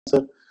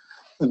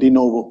de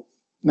novo.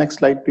 Next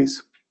slide,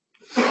 please.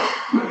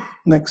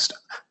 Next.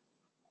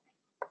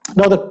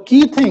 Now, the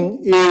key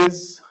thing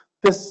is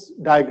this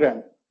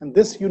diagram, and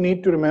this you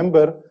need to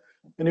remember.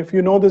 And if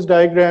you know this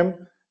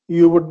diagram,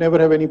 you would never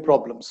have any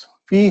problems.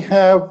 We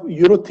have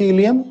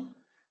urothelium,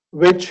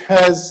 which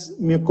has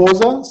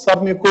mucosa,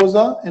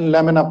 submucosa, and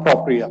lamina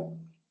propria.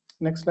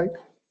 Next slide.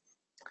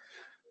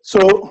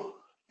 So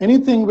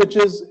anything which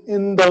is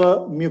in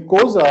the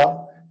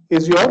mucosa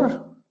is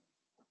your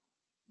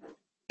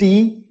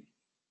T1A,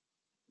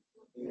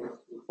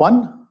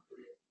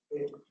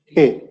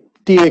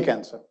 TA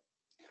cancer.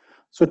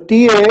 So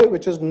TA,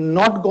 which has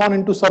not gone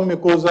into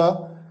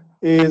submucosa,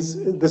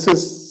 this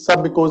is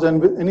submucosa,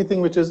 and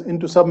anything which is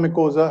into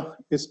submucosa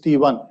is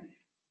T1.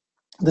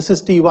 This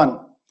is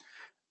T1.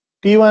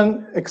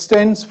 T1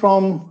 extends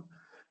from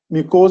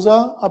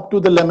mucosa up to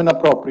the lamina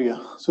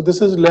propria. So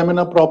this is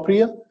lamina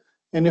propria,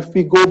 and if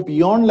we go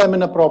beyond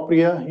lamina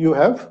propria, you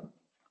have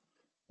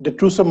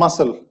detrusor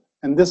muscle,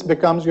 and this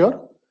becomes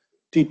your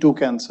T2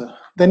 cancer.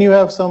 Then you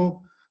have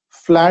some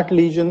flat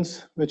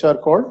lesions which are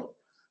called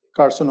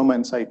carcinoma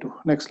in situ.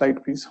 Next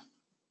slide, please.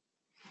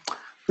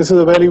 This is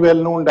a very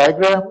well-known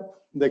diagram,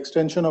 the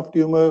extension of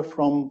tumor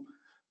from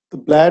the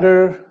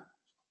bladder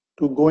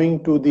to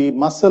going to the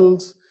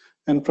muscles,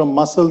 and from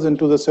muscles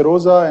into the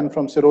serosa, and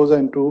from serosa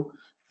into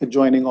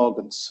adjoining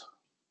organs.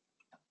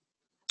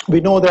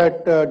 We know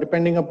that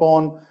depending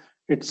upon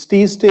its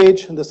T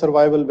stage, the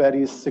survival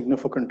varies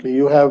significantly.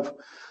 You have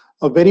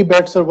a very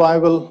bad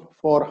survival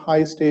for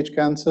high stage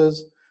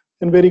cancers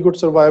and very good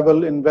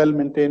survival in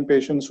well-maintained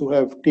patients who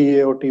have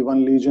TA or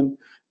T1 lesion.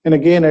 And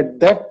again, at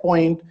that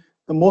point,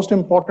 the most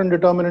important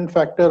determinant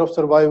factor of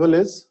survival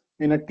is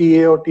in a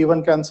TA or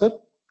T1 cancer.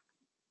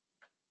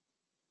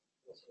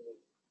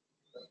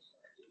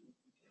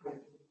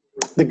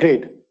 The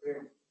grade,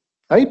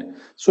 right?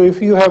 So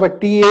if you have a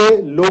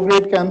TA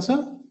low-grade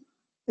cancer,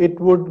 it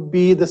would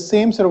be the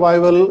same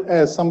survival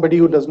as somebody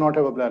who does not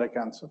have a bladder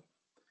cancer.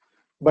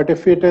 But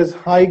if it is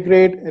high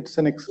grade, it's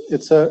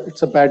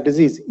a bad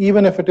disease.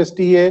 Even if it is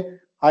TA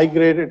high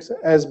grade, it's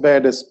as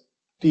bad as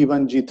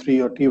T1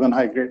 G3 or T1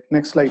 high grade.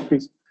 Next slide,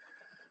 please.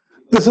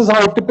 This is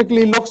how it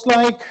typically looks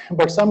like,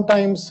 but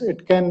sometimes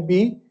it can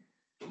be,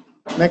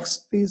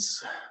 next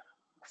please,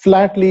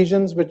 flat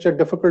lesions which are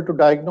difficult to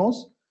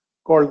diagnose,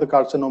 called the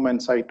carcinoma in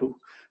situ.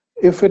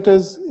 If it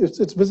is,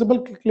 it's visible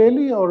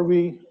clearly, or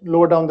we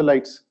lower down the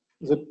lights?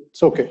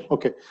 It's okay,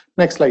 okay.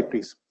 Next slide,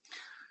 please.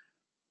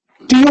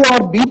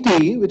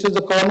 TURBT, which is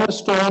a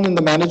cornerstone in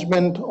the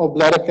management of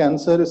bladder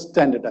cancer, is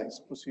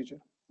standardized procedure.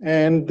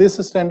 And this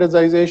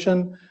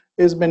standardization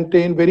is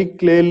maintained very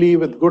clearly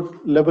with good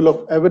level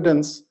of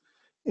evidence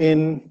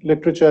in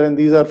literature, and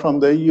these are from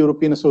the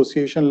European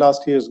Association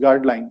last year's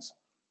guidelines.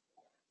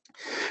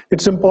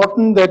 It's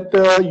important that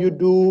you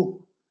do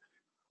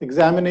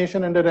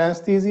examination under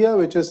anesthesia,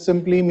 which is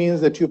simply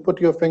means that you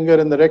put your finger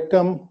in the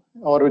rectum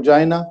or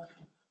vagina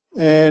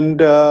and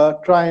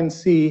try and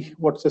see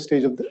what's the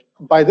stage of the.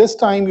 By this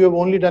time, you have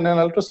only done an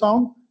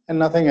ultrasound and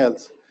nothing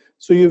else.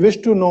 So you wish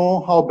to know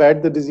how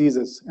bad the disease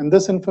is. And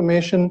this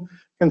information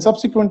can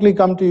subsequently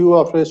come to you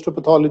after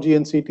histopathology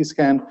and CT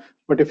scan.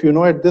 But if you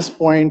know at this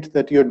point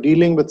that you're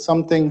dealing with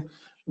something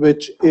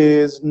which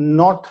is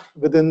not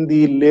within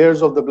the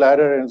layers of the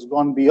bladder and has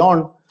gone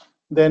beyond,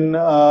 then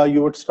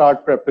you would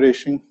start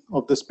preparation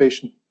of this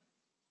patient.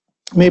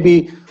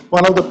 Maybe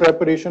one of the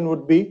preparation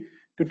would be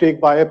to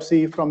take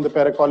biopsy from the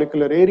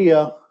paracollicular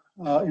area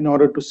in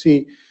order to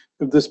see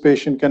if this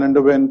patient can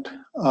underwent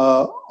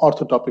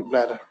orthotopic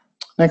bladder.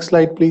 Next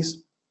slide,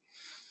 please.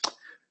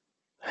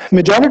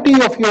 Majority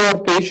of your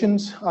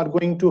patients are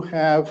going to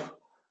have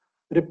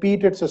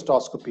repeated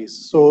cystoscopies.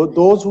 So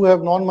those who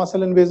have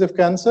non-muscle invasive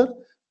cancer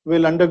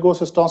will undergo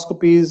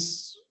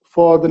cystoscopies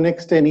for the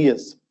next 10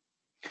 years.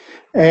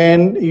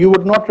 And you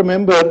would not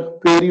remember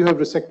where you have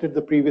resected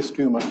the previous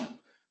tumor.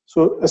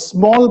 So a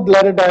small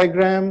bladder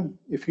diagram,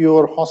 if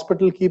your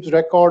hospital keeps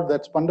record,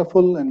 that's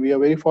wonderful, and we are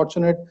very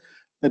fortunate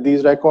that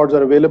these records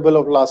are available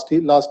of last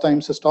time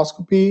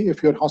cystoscopy.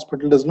 If your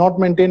hospital does not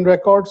maintain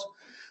records,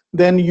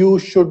 then you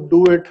should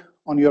do it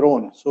on your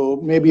own. So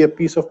maybe a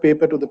piece of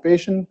paper to the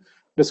patient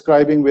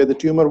describing where the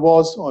tumor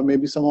was, or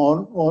maybe some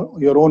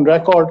on your own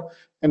record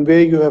and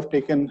where you have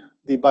taken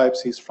the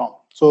biopsies from.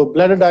 So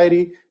bladder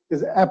diary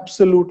is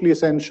absolutely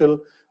essential.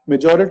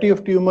 Majority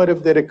of tumor,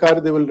 if they recur,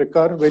 they will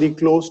recur very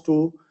close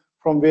to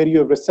from where you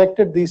have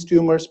resected these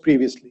tumors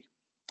previously.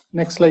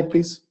 Next slide,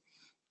 please.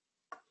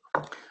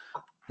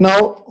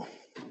 Now,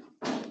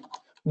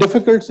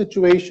 difficult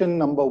situation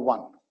number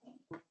one.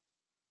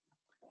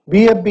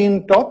 We have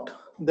been taught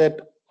that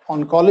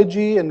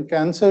oncology and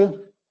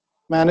cancer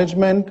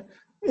management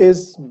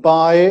is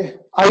by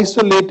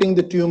isolating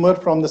the tumor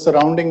from the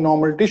surrounding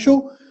normal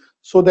tissue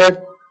so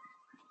that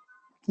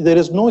there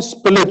is no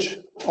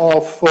spillage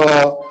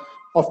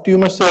of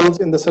tumor cells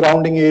in the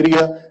surrounding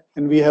area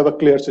and we have a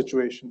clear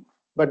situation.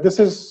 But this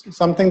is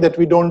something that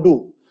we don't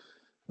do.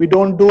 We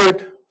don't do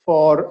it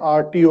for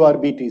our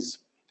TURBTs.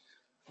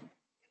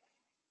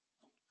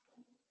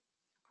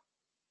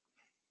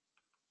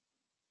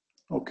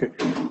 Okay,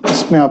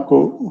 इसमें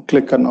आपको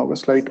click करना होगा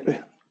slide पे,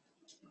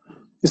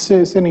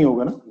 इससे नहीं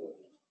होगा ना.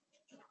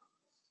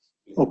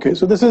 Okay,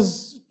 so this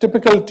is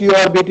typical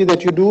TURBT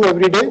that you do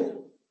every day,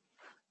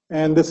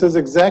 and this is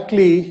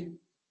exactly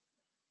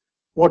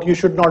what you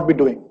should not be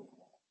doing.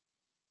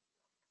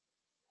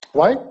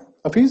 Why,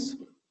 Hafiz?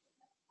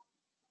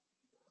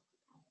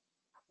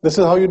 This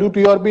is how you do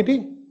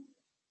TURBT,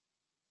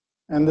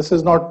 and this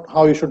is not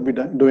how you should be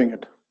doing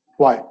it.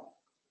 Why?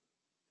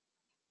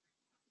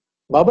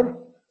 Babar,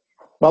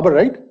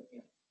 right?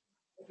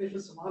 If it's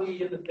a small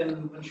lesion,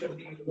 then one should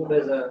be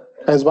removed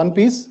as one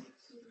piece.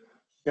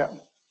 Yeah.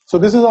 So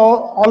this is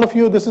all of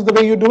you. This is the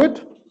way you do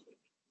it.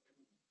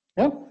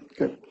 Yeah.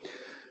 Okay.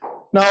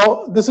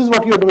 Now this is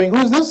what you're doing.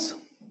 Who is this?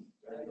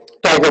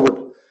 Tiger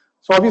Wood.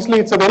 So obviously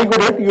it's a very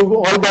good hit. You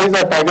all guys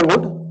are Tiger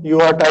Wood. You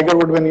are Tiger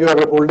Wood when you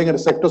are holding a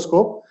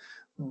resectoscope.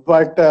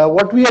 But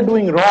what we are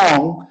doing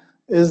wrong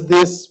is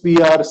this: we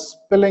are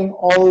spilling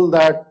all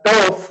that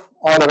turf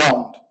all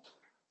around,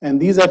 and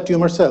these are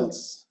tumor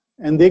cells,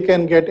 and they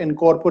can get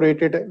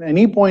incorporated at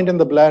any point in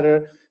the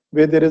bladder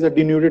where there is a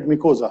denuded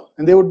mucosa.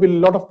 And there would be a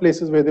lot of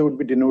places where there would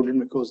be denuded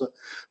mucosa: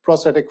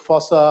 prostatic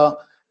fossa,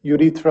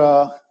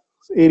 urethra,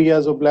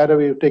 areas of bladder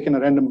where you've taken a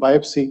random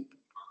biopsy.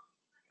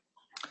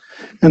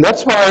 And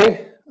that's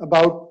why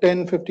about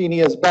 10-15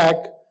 years back,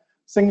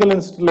 single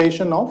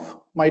installation of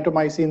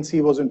mitomycin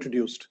C was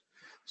introduced.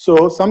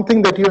 So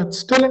something that you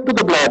instill into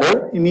the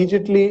bladder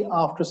immediately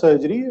after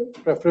surgery,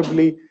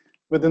 preferably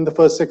within the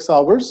first 6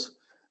 hours.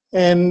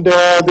 And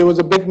there was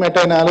a big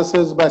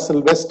meta-analysis by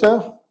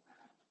Sylvester,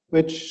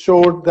 which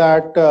showed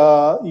that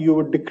you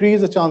would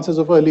decrease the chances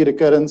of early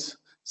recurrence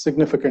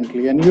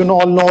significantly. And you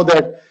all know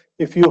that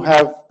if you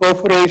have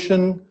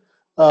perforation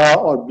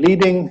or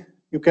bleeding,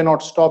 you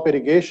cannot stop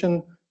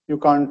irrigation, you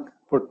can't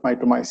put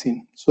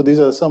mitomycin. So these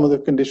are some of the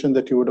conditions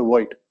that you would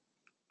avoid.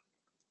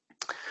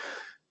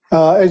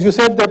 As you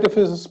said, that if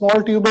it's a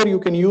small tumor, you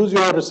can use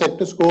your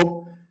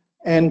resectoscope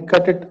and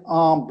cut it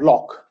en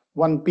bloc,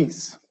 one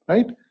piece,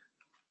 right?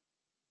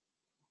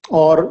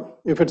 Or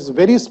if it's a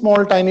very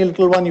small, tiny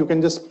little one, you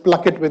can just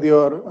pluck it with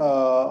your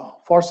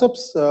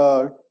forceps,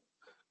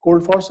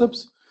 cold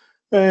forceps,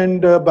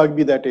 and bug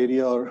be that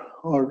area,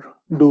 or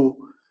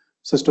do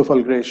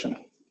cystofulgration.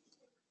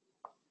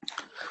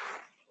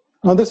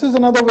 Now this is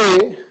another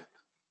way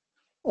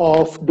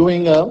of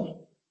doing a,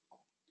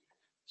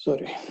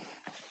 sorry.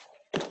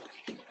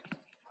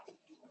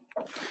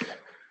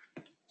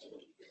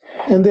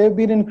 And there have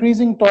been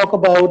increasing talk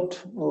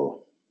about,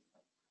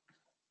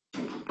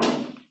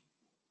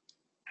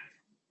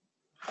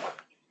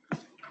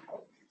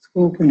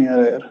 Okay,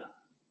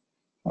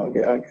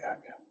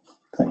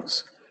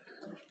 thanks.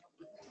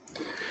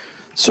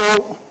 So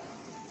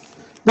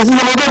this is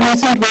another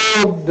recent way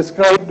I've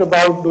described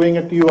about doing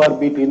a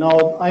TURBT.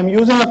 Now I'm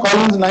using a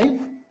Collins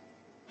knife,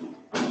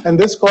 and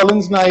this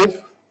Collins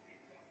knife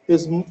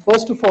is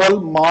first of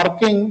all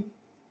marking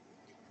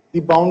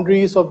the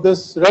boundaries of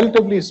this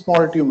relatively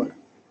small tumor.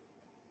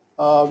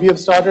 We have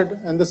started,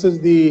 and this is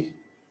the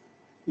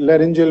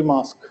laryngeal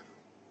mask.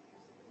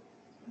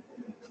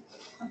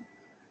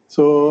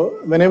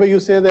 So whenever you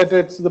say that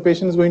the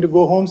patient is going to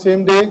go home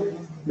same day,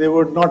 they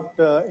would not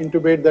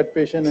intubate that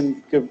patient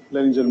and give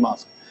laryngeal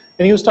mask.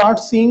 And you start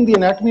seeing the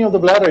anatomy of the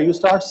bladder. You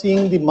start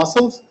seeing the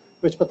muscles,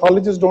 which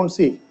pathologists don't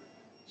see.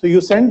 So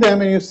you send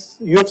them, and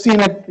you have seen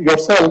it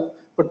yourself,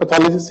 but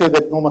pathologists say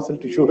that no muscle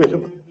tissue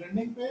available.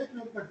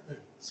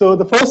 So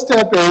the first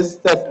step is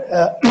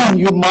that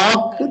you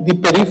mark the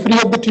periphery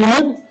of the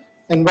tumor,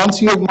 and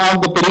once you have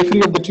marked the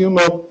periphery of the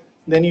tumor,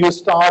 then you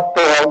start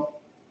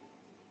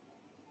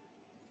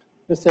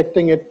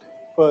dissecting it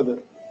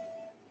further.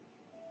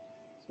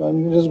 So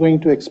I'm just going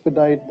to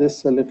expedite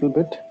this a little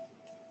bit.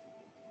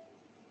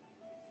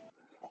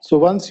 So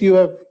once you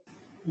have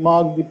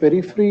marked the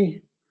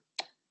periphery,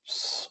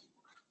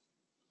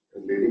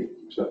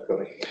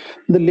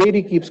 the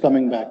lady keeps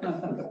coming back.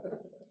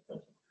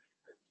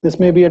 This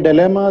may be a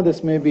dilemma,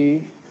 this may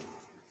be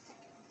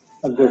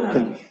a good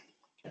thing.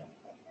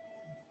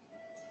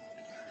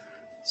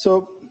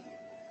 So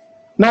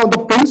now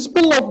the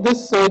principle of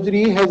this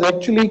surgery has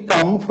actually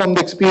come from the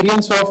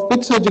experience of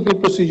which surgical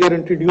procedure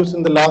introduced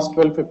in the last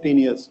 12-15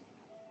 years?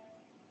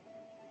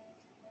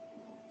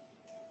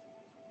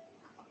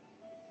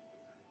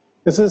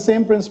 This is the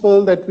same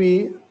principle that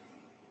we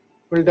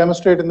will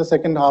demonstrate in the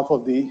second half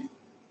of the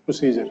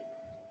procedure.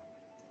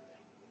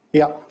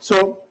 Yeah,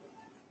 so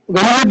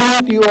when we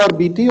do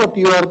TURBT or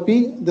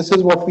TURP, this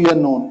is what we are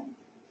known.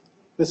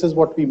 This is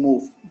what we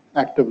move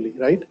actively,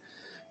 right?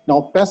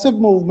 Now, passive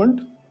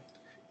movement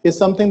is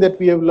something that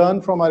we have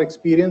learned from our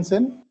experience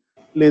in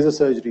laser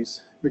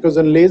surgeries. Because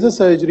in laser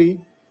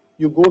surgery,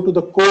 you go to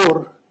the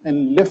core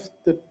and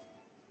lift the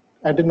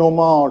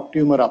adenoma or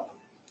tumor up.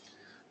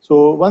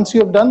 So once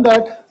you have done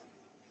that,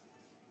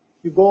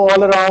 you go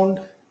all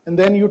around, and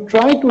then you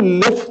try to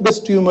lift this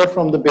tumor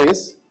from the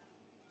base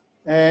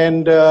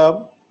and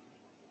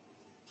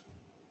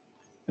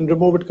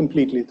remove it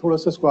completely. थोड़ा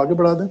सा इसको आगे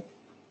बढ़ा दें.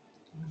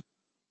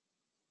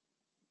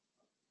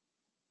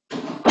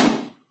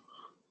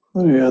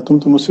 अरे यार तुम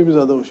तो मुझसे भी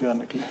ज्यादा होशियार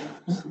निकले.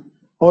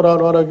 और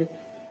आगे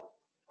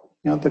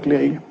यहाँ तक ले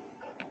आइए.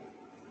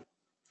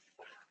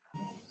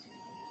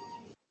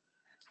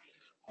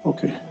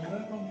 Okay.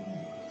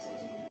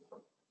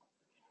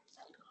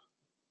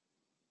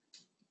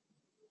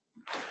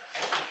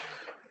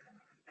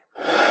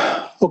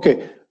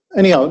 Okay.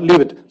 Anyhow, leave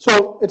it.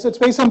 So it's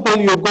very simple.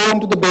 You go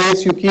into the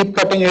base, you keep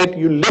cutting it,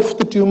 you lift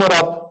the tumor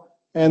up,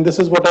 and this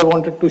is what I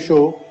wanted to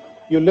show.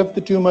 You lift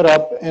the tumor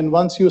up, and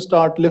once you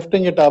start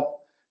lifting it up,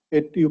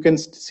 you can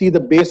see the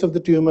base of the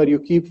tumor. You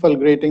keep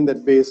fulgurating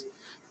that base,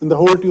 and the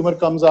whole tumor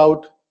comes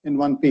out in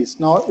one piece.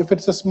 Now, if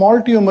it's a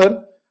small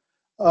tumor,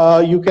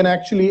 you can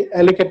actually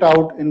elec it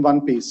out in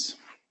one piece.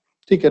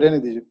 ठीक है, रहने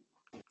दीजिए.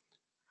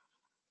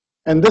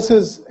 And this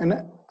is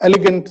an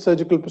elegant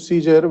surgical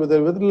procedure with a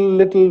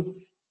little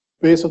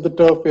base of the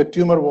turf where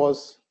tumor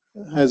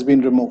has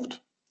been removed.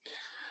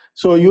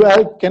 So you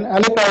can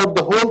elec out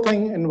the whole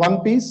thing in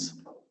one piece,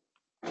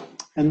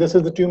 and this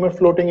is the tumor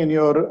floating in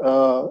your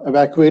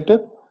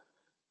evacuator.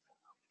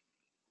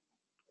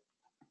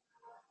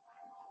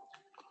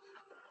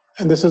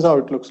 And this is how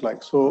it looks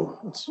like. So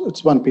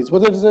it's one piece. But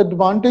there is an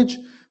advantage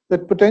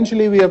that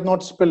potentially we have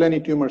not spilled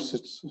any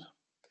tumors.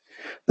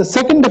 The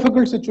second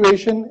difficult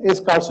situation is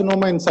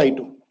carcinoma in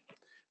situ.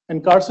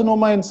 And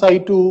carcinoma in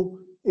situ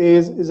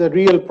is a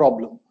real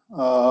problem.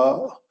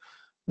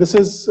 This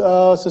is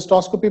a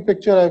cystoscopy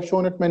picture. I've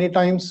shown it many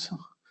times.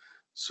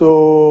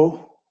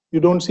 So you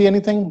don't see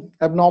anything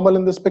abnormal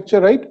in this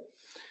picture, right?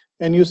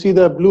 And you see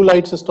the blue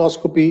light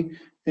cystoscopy,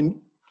 and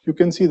you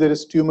can see there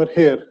is tumor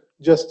here,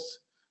 just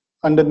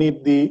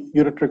underneath the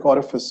ureteric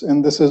orifice.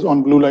 And this is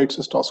on blue light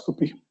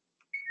cystoscopy.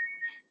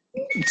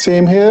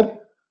 Same here.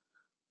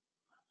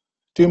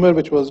 Tumor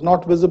which was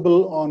not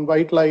visible on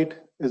white light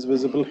is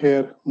visible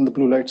here on the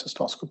blue light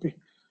cystoscopy.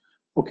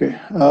 Okay,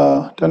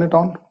 turn it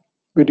on,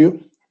 video.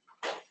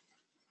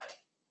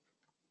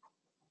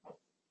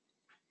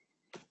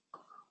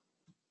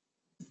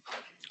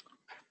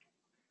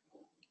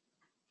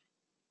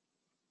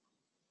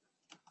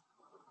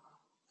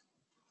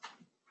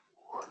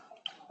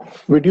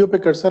 Video पे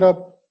cursor आप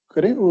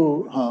करें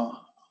वो,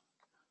 हाँ,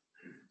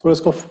 थोड़ा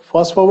इसको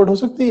fast forward हो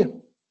सकती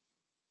है.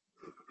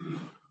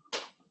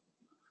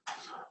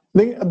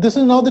 This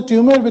is now the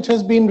tumor which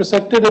has been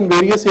resected in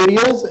various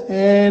areas,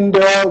 and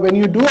when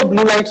you do a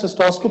blue light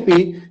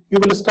cystoscopy, you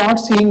will start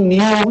seeing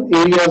new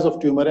areas of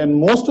tumor, and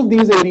most of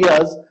these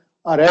areas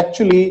are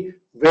actually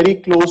very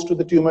close to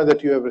the tumor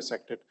that you have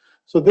resected.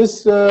 So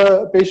this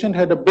patient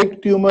had a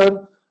big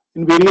tumor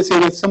in various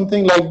areas,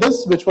 something like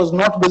this, which was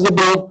not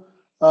visible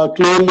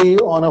clearly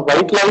on a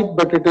white light,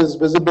 but it is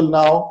visible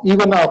now,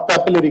 even a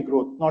papillary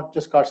growth, not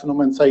just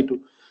carcinoma in situ.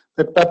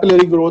 That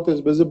papillary growth is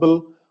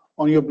visible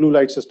on your blue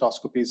light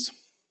cystoscopies.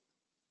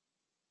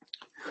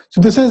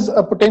 So this is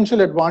a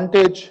potential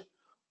advantage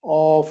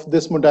of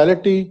this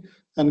modality,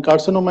 and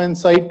carcinoma in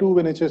situ,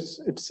 when it is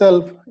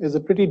itself is a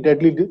pretty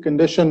deadly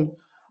condition,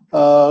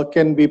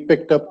 can be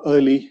picked up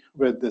early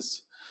with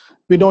this.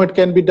 We know it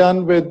can be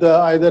done with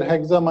either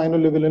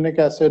hexaminolevolinic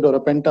acid or a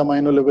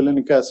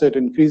pentaminolevolinic acid,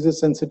 increases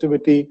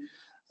sensitivity,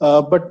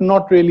 but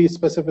not really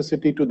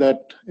specificity to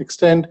that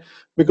extent,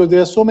 because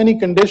there are so many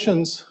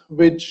conditions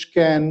which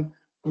can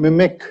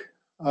mimic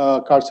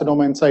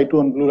carcinoma in situ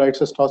on blue light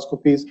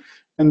cystoscopies,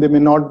 and they may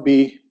not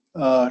be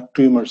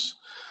tumors.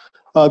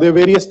 There are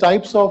various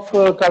types of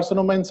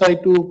carcinoma in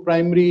situ: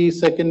 primary,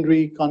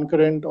 secondary,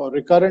 concurrent, or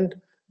recurrent,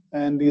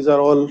 and these are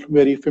all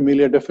very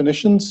familiar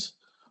definitions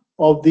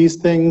of these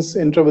things.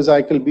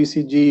 Intravesical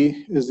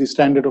BCG is the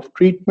standard of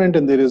treatment,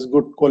 and there is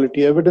good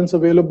quality evidence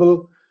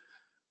available,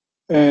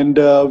 and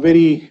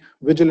very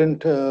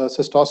vigilant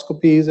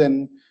cystoscopies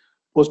and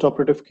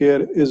postoperative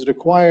care is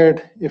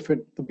required. If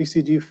the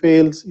BCG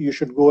fails, you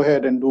should go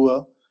ahead and do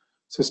a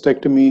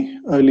cystectomy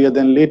earlier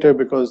than later,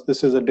 because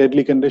this is a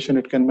deadly condition.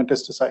 It can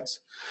metastasize.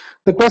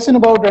 The question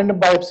about random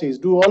biopsies: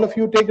 do all of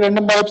you take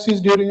random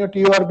biopsies during your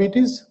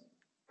TURBTs?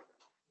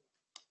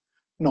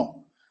 No.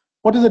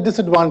 What is the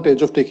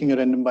disadvantage of taking a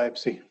random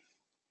biopsy?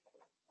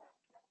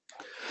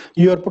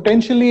 You are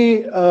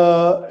potentially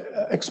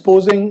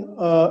exposing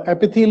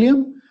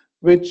epithelium,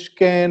 which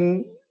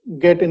can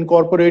get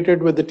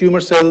incorporated with the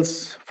tumor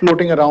cells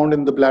floating around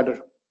in the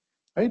bladder,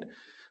 right?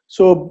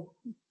 So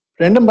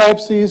random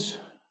biopsies,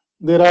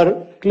 there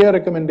are clear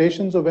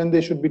recommendations of when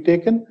they should be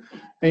taken,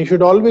 and you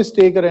should always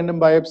take a random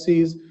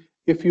biopsies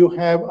if you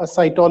have a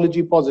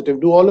cytology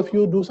positive. Do all of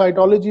you do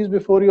cytologies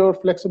before your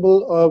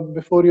flexible,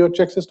 before your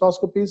check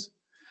cystoscopies?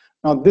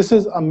 Now this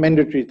is a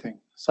mandatory thing.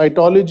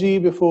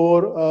 Cytology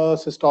before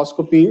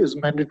cystoscopy is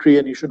mandatory,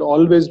 and you should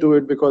always do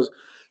it, because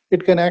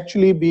it can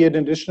actually be an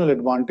additional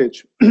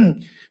advantage.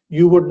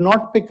 You would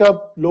not pick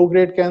up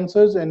low-grade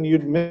cancers, and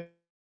you'd miss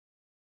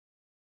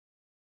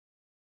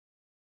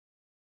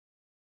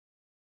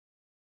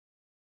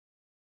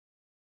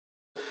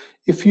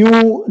if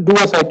you do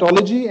a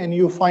cytology and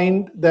you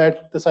find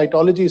that the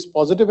cytology is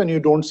positive and you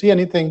don't see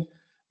anything,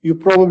 you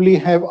probably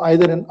have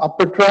either an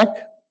upper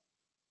tract.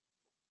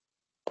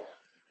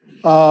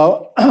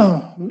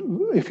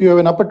 If you have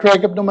an upper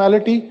tract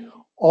abnormality,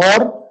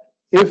 or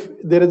if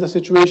there is a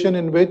situation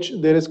in which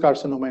there is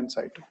carcinoma in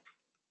situ.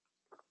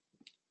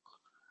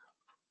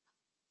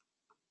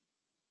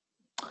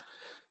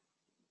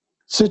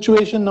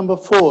 Situation number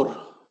 4,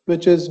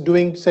 which is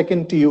doing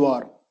second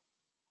TUR.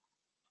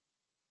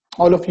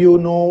 All of you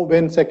know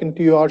when second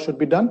TUR should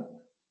be done?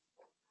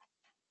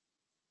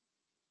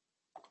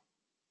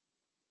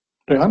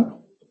 Rehan?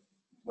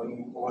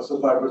 When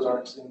muscle fibers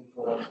aren't seen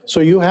for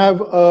So you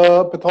have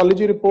a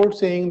pathology report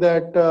saying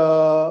that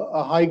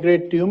a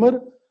high-grade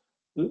tumor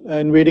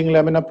invading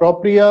lamina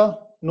propria,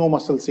 no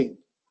muscle seen.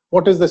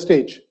 What is the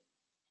stage?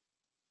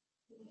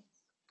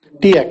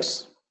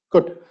 TX.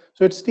 Good.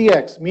 So it's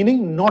TX,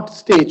 meaning not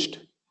staged.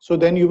 So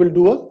then you will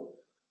do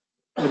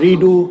a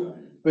redo,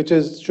 which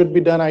should be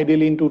done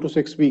ideally in 2 to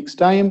 6 weeks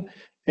time,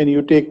 and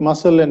you take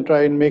muscle and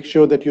try and make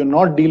sure that you're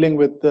not dealing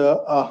with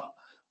the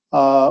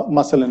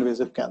muscle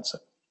invasive cancer.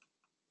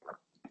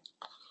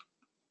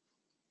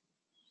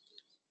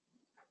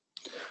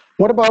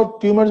 What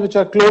about tumors which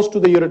are close to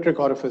the ureteric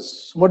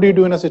orifice? What do you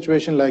do in a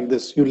situation like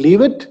this? You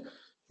leave it,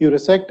 you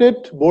resect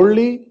it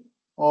boldly,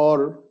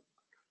 or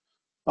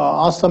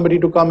ask somebody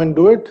to come and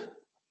do it,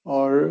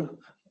 or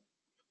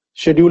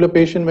schedule a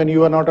patient when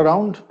you are not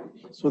around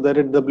so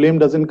that the blame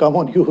doesn't come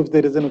on you if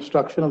there is an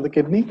obstruction of the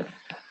kidney.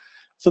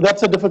 So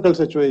that's a difficult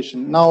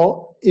situation.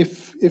 Now,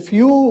 if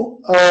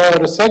you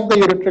resect the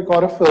ureteric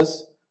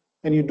orifice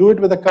and you do it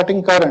with a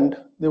cutting current,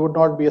 there would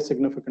not be a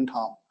significant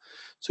harm.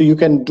 So you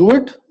can do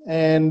it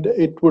and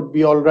it would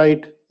be all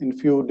right in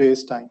few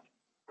days' time.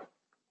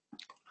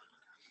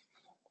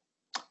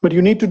 But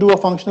you need to do a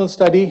functional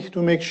study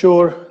to make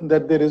sure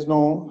that there is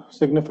no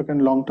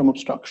significant long-term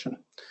obstruction.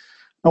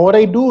 Now what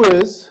I do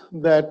is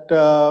that,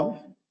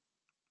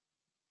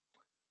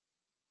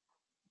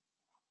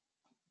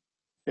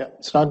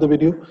 start the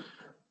video.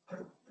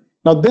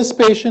 Now this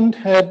patient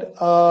had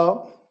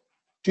a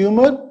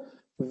tumor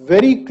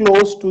very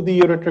close to the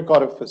ureteric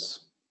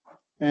orifice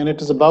and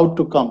it is about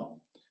to come.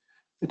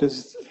 It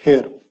is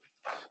here.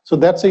 So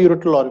that's a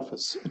ureteral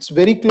orifice. It's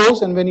very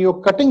close, and when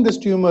you're cutting this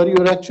tumor,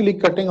 you're actually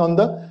cutting on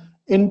the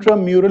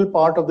intramural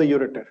part of the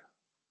ureter.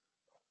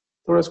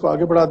 The rest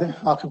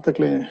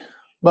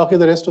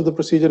of the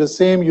procedure is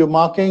same. You're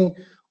marking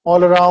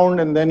all around,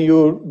 and then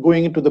you're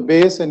going into the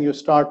base, and you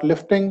start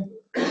lifting,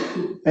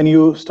 and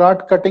you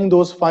start cutting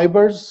those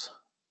fibers.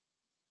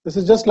 This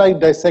is just like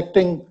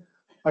dissecting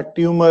a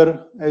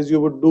tumor as you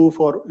would do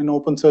for an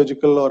open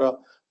surgical or a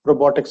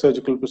robotic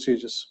surgical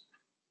procedures.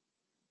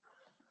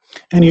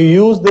 And you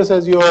use this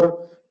as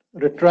your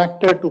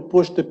retractor to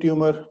push the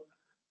tumor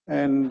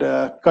and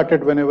cut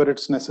it whenever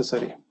it's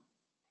necessary.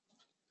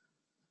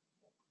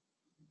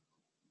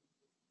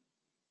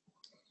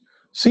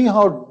 See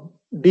how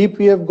deep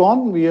we have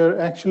gone? We are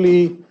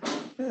actually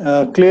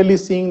clearly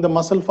seeing the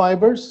muscle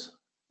fibers,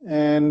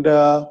 and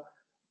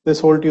this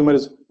whole tumor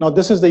is, now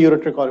this is the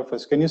ureteric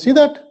orifice. Can you see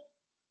that?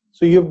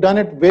 So you've done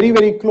it very,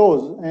 very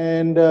close,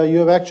 and you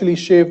have actually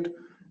shaved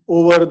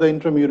over the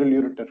intramural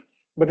ureter.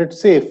 But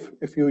it's safe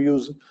if you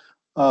use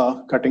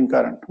cutting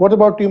current. What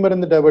about tumor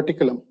in the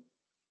diverticulum?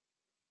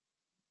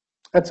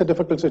 That's a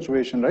difficult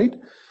situation, right?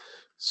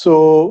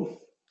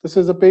 So this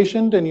is a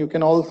patient, and you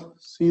can all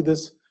see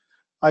this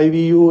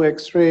IVU,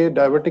 X-ray,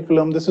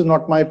 diverticulum. This is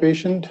not my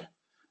patient.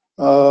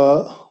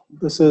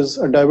 This is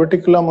a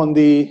diverticulum on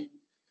the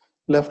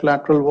left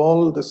lateral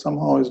wall. This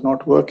somehow is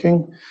not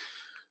working.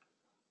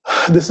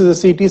 This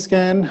is a CT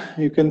scan.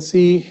 You can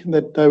see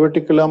that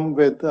diverticulum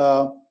with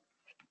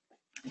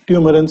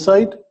tumor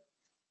inside.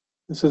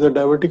 This is a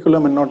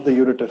diverticulum and not the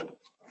ureter.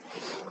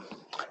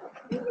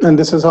 And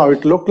this is how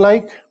it looked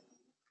like.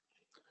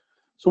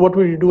 So what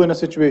will you do in a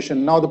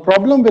situation? Now the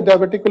problem with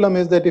diverticulum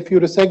is that if you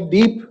resect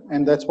deep,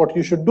 and that's what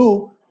you should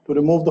do to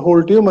remove the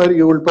whole tumor,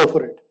 you will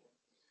perforate.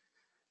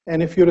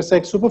 And if you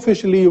resect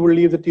superficially, you will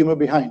leave the tumor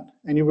behind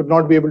and you would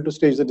not be able to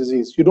stage the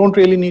disease. You don't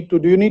really need to.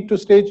 Do you need to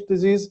stage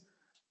disease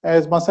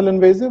as muscle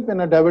invasive in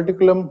a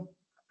diverticulum?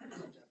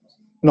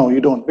 No,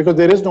 you don't, because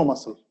there is no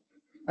muscle.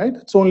 Right?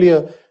 It's only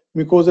a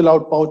mucosal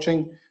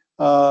outpouching,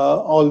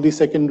 all the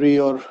secondary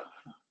or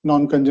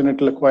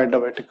non-congenital acquired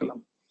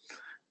diverticulum.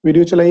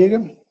 Video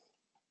chalayega.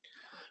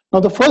 Now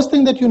the first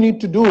thing that you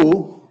need to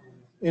do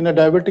in a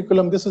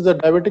diverticulum, this is a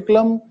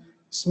diverticulum,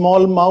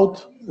 small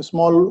mouth, a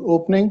small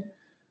opening.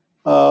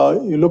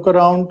 You look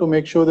around to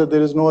make sure that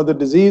there is no other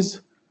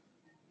disease.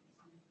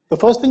 The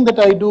first thing that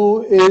I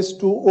do is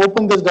to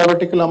open this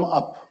diverticulum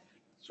up.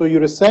 So you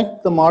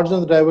resect the margin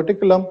of the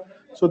diverticulum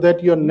so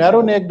that your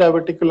narrow neck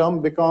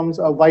diverticulum becomes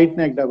a wide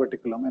neck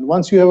diverticulum. And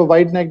once you have a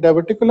wide neck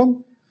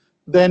diverticulum,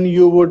 then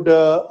you would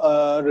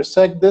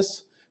resect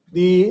this.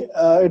 The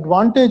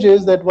advantage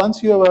is that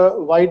once you have a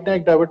wide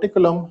neck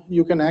diverticulum,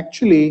 you can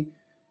actually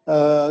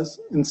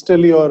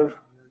instill your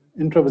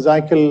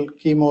intravesical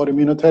chemo or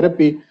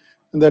immunotherapy,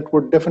 and that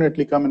would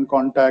definitely come in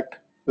contact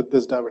with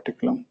this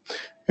diverticulum,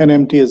 and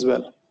empty as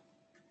well.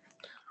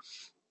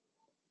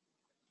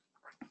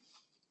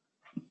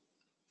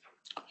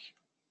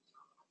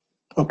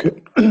 Okay.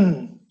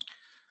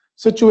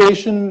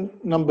 Situation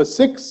number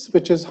 6,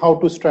 which is how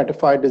to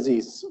stratify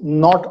disease.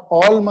 Not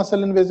all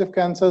muscle invasive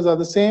cancers are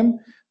the same.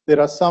 There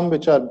are some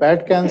which are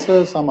bad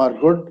cancers, some are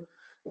good,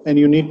 and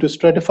you need to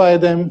stratify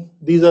them.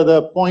 These are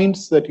the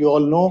points that you all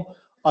know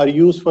are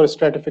used for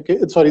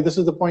stratification. Sorry, this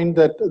is the point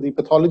that the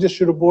pathologist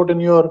should report in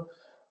your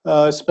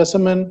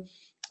specimen.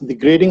 The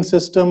grading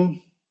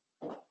system.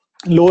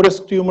 Low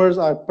risk tumors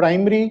are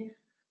primary,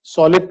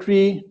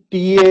 solitary,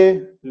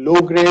 TA, low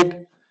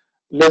grade,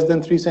 less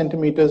than 3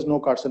 centimeters, no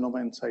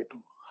carcinoma in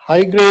situ.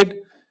 High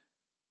grade,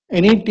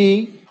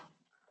 NET,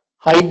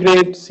 high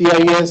grade,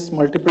 CIS,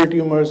 multiple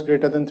tumors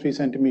greater than 3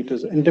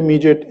 centimeters,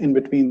 intermediate in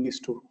between these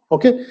two.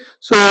 Okay,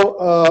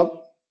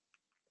 so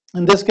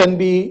and this can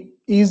be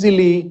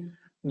easily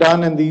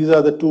done, and these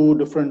are the two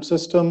different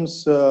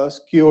systems.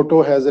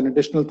 Kyoto has an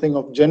additional thing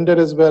of gender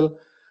as well.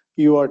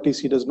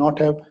 EORTC does not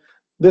have.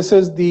 This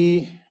is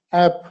the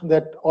app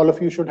that all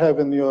of you should have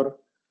in your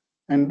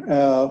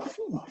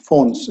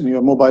phones, in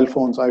your mobile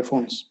phones,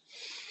 iPhones.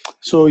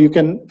 So you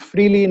can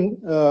freely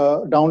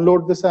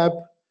download this app.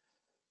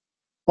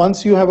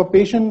 Once you have a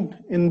patient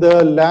in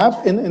the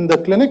lab, in the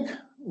clinic,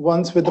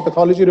 once with the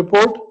pathology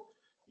report,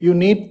 you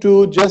need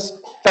to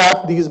just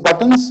tap these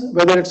buttons,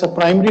 whether it's a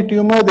primary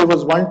tumor, there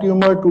was 1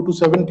 tumor, 2 to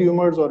 7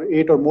 tumors, or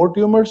 8 or more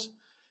tumors.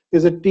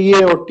 Is it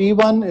TA or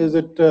T1? Is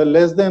it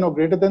less than or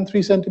greater than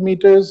 3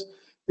 centimeters?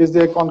 Is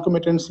there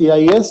concomitant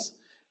CIS?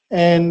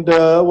 And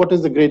what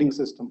is the grading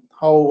system?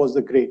 How was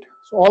the grade?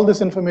 So all this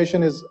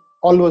information is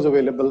always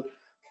available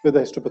with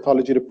the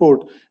histopathology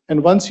report.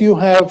 And once you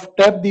have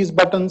tapped these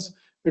buttons,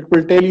 it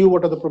will tell you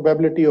what are the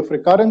probability of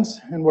recurrence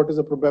and what is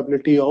the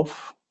probability of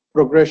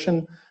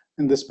progression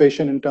in this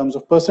patient in terms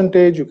of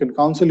percentage. You can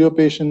counsel your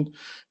patient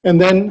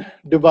and then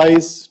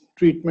devise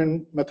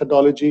treatment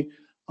methodology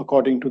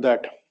according to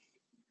that.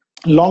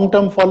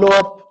 Long-term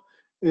follow-up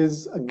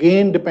is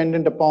again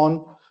dependent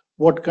upon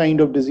what kind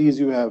of disease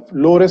you have.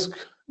 Low risk,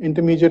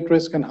 intermediate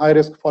risk, and high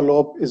risk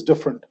follow-up is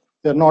different.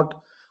 They're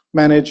not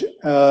managed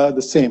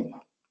the same.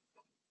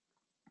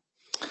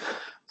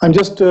 I'm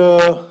just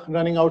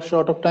running out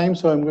short of time,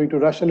 so I'm going to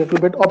rush a little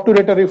bit.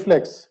 Obturator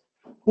reflex.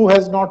 Who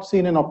has not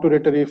seen an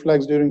obturator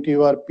reflex during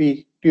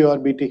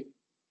TURBT?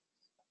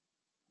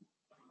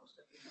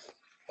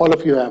 All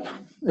of you have.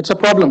 It's a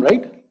problem,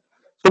 right?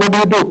 So what do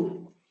you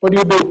do? What do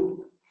you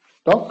do?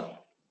 Doc?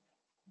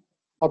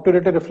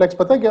 Obturator reflex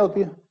पता क्या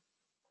होती है?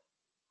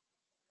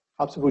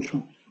 आपसे पूछ रहा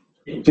हूँ.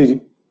 जी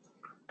जी.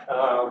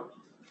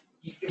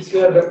 It's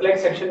your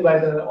reflex action by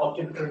the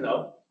obturator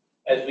nerve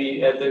as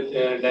the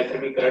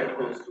diathermy current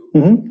goes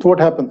to. So what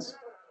happens?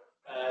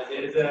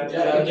 There is a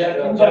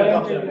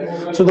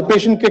jerk. So the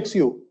patient kicks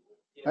you,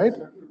 right?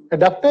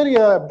 Adductor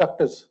या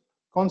abductors?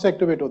 कौन से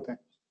activate होते हैं?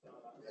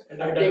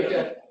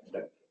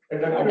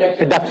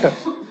 Adductor.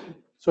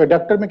 So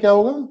adductor में क्या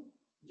होगा?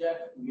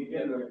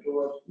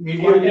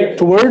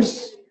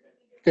 Towards.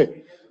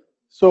 Okay.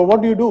 So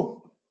what do you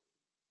do?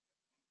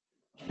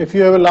 If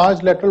you have a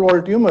large lateral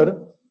wall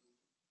tumor,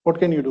 what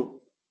can you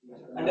do?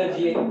 Under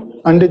GA.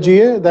 Under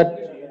GA,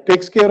 that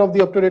takes care of the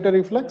obturator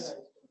reflex.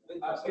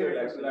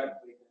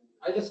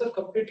 I just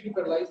completely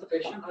paralyze the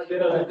patient. I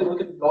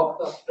can block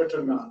the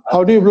obturator nerve.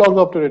 How do you block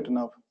the obturator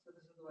nerve?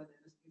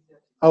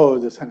 Oh,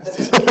 just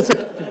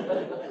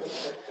anesthesia.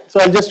 So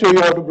I'll just show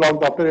you how to block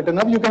the obturator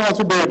nerve. You can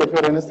also do it if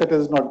your anesthetist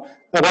is not.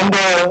 Run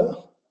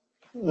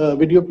the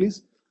video,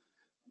 please.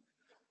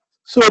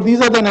 So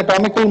these are the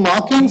anatomical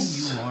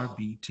markings.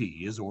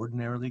 TURBT is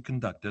ordinarily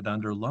conducted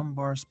under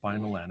lumbar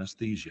spinal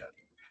anesthesia.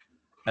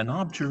 An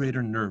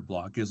obturator nerve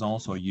block is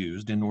also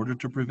used in order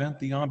to prevent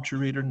the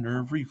obturator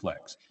nerve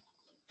reflex.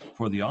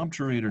 For the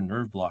obturator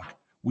nerve block,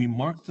 we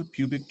mark the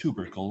pubic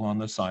tubercle on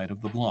the side of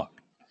the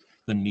block.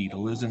 The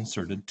needle is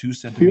inserted 2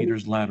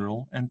 centimeters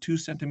lateral and 2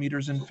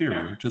 centimeters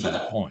inferior to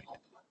that point.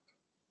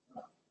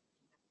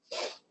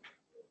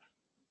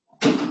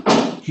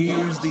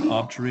 Here's the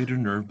obturator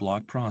nerve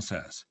block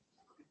process.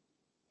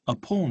 A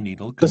pole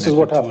needle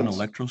connected to an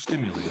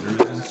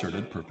electrostimulator is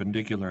inserted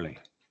perpendicularly.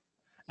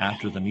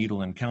 After the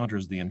needle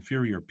encounters the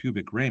inferior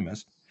pubic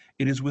ramus,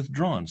 it is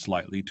withdrawn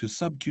slightly to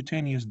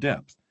subcutaneous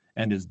depth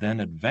and is then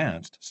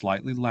advanced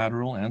slightly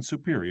lateral and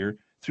superior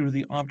through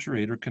the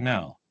obturator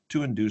canal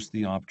to induce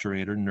the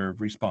obturator nerve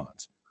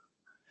response.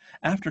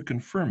 After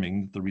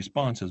confirming that the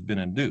response has been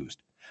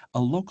induced, a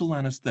local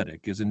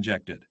anesthetic is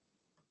injected.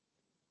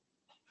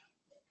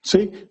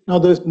 See, now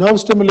the nerve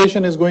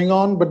stimulation is going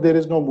on, but there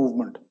is no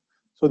movement.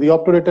 So the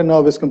obturator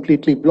nerve is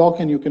completely blocked,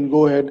 and you can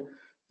go ahead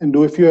and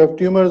do. If you have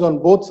tumors on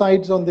both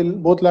sides, on the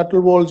both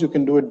lateral walls, you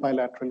can do it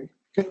bilaterally.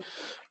 Okay,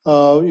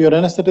 your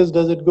anesthetist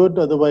does it good.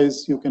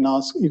 Otherwise, you can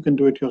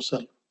do it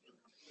yourself.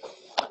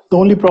 The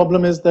only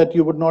problem is that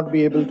you would not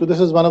be able to. This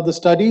is one of the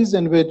studies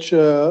in which,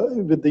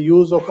 with the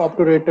use of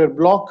obturator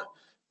block,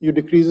 you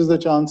decreases the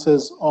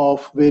chances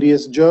of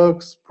various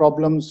jerks,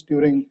 problems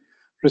during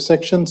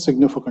resection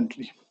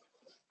significantly.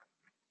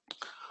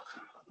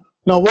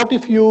 Now, what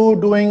if you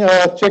doing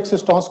a check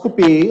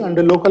cystoscopy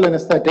under local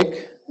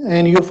anesthetic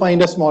and you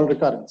find a small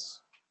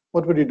recurrence?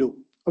 What would you do?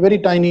 A very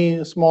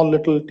tiny, small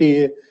little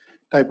TA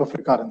type of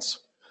recurrence.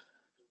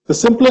 The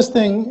simplest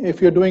thing,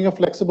 if you're doing a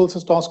flexible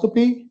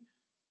cystoscopy,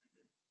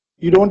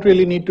 You don't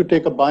really need to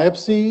take a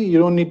biopsy. You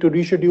don't need to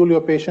reschedule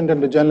your patient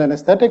under general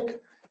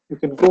anesthetic. You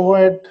can go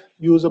ahead,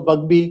 use a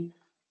Bug-B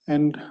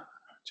and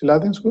चला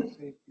दें इसको?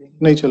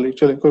 नहीं चल रही,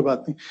 चले कोई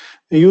बात नहीं.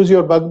 Use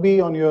your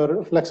Bug-B on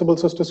your flexible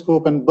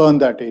cystoscope and burn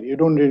that area. You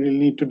don't really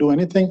need to do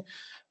anything,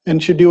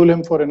 and schedule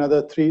him for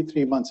another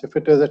three months. If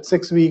it is at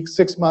 6 weeks,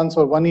 6 months,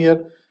 or 1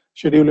 year,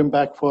 schedule him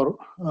back for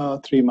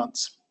 3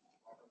 months.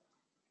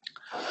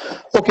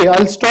 Okay,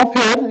 I'll stop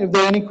here if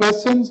there are any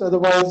questions.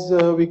 Otherwise,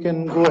 we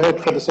can go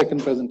ahead for the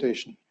second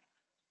presentation.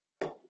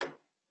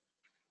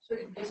 So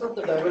in case of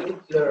the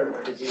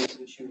diverticular disease,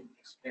 which you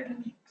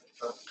explained in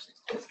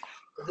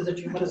because the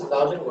tumor is a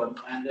larger one,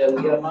 and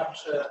we are not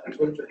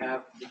able to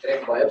have the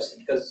correct biopsy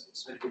because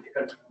it's very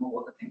difficult to know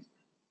all the things.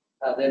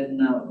 Then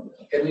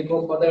can we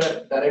go further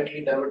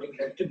directly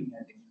diverticulectomy?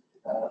 I think.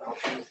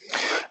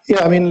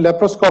 Yeah, I mean,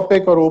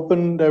 laparoscopic or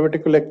open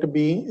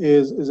diverticulectomy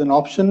is an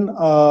option.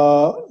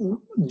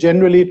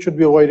 Generally, it should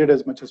be avoided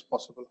as much as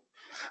possible,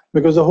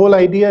 because the whole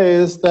idea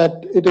is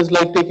that it is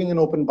like taking an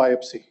open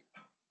biopsy,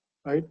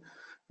 right?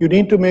 You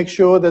need to make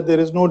sure that there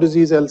is no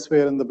disease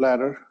elsewhere in the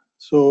bladder.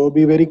 So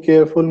be very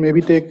careful,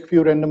 maybe take a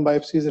few random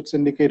biopsies that's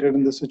indicated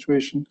in this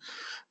situation,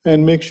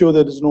 and make sure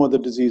there is no other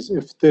disease.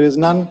 If there is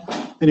none,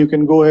 then you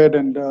can go ahead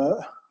and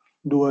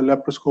do a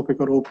laparoscopic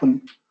or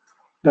open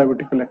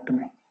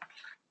diverticulectomy.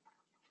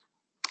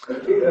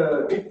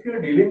 If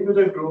you're dealing with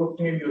a growth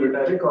in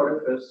ureteric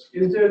orifice,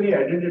 is there any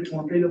added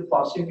advantage of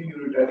passing the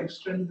ureteric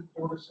stent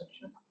before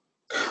resection?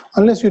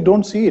 Unless you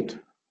don't see it.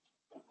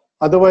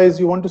 Otherwise,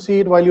 you want to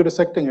see it while you're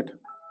resecting it.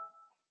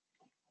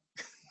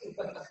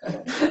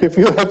 If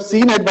you have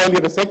seen it while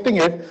you're resecting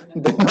it,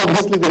 then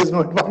obviously there is no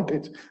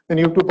advantage. Then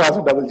you have to pass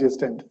a double J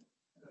stent,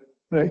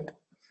 right?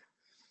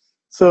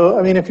 So,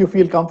 I mean, if you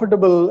feel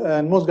comfortable,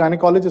 and most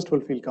gynecologists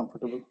will feel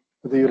comfortable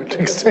with the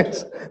ureteric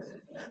stents.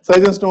 So I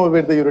just know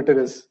where the ureter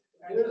is.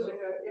 If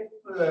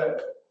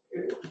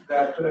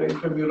the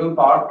intramural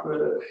part,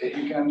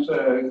 you can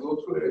go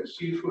through it,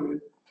 see through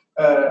it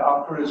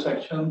after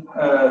resection,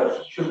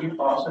 should we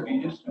pass a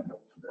DJ stent?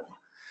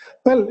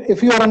 Well,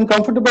 if you are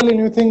uncomfortable and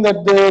you think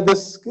that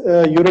this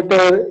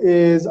ureter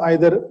is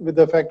either with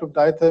the effect of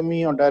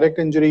diathermy or direct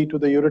injury to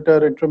the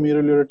ureter,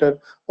 intramural ureter,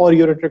 or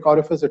ureteric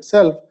orifice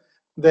itself,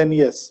 then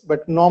yes.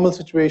 But normal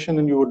situation,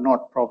 and you would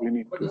not probably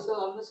need to. But is there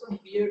always some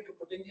fear to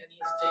putting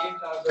any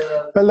stent or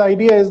the? Well, the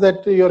idea is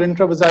that your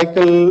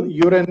intravesical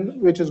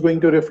urine, which is going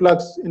to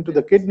reflux into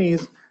the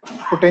kidneys,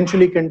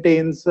 potentially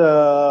contains,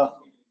 yeah,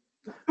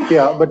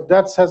 but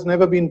that has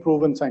never been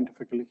proven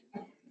scientifically.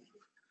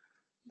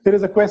 There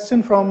is a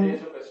question from. There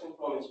is a question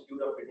from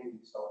Institute of Kidney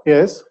Disease.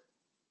 Yes.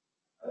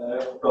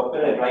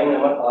 Dr. Ibrahim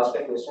Ahmad asked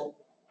a question.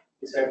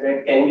 He said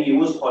that can we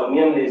use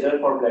holmium laser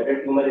for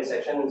bladder tumor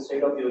resection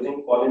instead of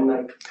using Collins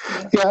knife?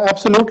 Yeah,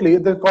 absolutely.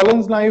 The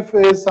Collins knife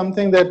is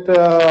something that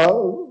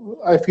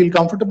I feel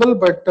comfortable,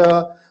 but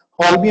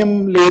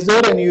holmium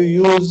laser, and you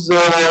use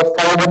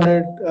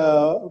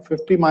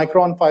 550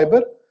 micron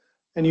fiber,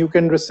 and you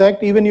can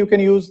resect. Even you can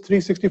use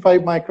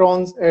 365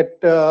 microns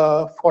at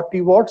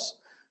 40 watts.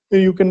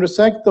 You can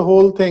resect the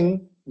whole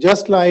thing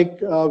just like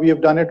we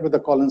have done it with the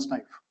Collins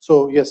knife.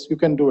 So yes, you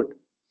can do it.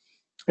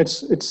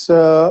 It's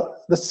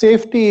the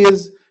safety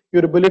is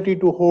your ability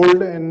to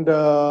hold and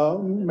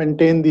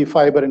maintain the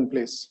fiber in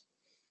place.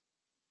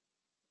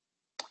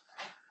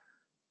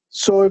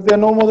 So if there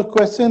are no more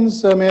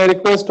questions, may I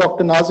request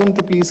Dr. Nazim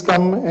to please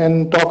come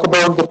and talk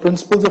about the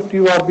principles of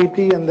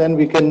TURBT, and then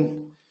we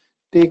can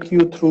take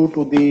you through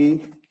to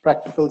the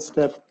practical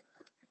step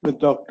with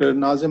Dr.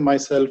 Nazim,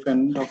 myself,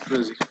 and Dr.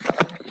 Razi.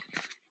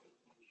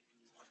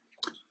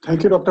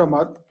 Thank you, Dr.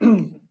 Ahmad.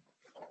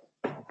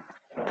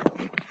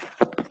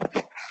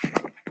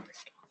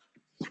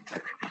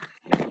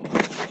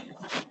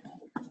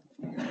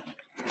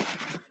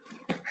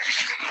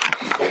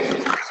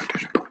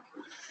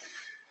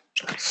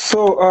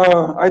 So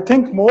I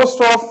think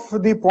most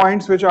of the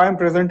points which I am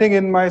presenting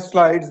in my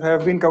slides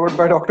have been covered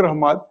by Dr.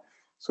 Ahmad.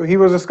 So he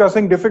was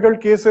discussing difficult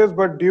cases,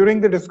 but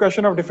during the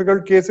discussion of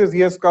difficult cases, he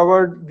has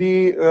covered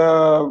the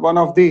one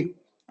of the,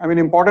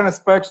 important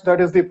aspects, that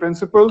is the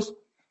principles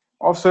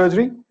of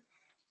surgery.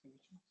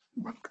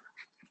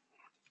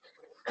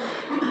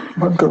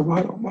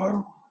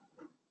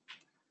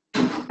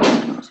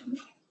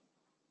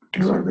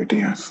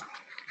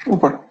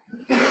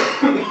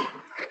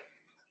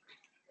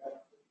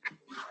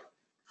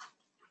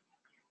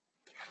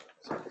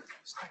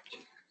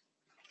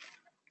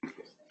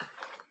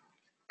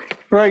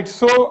 Right,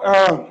 so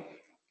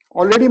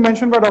already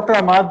mentioned by Dr.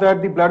 Ahmad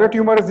that the bladder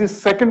tumor is the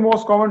second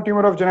most common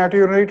tumor of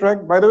genitourinary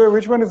tract. By the way,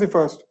 which one is the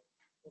first?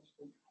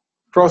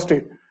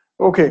 Prostate.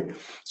 Okay,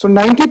 so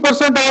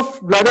 90%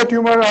 of bladder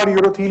tumor are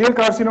urothelial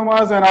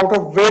carcinomas, and out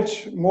of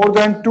which more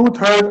than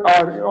 2/3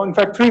 are, in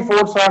fact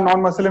 3/4 are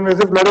non-muscle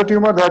invasive bladder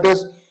tumor, that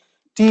is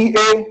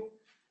TA,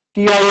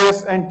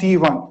 TIS, and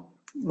T1.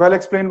 Well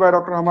explained by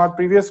Dr. Ahmad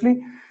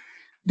previously.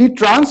 The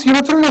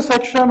transurethral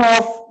resection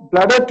of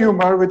bladder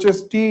tumor, which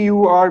is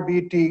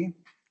TURBT,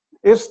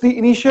 is the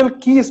initial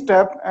key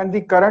step and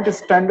the current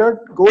standard,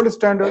 gold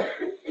standard,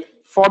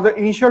 for the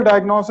initial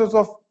diagnosis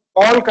of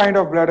all kind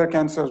of bladder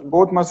cancers,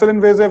 both muscle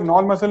invasive,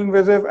 non-muscle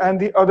invasive, and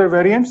the other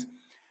variants.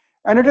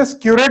 And it is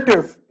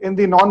curative in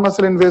the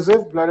non-muscle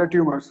invasive bladder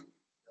tumors.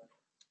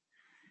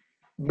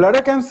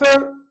 Bladder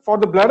cancer, for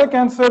the bladder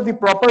cancer, the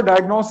proper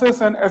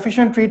diagnosis and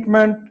efficient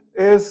treatment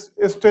is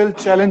still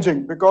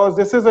challenging because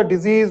this is a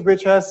disease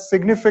which has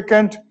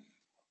significant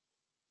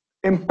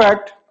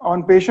impact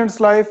on patient's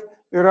life.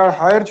 There are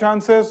higher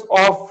chances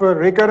of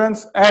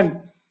recurrence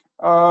and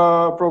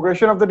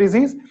progression of the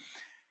disease.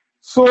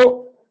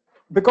 So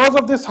because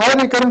of this high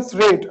recurrence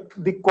rate,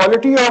 the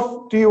quality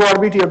of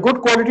TURBT, a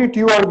good quality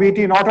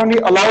TURBT, not only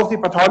allows the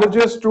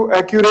pathologist to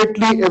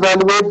accurately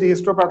evaluate the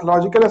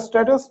histopathological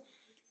status,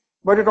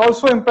 but it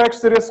also impacts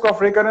the risk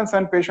of recurrence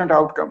and patient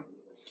outcome.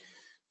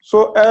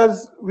 So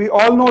as we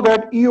all know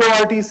that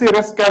EORTC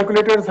risk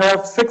calculators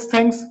have 6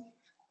 things: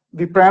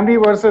 the primary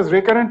versus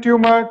recurrent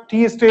tumor,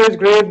 T stage,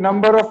 grade,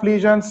 number of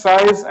lesions,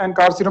 size, and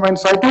carcinoma in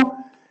situ.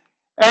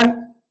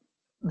 And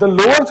the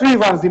lower 3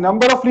 ones, the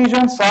number of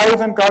lesions, size,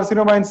 and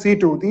carcinoma in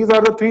situ, these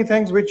are the 3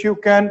 things which you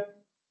can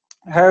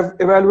have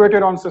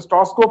evaluated on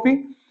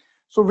cystoscopy.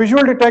 So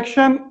visual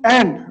detection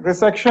and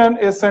resection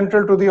is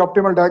central to the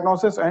optimal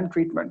diagnosis and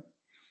treatment.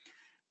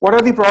 What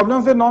are the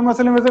problems with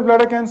non-muscle invasive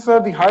bladder cancer?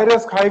 The high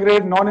risk, high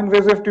grade,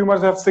 non-invasive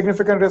tumors have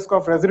significant risk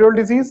of residual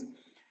disease.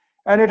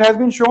 And it has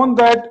been shown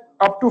that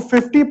up to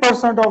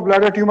 50% of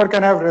bladder tumor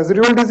can have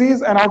residual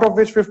disease, and out of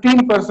which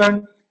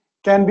 15%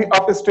 can be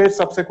upstage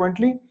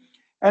subsequently.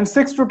 And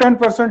 6 to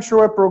 10%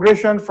 show a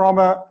progression from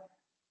a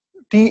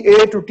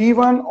TA to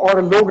T1 or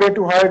a low grade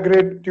to higher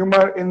grade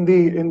tumor in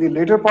the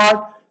later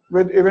part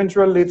with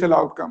eventual lethal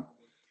outcome.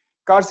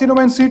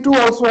 Carcinoma in situ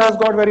also has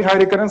got very high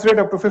recurrence rate,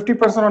 up to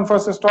 50% on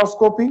first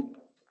cystoscopy.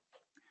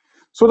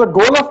 So the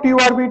goal of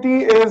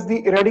TURBT is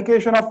the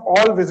eradication of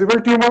all visible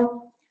tumor,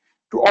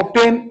 to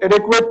obtain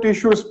adequate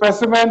tissue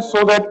specimens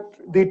so that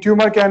the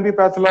tumor can be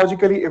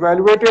pathologically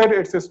evaluated,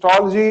 its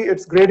histology,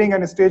 its grading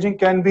and staging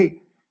can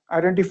be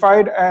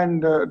identified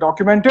and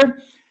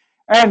documented,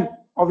 and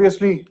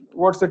obviously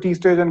what's the T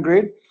stage and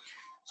grade.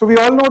 So we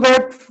all know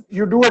that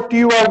you do a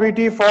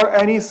TURBT for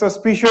any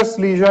suspicious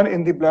lesion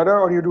in the bladder,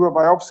 or you do a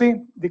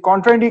biopsy. The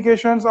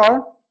contraindications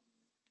are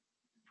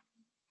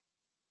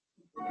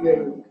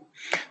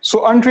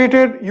so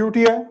untreated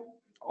UTI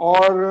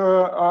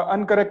or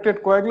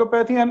uncorrected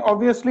coagulopathy, and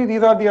obviously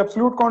these are the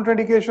absolute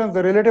contraindications.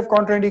 The relative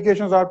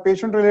contraindications are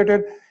patient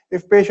related,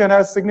 if patient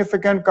has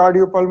significant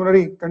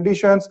cardiopulmonary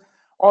conditions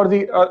or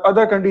the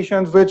other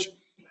conditions which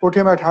put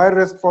him at higher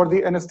risk for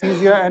the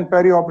anesthesia and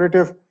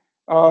perioperative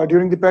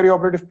during the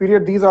perioperative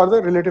period. These are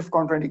the relative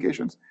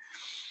contraindications.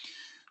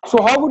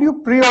 So how would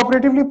you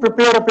preoperatively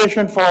prepare a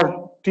patient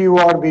for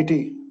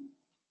TURBT?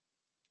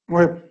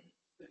 First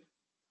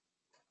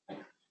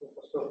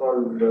of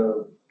all,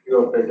 the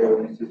preoperative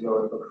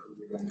anesthesia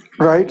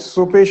right.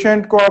 So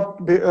patient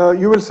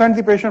you will send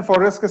the patient for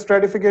risk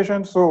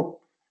stratification. So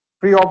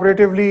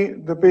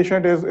preoperatively the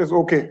patient is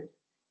okay.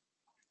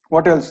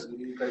 What else?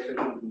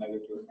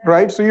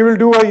 Right. So you will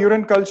do a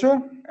urine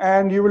culture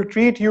and you will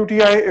treat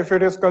UTI if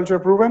it is culture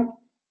proven.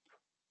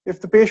 If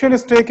the patient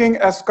is taking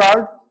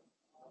Ascard,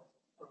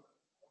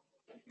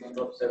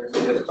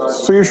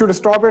 so you should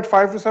stop at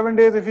 5 to 7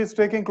 days. If he's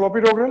taking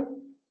clopidogrel,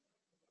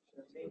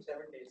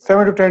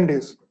 7 to 10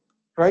 days,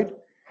 right?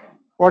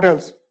 What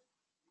else?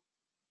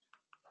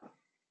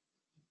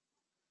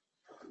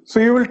 So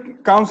you will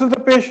counsel the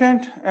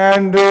patient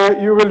and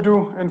you will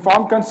do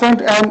informed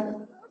consent. And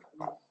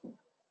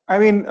I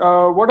mean,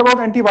 what about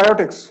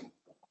antibiotics?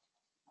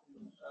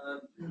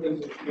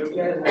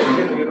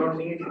 You don't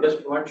need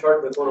just one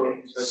shot before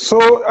surgery.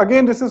 So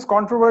again, this is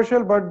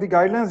controversial, but the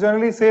guidelines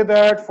generally say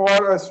that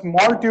for a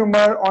small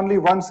tumor, only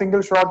one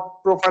single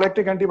shot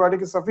prophylactic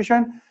antibiotic is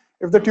sufficient.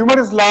 If the tumor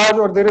is large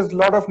or there is a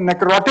lot of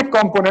necrotic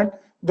component,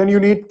 then you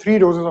need 3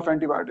 doses of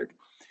antibiotic.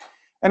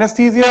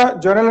 Anesthesia,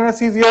 general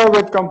anesthesia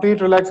with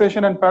complete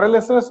relaxation and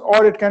paralysis,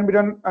 or it can be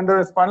done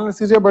under spinal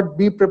anesthesia, but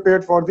be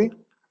prepared for the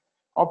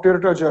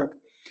obturator jerk.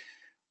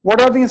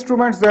 What are the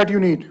instruments that you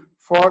need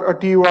for a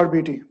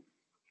TURBT?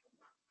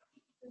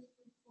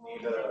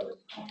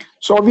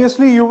 So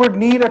obviously you would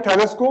need a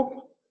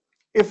telescope.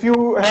 If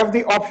you have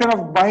the option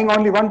of buying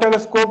only one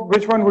telescope,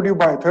 which one would you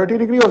buy? 30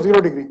 degree or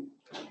 0 degree?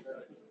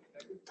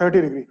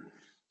 30 degree.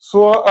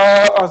 So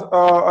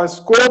a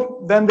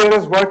scope, then there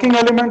is working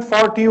element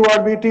for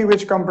TURBT,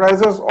 which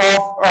comprises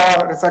of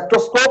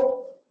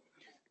resectoscope.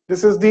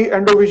 This is the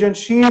endovision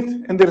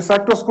sheath. In the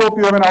resectoscope,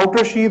 you have an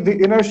outer sheath, the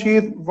inner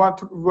sheath.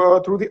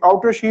 Through the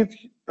outer sheath,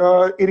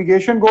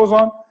 irrigation goes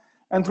on,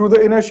 and through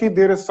the inner sheath,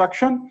 there is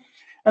suction.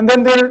 And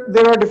then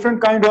there are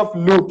different kind of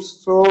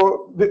loops.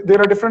 So there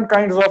are different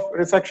kinds of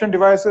resection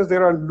devices.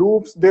 There are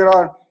loops. There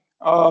are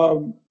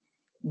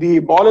the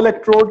ball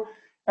electrode.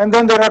 And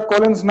then there are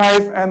Collins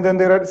knife, and then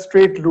there are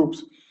straight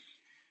loops.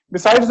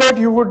 Besides that,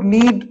 you would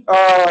need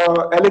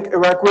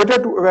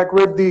evacuator to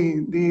evacuate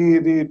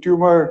the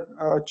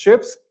tumor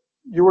chips.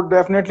 You would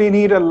definitely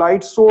need a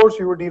light source.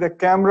 You would need a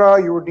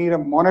camera. You would need a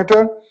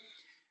monitor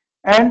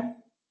and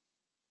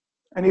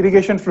an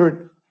irrigation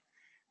fluid.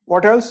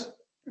 What else?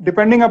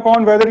 depending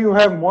upon whether you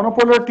have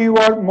monopolar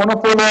TUR,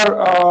 monopolar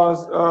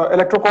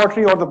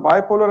electrocautery or the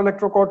bipolar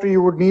electrocautery,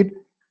 you would need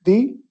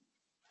the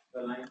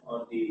line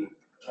or the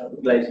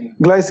glycine.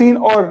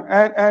 Glycine or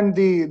and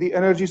the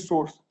energy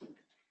source.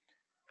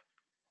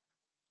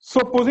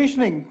 So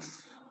positioning.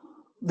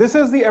 This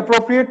is the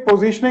appropriate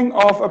positioning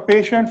of a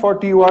patient for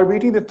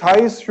TURBT. The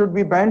thighs should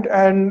be bent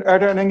and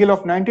at an angle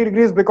of 90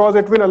 degrees because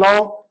it will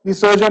allow the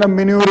surgeon a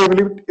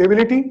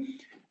maneuverability.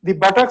 The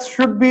buttocks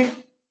should be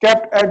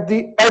kept at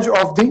the edge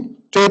of the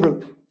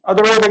table.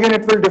 Otherwise, again,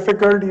 it will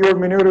difficult your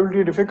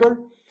maneuverability difficult.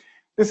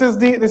 This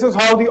is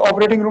how the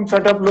operating room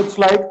setup looks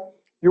like.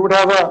 You would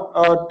have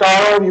a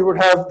tower. You would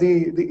have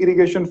the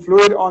irrigation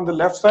fluid on the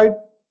left side.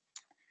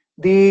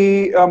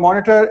 The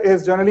monitor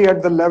is generally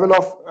at the level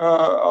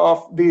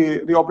of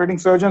the operating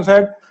surgeon's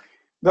head.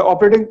 The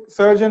operating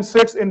surgeon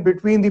sits in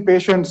between the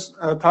patient's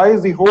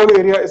thighs. The whole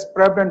area is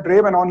prepped and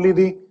draped, and only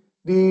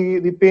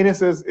the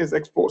penis is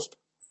exposed.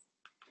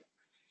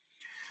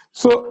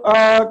 So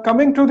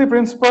coming to the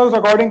principles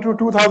according to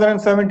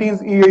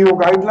 2017's EAO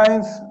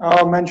guidelines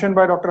mentioned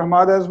by Dr.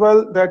 Ahmad as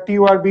well, that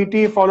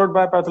TURBT followed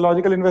by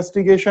pathological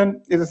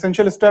investigation is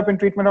essential step in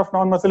treatment of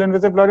non-muscle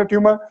invasive bladder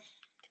tumor.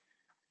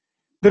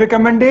 The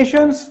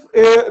recommendations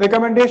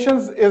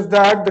is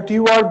that the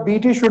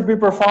TURBT should be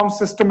performed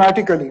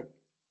systematically.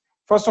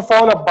 First of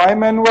all, a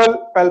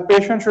bimanual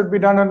palpation should be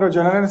done under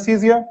general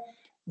anesthesia.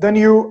 Then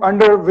you,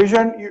 under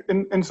vision, you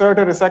insert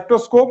a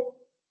resectoscope.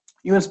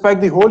 You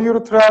inspect the whole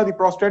urethra, the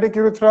prostatic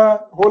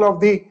urethra, whole of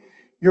the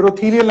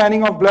urothelial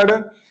lining of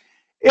bladder.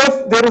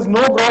 If there is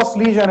no gross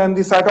lesion and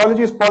the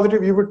cytology is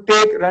positive, you would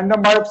take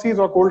random biopsies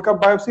or cold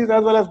cup biopsies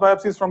as well as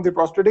biopsies from the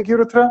prostatic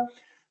urethra.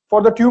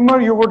 For the tumor,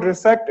 you would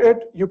resect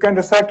it. You can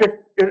resect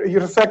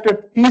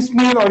it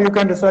piecemeal or you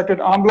can resect it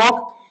en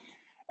bloc.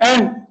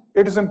 And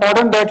it is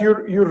important that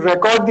you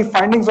record the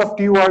findings of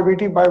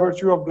TURBT by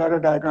virtue of bladder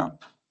diagram.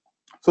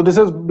 So this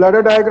is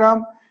bladder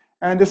diagram,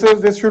 and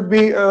this should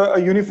be a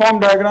uniform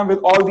diagram with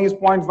all these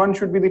points. 1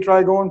 should be the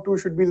trigone, 2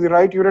 should be the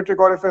right ureteric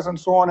orifice, and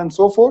so on and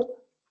so forth.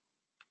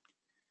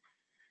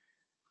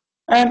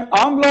 And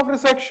en bloc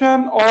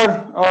resection or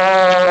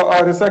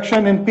a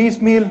resection in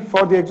piecemeal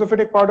for the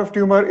exophytic part of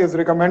tumor is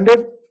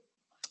recommended.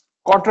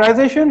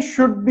 Cauterization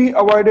should be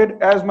avoided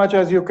as much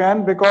as you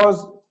can,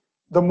 because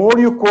the more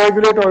you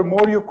coagulate or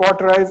more you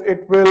cauterize,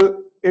 it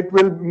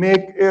will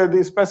make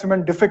the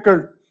specimen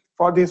difficult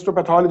for the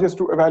histopathologist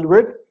to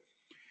evaluate.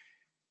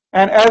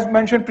 And as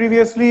mentioned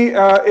previously,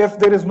 if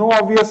there is no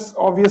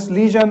obvious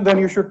lesion, then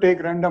you should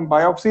take random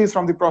biopsies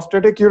from the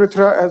prostatic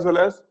urethra as well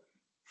as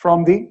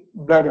from the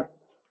bladder.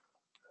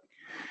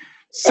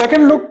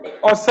 Second look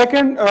or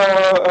second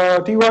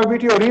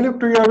TURBT or relook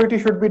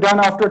TURBT should be done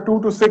after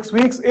 2 to 6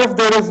 weeks if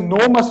there is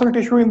no muscle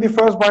tissue in the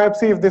first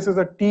biopsy, if this is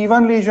a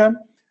T1 lesion,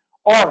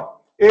 or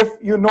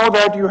if you know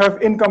that you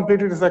have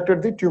incompletely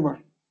resected the tumor.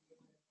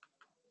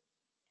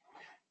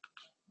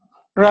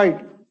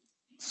 Right.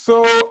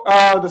 So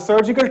the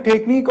surgical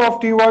technique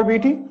of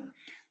TURBT.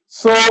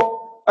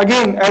 So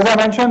again, as I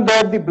mentioned,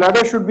 that the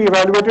bladder should be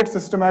evaluated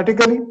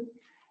systematically.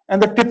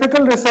 And the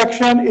typical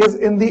resection is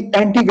in the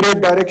antegrade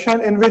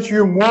direction, in which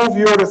you move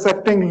your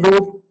resecting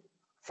loop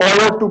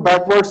forward to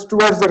backwards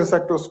towards the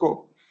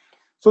resectoscope.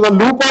 So the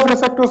loop of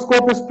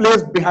resectoscope is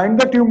placed behind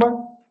the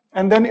tumor,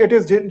 and then it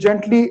is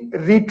gently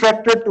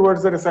retracted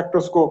towards the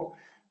resectoscope.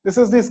 This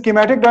is the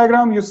schematic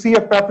diagram. You see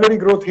a papillary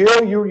growth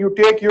here. You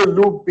take your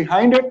loop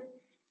behind it,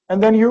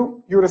 and then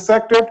you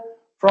resect it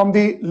from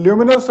the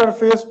luminal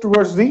surface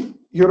towards the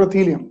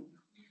urothelium.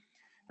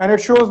 And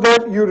it shows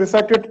that you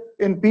resect it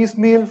in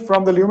piecemeal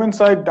from the lumen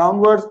side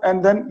downwards,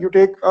 and then you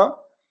take a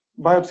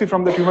biopsy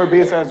from the tumor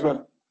base as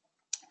well.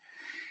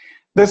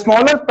 The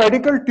smaller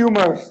pedicle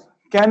tumors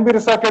can be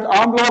resected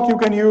en bloc. You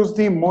can use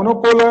the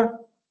monopolar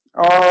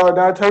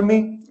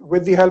diathermy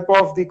with the help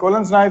of the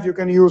Collins knife. You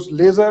can use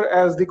laser,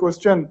 as the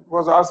question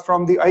was asked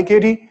from the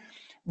IKD.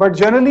 But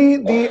generally,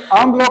 the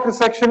en bloc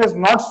resection is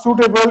not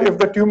suitable if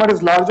the tumor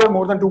is larger,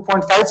 more than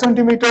 2.5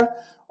 centimeter,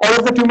 or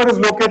if the tumor is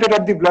located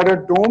at the bladder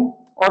dome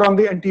or on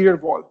the anterior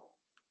wall.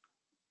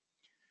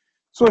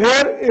 So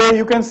here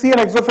you can see an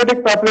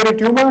exophytic papillary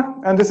tumor,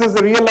 and this is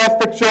the real life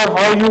picture,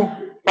 how you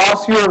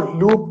pass your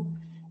loop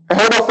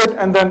ahead of it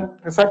and then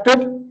resect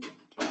it.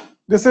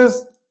 This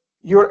is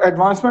your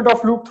advancement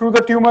of loop through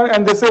the tumor,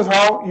 and this is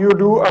how you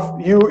do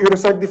you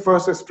resect the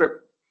first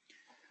strip.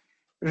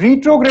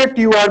 Retrograde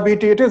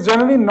TURBT, it is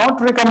generally not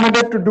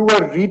recommended to do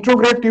a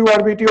retrograde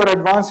TURBT or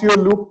advance your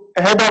loop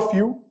ahead of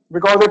you,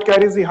 because it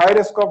carries the high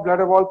risk of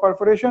bladder wall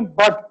perforation.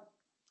 But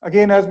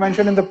again, as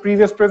mentioned in the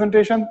previous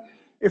presentation,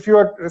 if you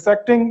are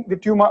resecting the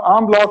tumor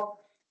en bloc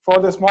for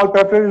the small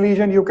papillary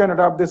lesion, you can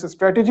adopt this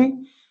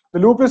strategy. The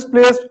loop is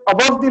placed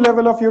above the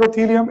level of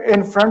urothelium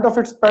in front of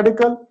its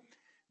pedicle.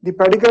 The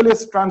pedicle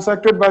is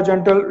transected by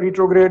gentle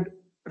retrograde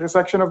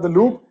resection of the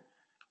loop,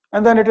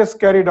 and then it is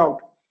carried out.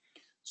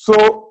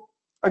 So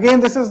again,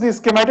 this is the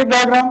schematic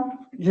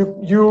diagram.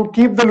 You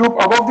keep the loop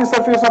above the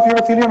surface of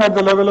urothelium at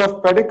the level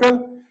of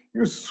pedicle.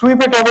 You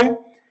sweep it away,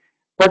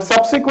 but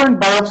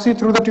subsequent biopsy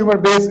through the tumor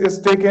base is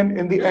taken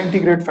in the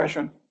antegrade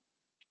fashion.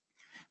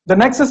 The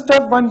next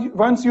step,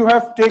 once you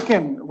have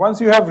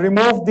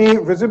removed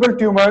the visible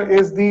tumor,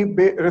 is the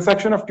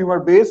resection of tumor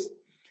base.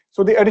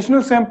 So the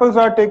additional samples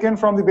are taken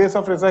from the base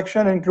of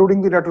resection,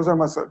 including the retrosal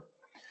muscle.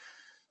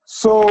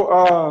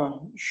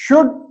 So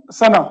should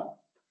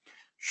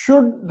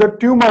the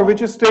tumor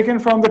which is taken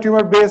from the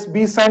tumor base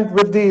be sent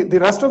with the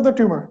rest of the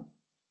tumor?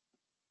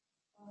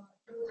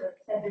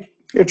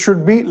 It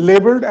should be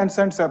labeled and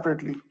sent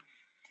separately.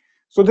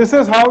 So this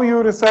is how you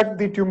resect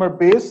the tumor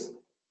base.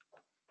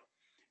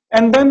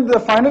 And then the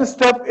final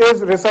step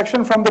is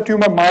resection from the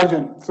tumor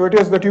margin. So it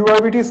is the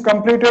TURBT is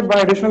completed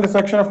by additional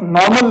resection of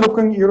normal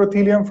looking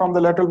urothelium from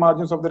the lateral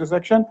margins of the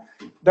resection.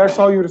 That's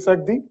how you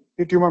resect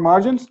the tumor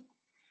margins.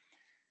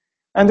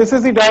 And this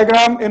is the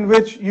diagram in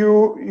which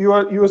you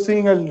are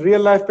seeing a real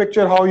life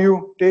picture how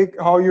you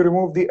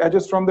remove the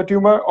edges from the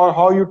tumor, or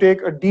how you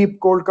take a deep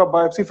cold cup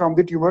biopsy from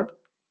the tumor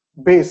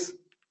base.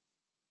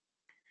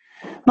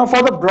 Now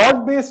for the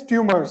broad-based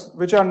tumors,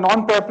 which are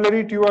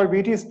non-papillary,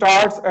 TURBT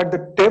starts at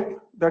the tip,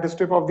 that is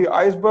tip of the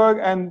iceberg,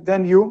 and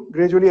then you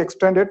gradually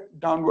extend it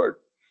downward.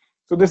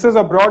 So this is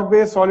a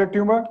broad-based solid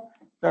tumor.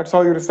 That's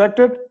how you resect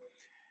it.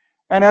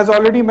 And as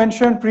already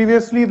mentioned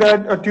previously,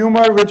 that a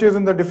tumor which is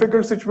in the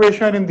difficult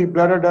situation in the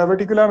bladder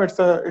diverticulum,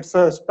 it's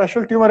a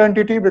special tumor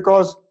entity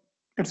because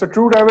it's a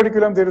true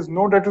diverticulum. There is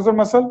no retrosal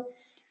muscle.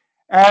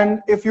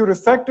 And if you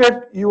resect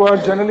it, you are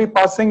generally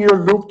passing your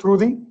loop through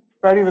the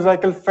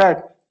perivesical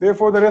fat.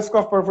 Therefore, the risk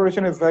of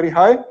perforation is very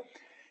high.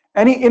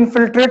 Any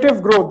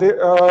infiltrative growth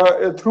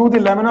through the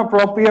lamina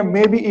propria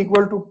may be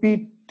equal to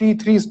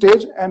PT3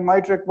 stage and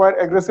might require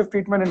aggressive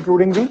treatment,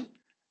 including the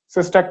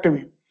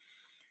cystectomy.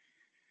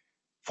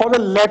 For the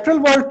lateral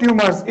wall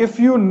tumors, if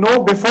you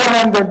know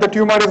beforehand that the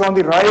tumor is on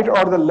the right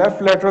or the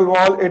left lateral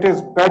wall, it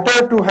is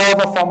better to have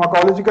a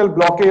pharmacological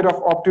blockade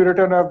of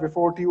obturator nerve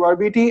before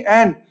TURBT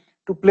and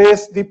to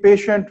place the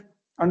patient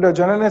under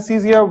general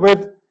anesthesia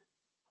with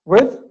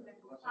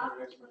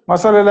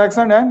muscle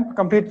relaxant and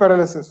complete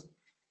paralysis.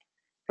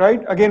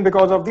 Right? Again,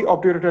 because of the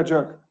obturator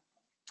jerk.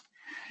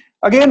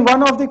 Again,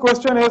 one of the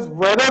question is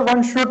whether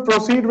one should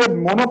proceed with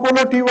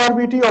monopolar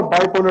TURBT or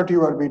bipolar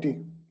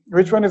TURBT.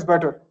 Which one is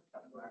better?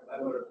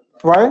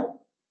 Why?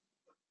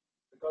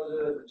 Because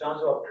the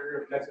chance of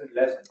obturator reflex is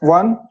less.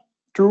 1,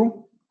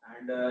 2.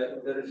 And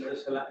if there is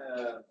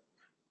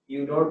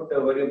you don't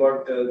worry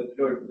about the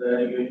fluid.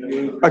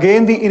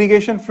 Again, the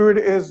irrigation fluid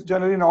is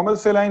generally normal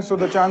saline, so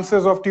the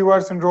chances of TUR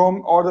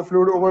syndrome or the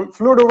fluid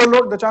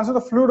overload, the chances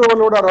of fluid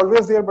overload are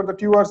always there, but the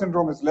TUR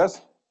syndrome is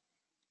less.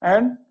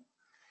 And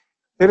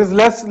there is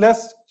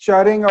less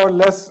charring or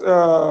less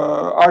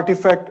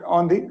artifact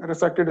on the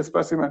resected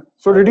specimen.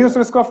 So reduced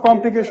risk of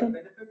complication.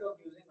 Benefit of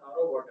using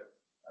RO water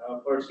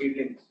for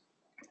seedlings.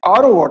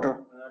 RO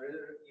water?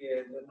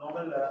 The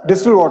normal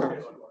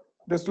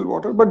distilled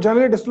water, but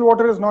generally distilled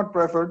water is not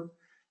preferred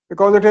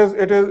because it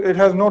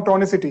has no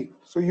tonicity.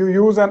 So you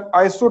use an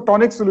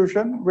isotonic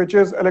solution which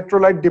is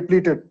electrolyte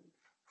depleted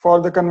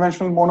for the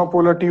conventional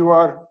monopolar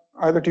TUR,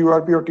 either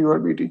TURP or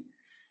TURBT.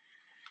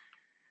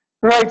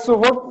 Right, so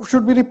what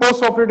should be the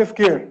post-operative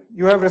care?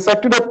 You have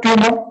resected a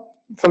tumor,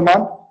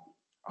 Salman.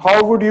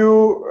 How would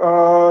you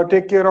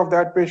take care of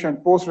that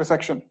patient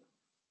post-resection?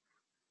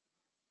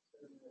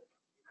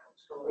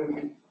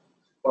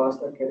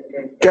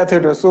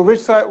 Catheter. So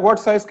what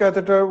size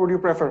catheter would you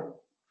prefer?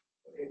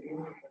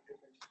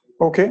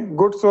 Okay,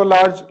 good. So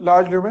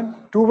large lumen,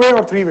 2-way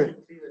or 3-way?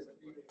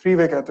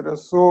 3-way catheter.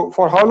 So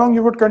for how long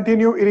you would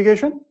continue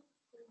irrigation?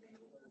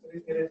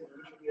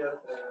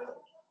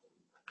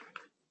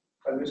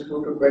 At least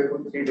 2 to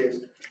 12 to 3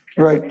 days.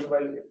 Right.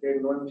 Meanwhile, if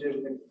they don't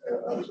change, then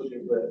also they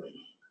will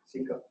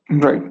seek up.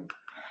 Right.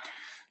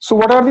 So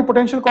what are the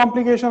potential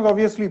complications?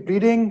 Obviously,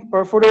 bleeding,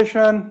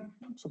 perforation.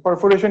 So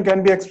perforation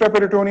can be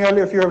extraperitoneal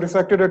if you have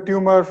resected a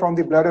tumor from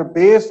the bladder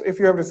base. If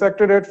you have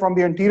resected it from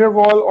the anterior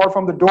wall or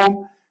from the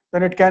dome,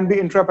 then it can be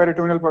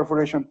intraperitoneal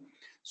perforation.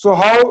 So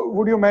how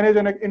would you manage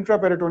an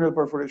intraperitoneal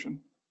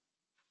perforation?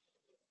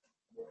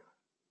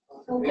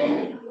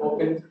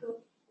 Open.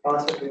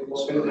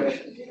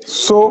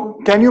 So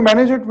can you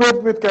manage it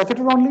with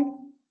catheter only?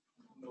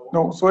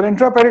 No. So an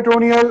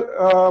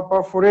intraperitoneal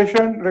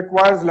perforation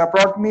requires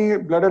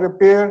laparotomy, bladder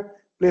repair,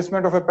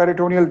 placement of a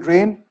peritoneal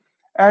drain,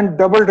 and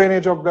double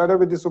drainage of bladder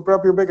with the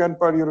suprapubic and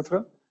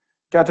perurethral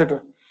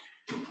catheter.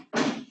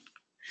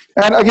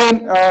 And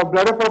again,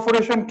 bladder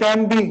perforation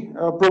can be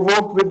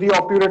provoked with the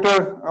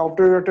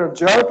obturator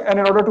jerk, and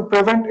in order to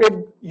prevent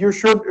it, you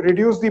should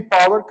reduce the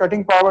power,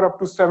 cutting power up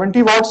to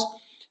 70 watts.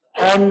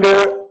 And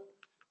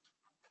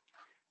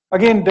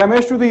again,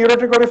 damage to the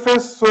ureteric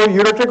orifice. So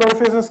ureteric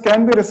orifices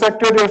can be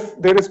resected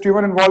if there is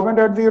tumor involvement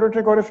at the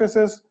ureteric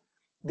orifices.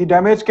 The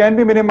damage can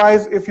be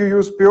minimized if you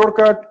use pure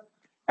cut.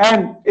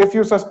 And if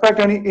you suspect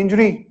any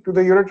injury to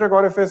the ureteric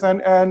orifice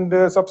and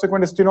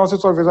subsequent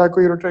stenosis or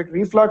vesico-ureteric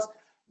reflux,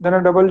 then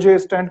a double J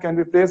stent can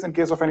be placed in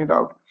case of any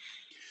doubt.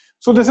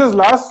 So this is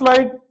last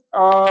slide.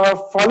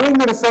 Following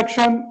the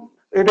resection,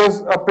 it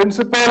is a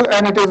principle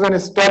and it is an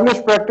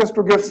established practice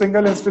to give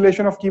single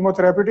instillation of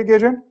chemotherapeutic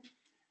agent.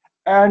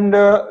 And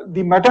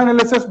the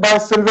meta-analysis by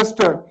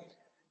Sylvester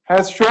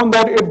has shown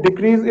that it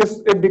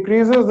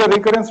decreases the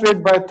recurrence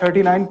rate by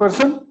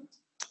 39%.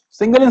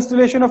 Single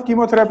installation of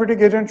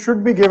chemotherapeutic agent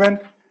should be given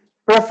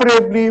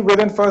preferably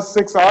within first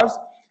 6 hours.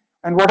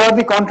 And what are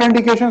the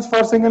contraindications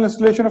for single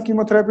installation of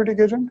chemotherapeutic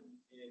agent?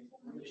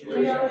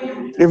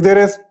 If there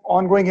is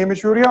ongoing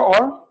hematuria,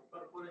 or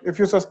if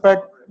you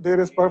suspect there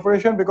is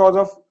perforation because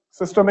of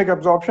systemic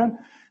absorption.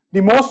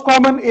 The most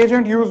common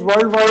agent used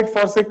worldwide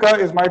for SICA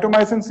is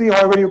mitomycin C.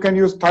 However, you can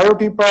use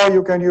thiotepa,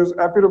 you can use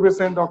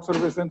apirubicin,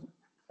 doxorubicin,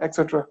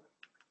 etc.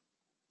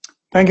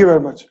 Thank you very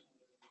much.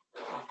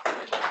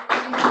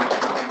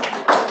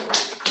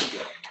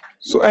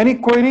 So, any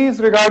queries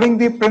regarding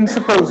the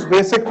principles,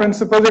 basic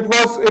principles? It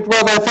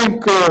was I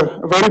think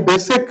a very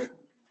basic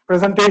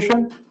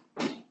presentation,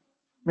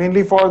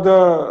 mainly for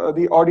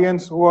the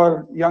audience who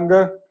are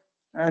younger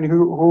and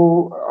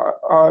who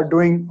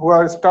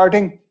are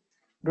starting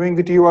doing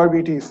the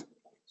TURBTs.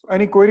 So,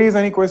 any queries?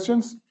 Any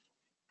questions?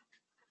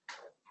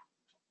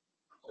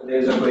 So there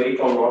is a query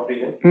from North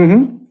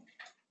region.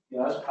 He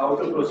asked how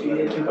to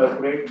proceed to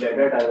perforate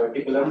bladder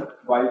diverticulum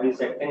while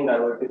resecting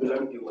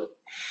diverticulum tumor.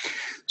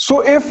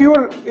 So if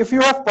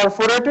you have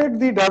perforated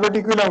the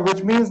diverticulum,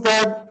 which means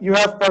that you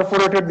have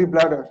perforated the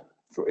bladder.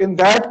 So in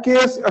that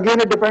case, again,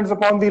 it depends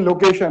upon the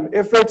location.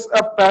 If it's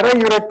a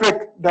paraureteric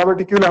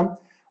diverticulum,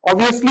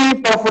 obviously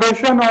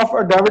perforation of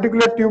a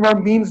diverticular tumor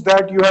means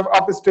that you have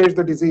upstaged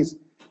the disease.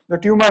 The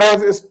tumor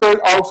has spread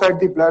outside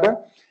the bladder.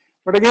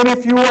 But again,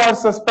 if you are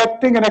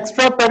suspecting an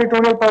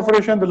extraperitoneal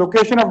perforation, the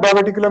location of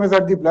diverticulum is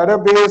at the bladder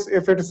base.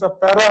 If it is a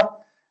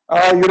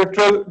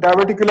paraureteral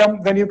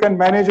diverticulum, then you can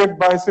manage it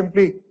by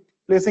simply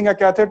placing a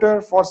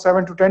catheter for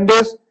 7 to 10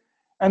 days,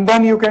 and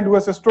then you can do a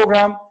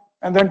cystogram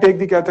and then take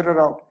the catheter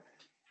out.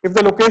 If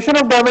the location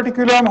of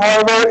diverticulum,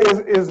 however,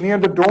 is near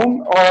the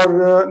dome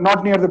or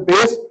not near the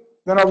base,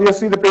 then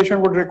obviously the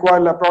patient would require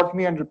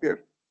laparotomy and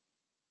repair.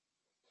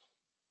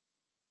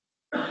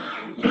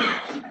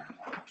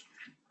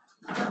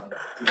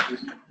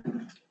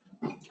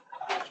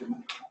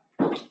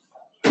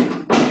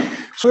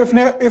 So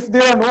if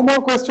there are no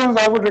more questions,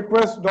 I would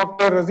request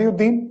Dr.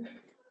 Raziuddin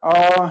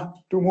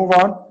to move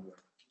on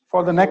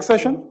for the next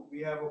session.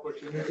 We have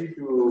opportunity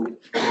to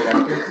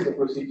practice the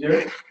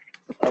procedure.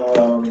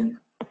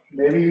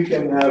 Maybe we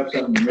can have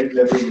some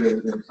mid-level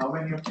residents. How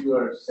many of you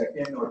are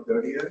second or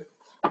third year?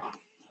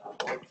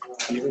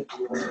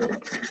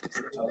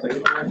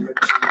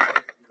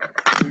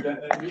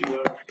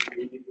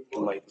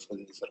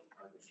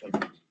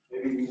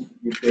 Maybe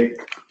you take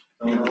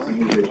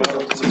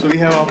So we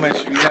have how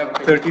much? We have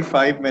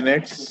 35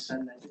 minutes,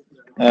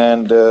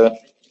 and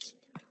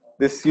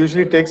this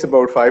usually takes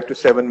about 5 to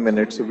 7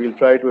 minutes. So we'll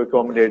try to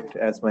accommodate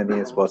as many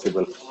as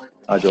possible.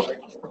 Ajo.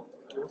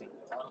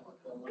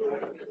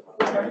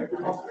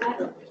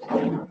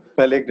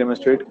 पहले एक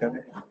demonstrate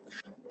करें.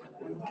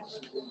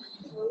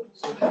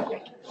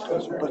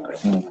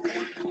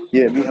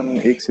 ये अभी हम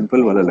एक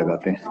simple वाला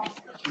लगाते हैं.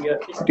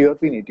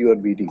 TURP नहीं,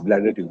 TURBT,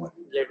 bladder tumor.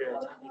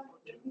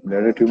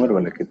 Bladder tumor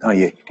वाला कितना? हाँ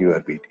ये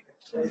TURBT.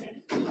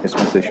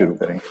 इसमें से शुरू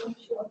करेंगे.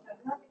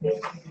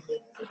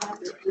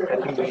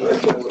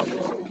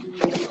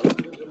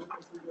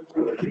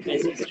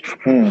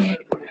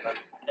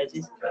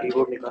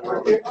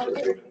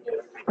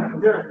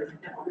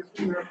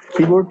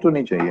 कीबोर्ड तो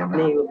नहीं चाहिए ना?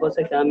 नहीं, हो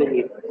सकता है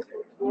नहीं.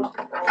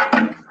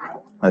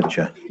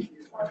 अच्छा.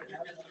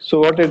 So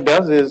what it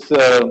does is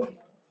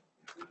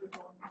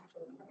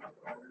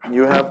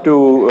you have to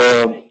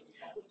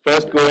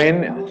first go in.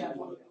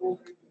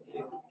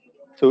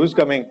 So who's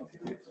coming?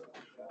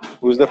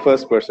 Who's the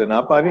first person?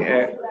 आप आ रही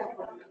हैं?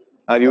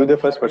 Are you the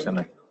first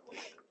person?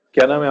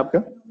 क्या नाम है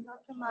आपका?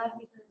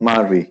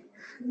 Marvi.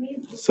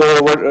 So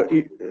what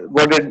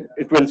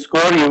it will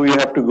score you. You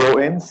have to go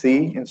in,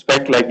 see,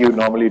 inspect like you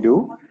normally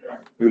do.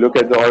 You look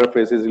at the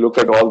orifices. You look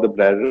at all the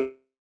bladder.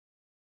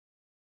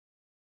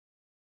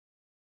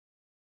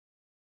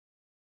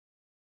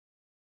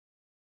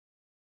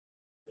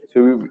 So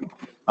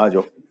आ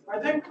जाओ. I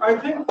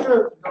think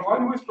the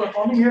one who is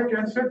performing here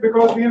can sit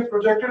because we have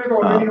projected it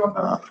already on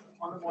the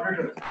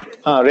monitor.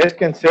 Rest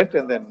can sit,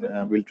 and then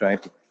we'll try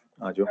to.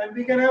 And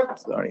we can have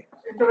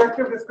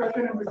interactive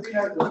discussion in between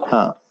as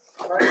well.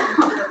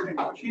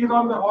 Right? She is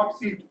on the hot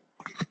seat.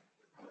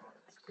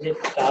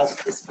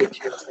 Task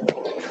description.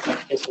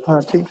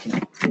 हाँ ठीक है.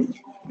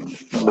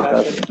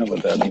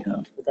 बता दी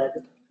हाँ.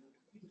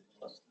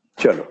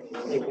 चलो.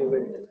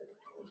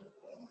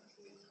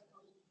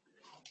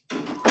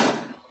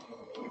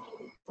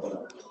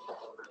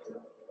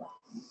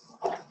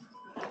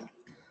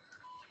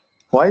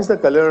 Why is the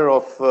color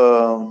of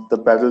the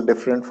paddle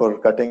different for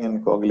cutting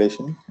and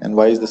coagulation, and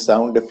why is the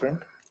sound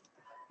different?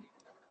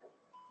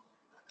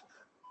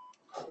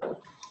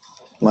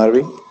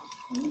 Marvi?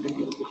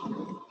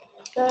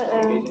 Sir,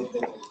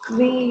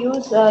 we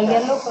use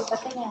yellow for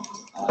cutting and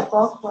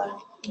fog for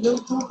blue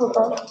for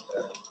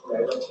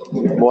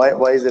coagulation.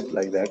 Why is it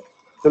like that?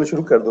 चलो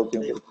शुरू कर दो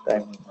क्योंकि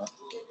time.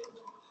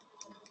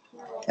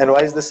 And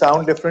why is the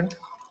sound different?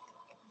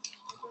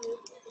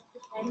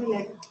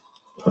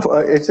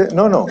 It's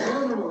no.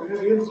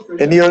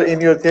 In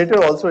your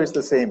theater also it's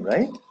the same,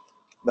 right?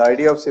 The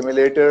idea of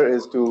simulator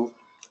is to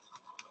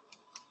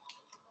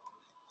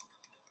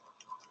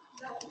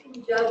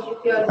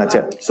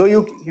so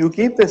you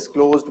keep this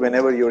closed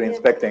whenever you're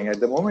inspecting. At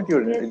the moment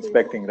you're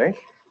inspecting, right?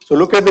 So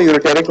look at the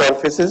ureteric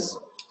orifices.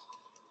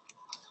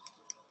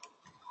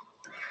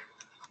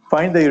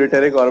 Find the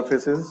ureteric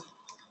orifices,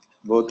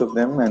 both of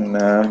them,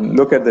 and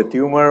look at the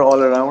tumor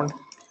all around.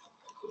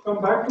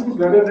 Come back to the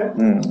bladder neck.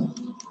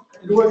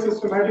 Do a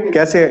systematic.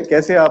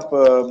 कैसे आप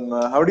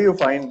how do you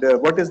find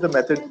what is the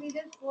method? We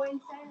just go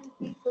inside and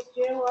see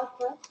posterior wall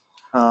first.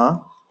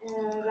 हाँ.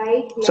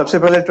 Right. सबसे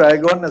पहले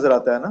trigon नजर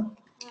आता है ना?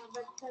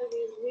 But sir,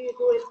 we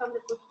do it from the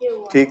posterior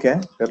wall. ठीक है,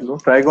 कर लो.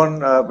 ट्राइगोन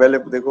पहले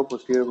देखो,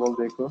 posterior wall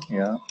देखो.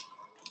 Yeah.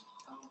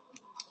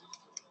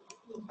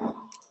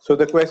 So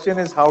the question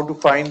is how to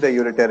find the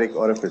ureteric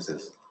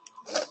orifices.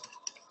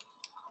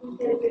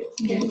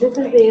 This is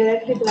the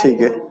ureteric.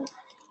 ठीक है.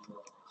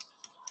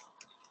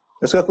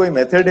 उसका कोई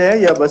मेथड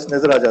है या बस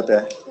नजर आ जाता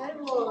है? सर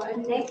वो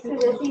नेक्स्ट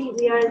जैसे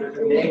we are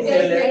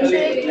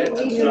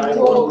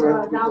go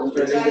down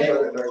to right.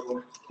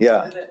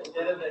 Yeah.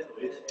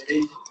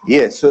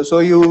 Yes. So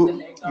you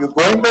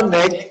go in the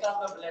neck.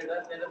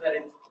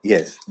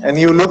 Yes, and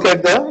you look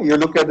at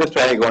the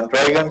trigon.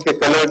 Trigon के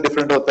color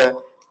different होता है,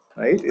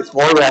 right? It's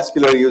more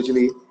vascular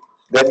usually.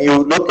 Then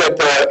you look at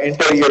the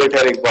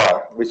interureteric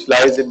bar, which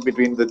lies in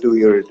between the two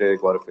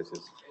ureteric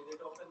orifices.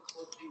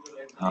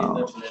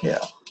 Yeah.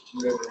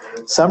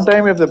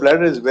 Sometime if the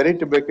bladder is very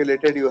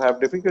tuberculated, you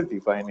have difficulty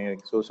finding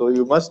it. So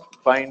you must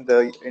find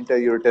the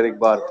interureteric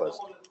bar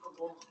first.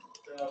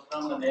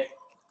 From the neck.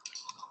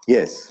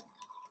 Yes.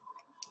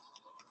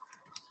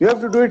 You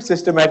have to do it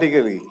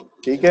systematically.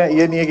 ठीक है,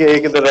 ये नहीं है कि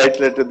एक इधर right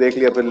letter देख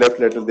लिया फिर लेफ्ट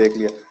लेटर देख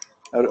लिया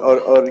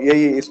और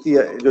यही इसकी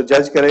जो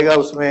जज करेगा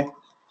उसमें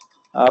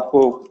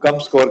आपको कम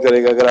स्कोर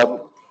करेगा अगर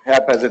आप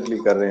हैपहैज़र्डली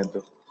कर रहे हैं तो.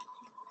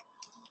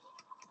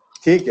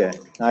 ठीक है,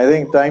 I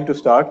think time to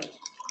start.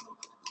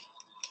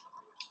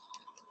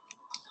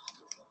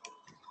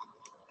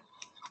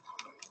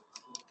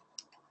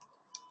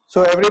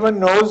 So everyone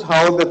knows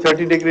how the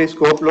 30-degree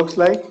scope looks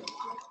like.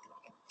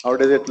 How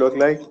does it look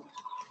like?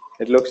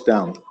 It looks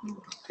down.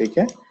 ठीक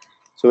है.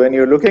 So when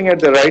you're looking at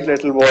the right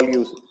lateral wall,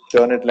 you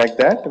turn it like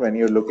that. When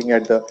you're looking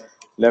at the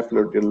left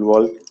lateral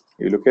wall,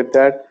 you look at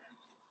that.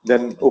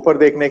 Then ऊपर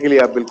देखने के लिए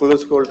आप बिल्कुल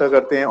उसको उल्टा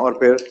करते हैं और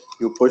फिर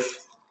you push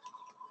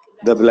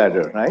the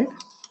bladder, right?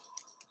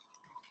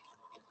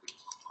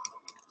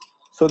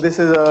 So this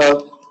is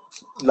a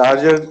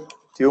larger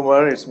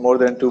tumor. It's more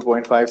than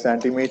 2.5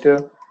 centimeter.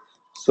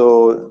 So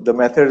the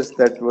methods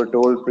that were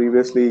told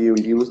previously, you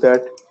will use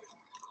that.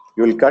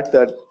 You will cut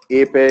that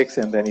apex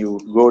and then you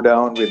go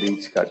down with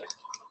each cut.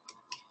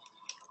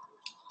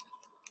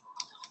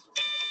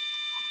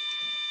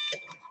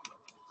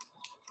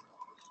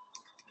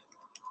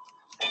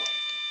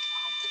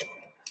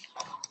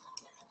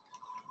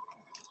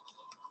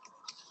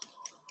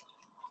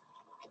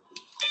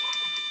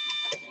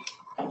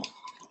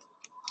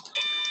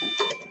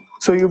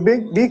 So you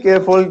be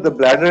careful, the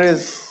bladder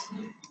is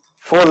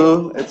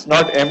full, it's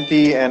not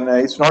empty and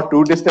it's not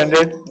too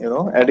distended,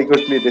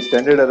 adequately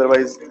distended,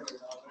 otherwise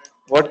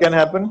what can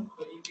happen?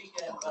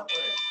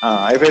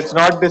 If it's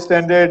not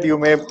distended, you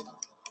may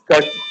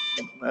cut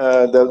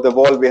the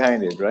wall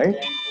behind it, right?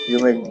 You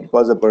may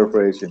cause a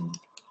perforation.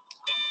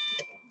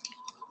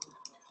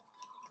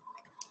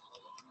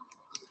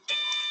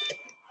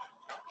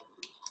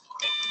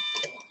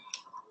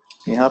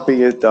 यहाँ पे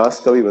ये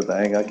task का भी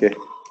बताएगा कि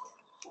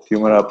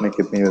tumour आपने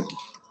कितनी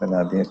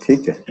बना दी है.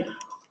 ठीक है,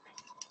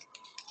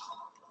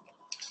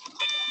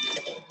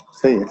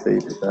 सही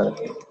बता रहा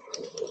है.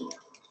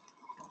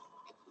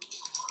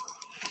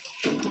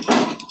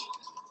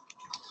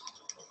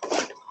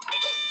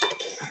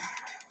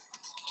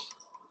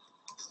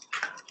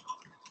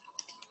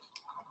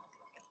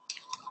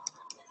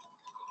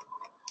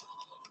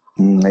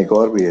 एक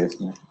और भी है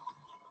इसमें.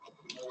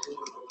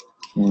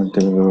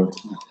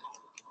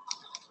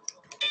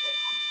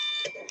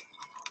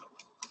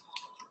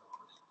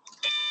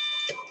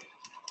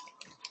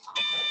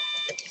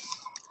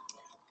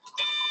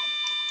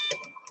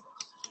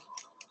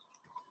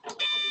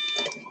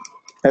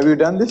 Have you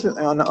done this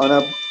on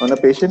a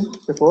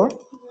patient before?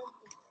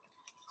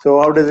 So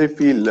how does it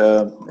feel?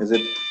 Is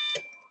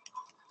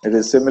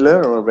it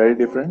similar or very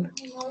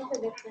different? No, it's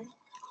different.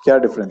 क्या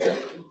different है?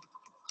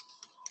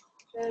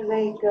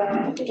 Like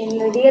in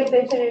the real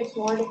patient, it's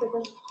more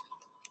difficult.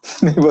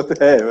 वो तो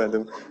है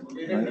मतलब.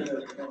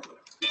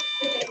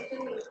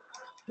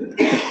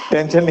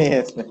 Tension नहीं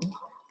है इसमें.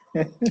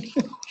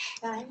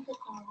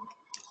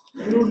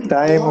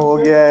 Time हो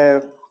गया है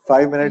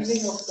 5 minutes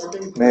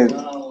में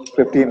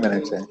 15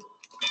 minutes है.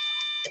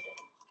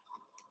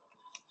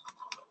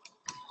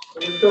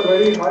 It's a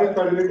very high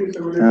fidelity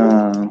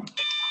simulator,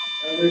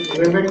 and it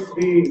mimics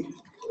the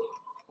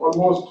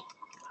almost,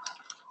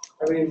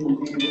 the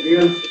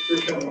real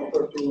situation of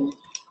a tumor.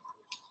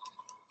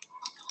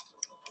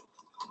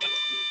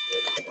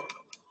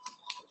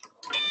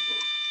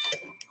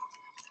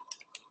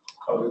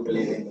 How do you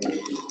believe in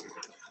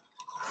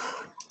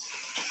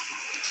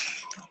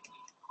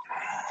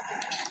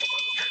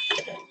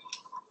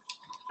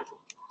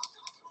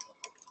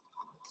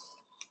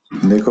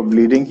देखो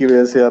ब्लीडिंग की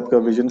वजह से आपका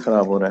विजन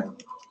खराब हो रहा है.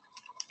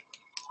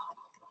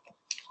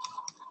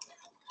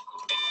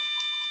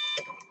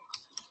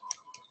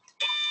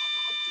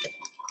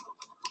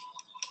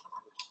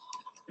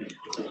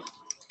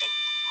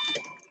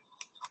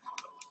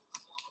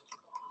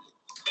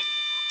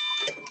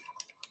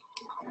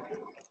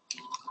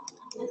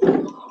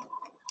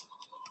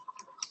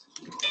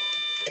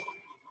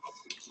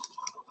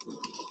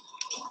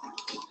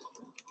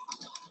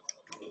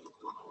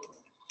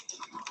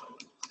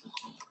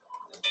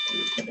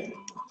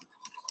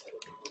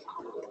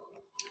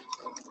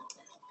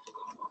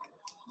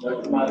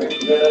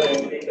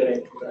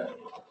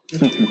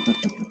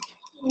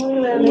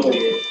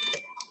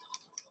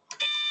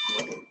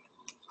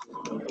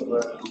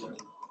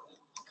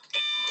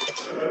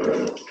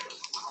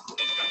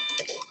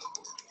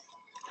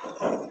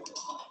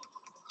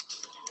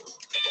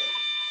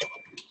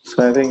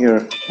 So I think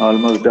you're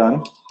almost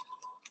done.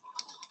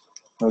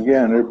 हो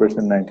गया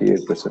 100%,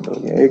 98% हो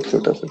गया. एक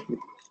छोटा सा क्लिप.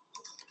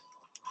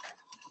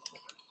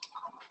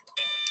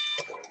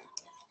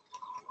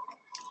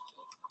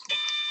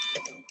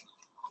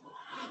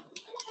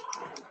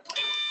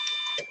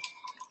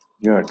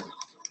 Good.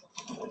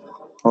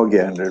 हो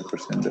गया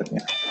 100% हो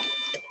गया.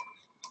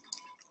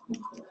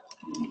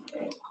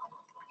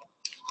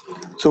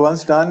 So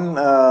once done,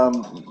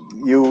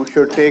 you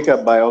should take a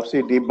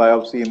biopsy, deep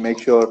biopsy, and make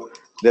sure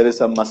there is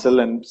some muscle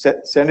and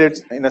send it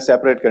in a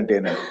separate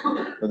container.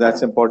 So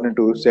that's important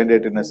to send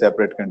it in a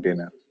separate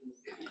container.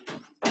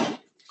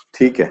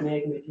 ठीक है.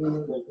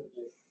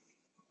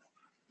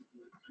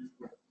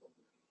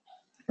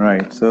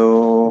 Right. So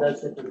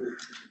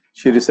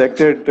she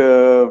resected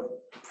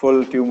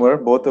full tumor,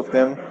 both of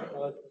them.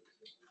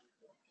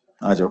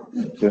 आ जाओ.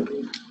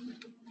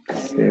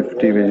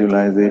 Safety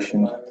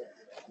visualization,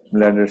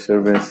 bladder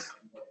service.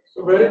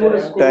 So very good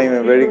score. Time,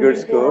 a very good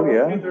score,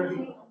 yeah.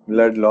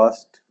 Blood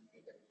lost,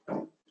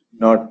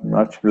 not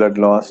much blood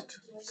lost.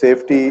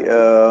 Safety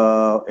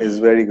is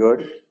very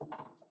good.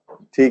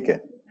 ठीक है.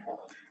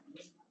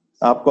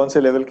 आप कौन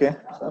से level के हैं?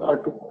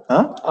 R2.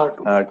 हाँ?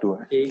 R2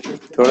 है.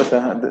 थोड़ा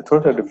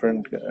सा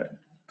डिफरेंट,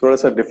 थोड़ा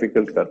सा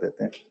डिफिकल्ट कर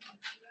देते हैं.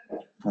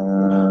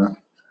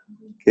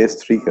 केस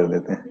 3 कर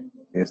देते हैं.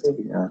 केस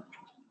 3, हाँ.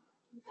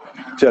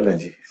 चलें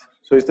जी.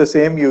 So it's the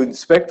same. You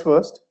inspect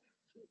first,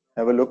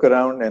 have a look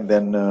around, and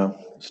then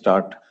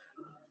start.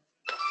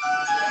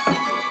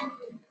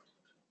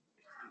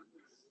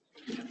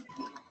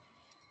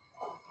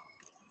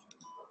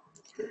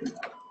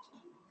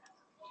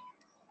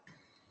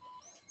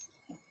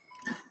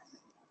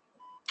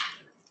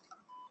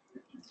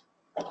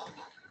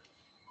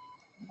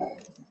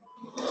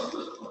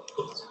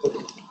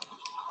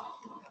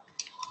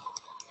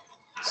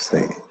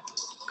 Say.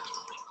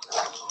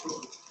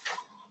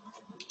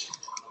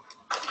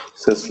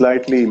 So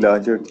slightly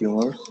larger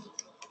tumors.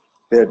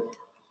 There.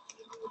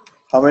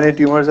 How many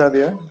tumors are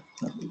there?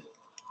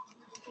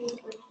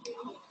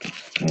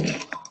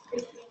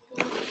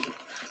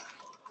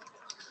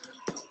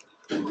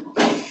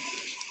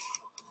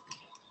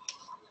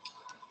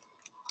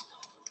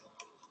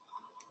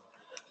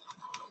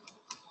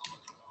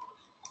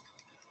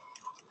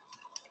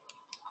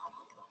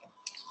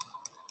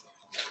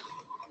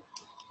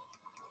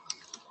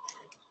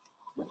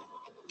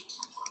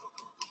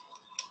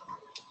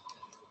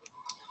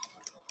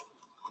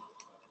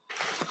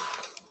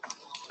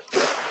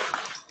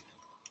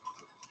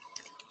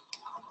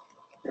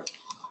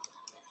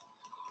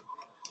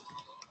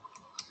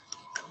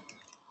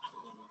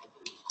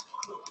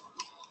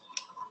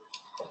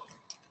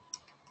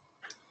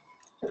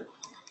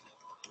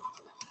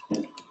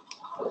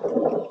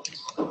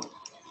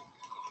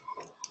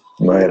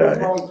 बाहर आ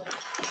गए.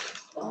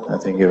 I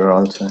think you're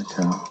all set.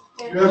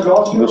 You have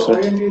lost your दूसरा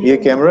orientation. ये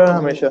camera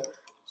हमेशा.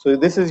 So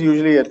this is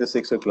usually at the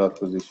 6 o'clock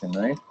position,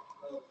 right?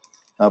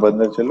 आप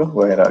अंदर चलो.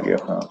 बाहर आ गया.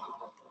 हाँ.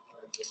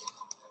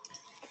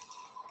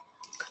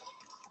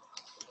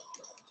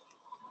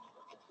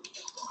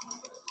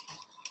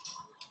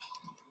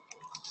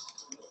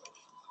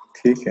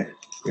 ठीक है.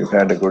 You've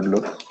had a good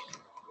look.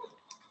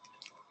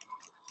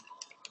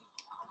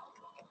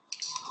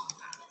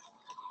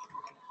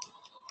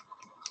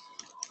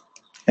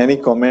 Any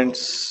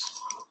comments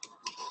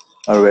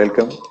are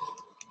welcome.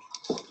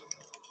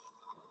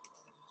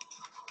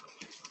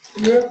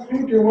 You have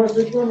 3 tumors.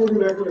 Which one would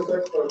you like to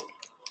resect first?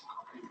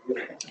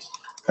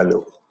 Hello.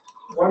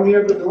 One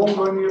near the dome,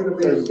 one near the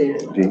base.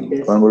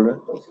 जी कौन बोल रहा है?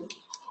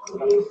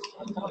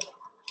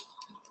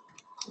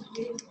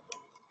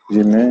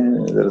 जी मैं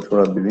जरा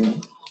थोड़ा बिजी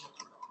हूँ.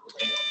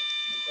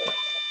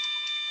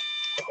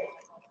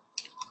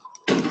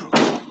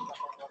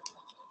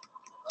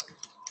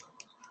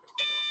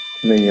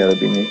 नहीं यार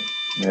अभी नहीं.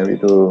 मैं अभी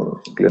तो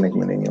क्लिनिक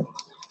में नहीं हूँ.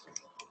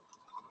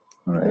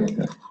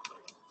 Right.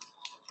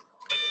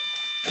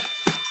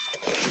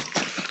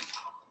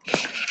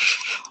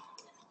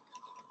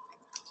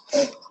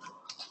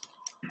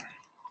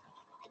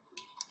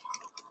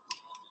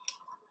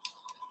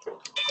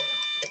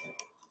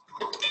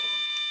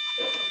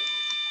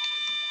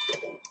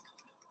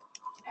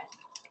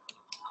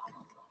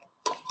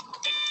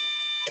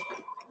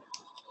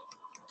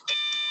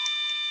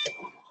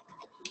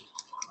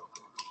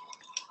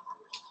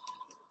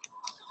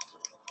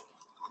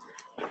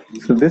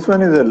 So this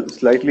one is a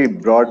slightly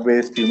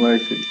broad-based tumor,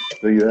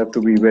 so you have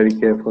to be very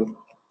careful.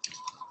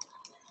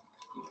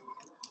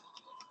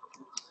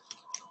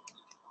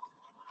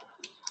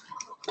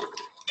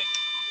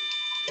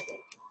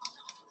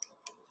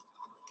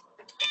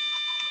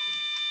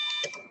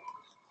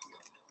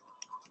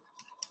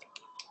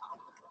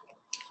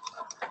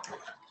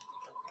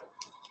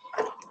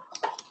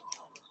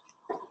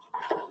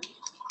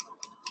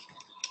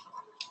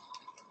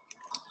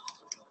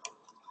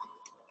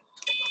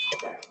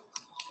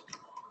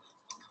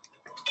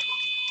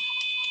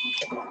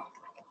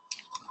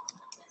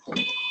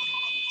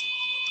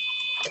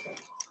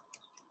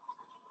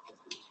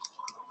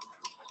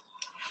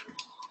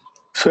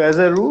 So as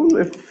a rule,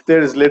 if there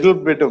is little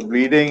bit of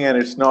bleeding and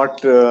it's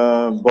not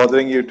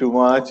bothering you too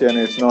much and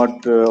it's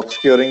not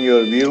obscuring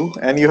your view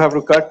and you have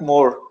to cut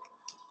more,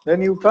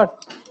 then you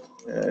cut.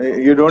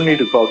 You don't need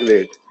to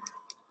coagulate.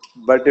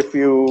 But if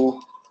you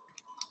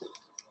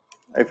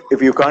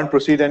can't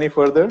proceed any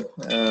further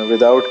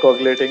without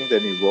coagulating,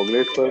 then you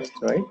coagulate first,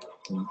 right?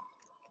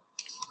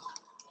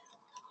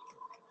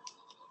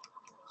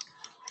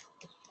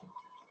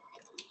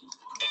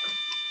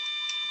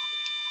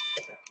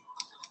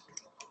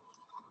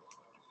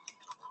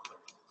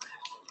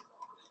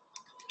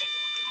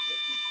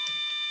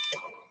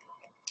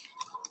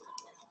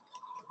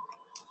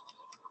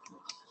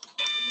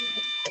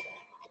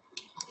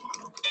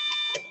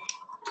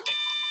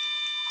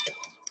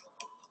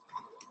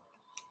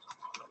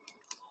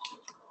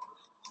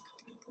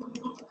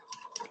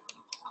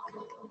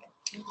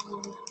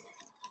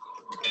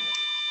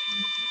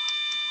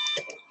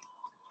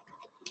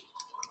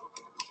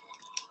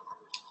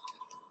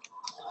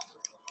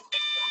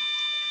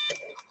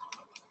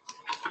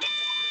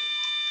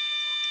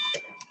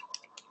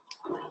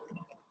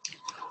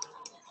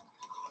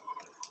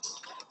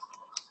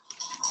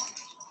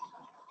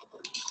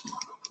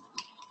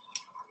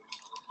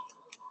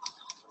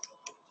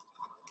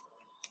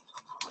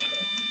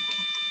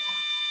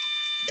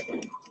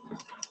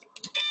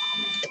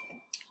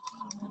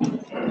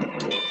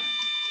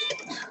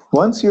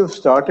 Once you've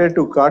started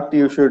to cut,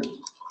 you should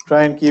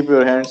try and keep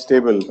your hand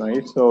stable,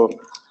 right? So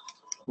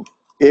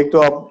एक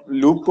तो आप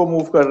loop को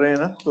move कर रहे हैं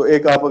ना, तो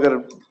एक आप अगर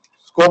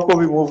स्कोप को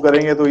भी मूव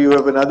करेंगे तो you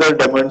have another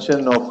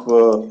dimension of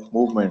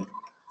movement.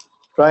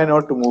 Try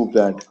not to move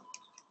that.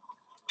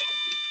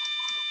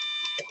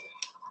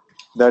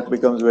 That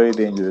becomes very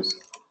dangerous.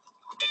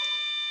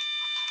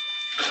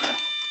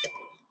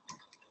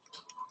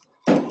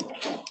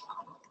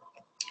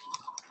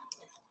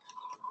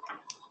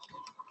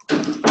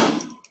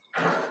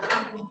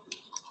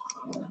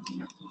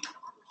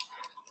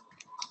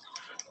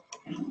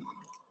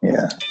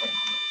 Yeah.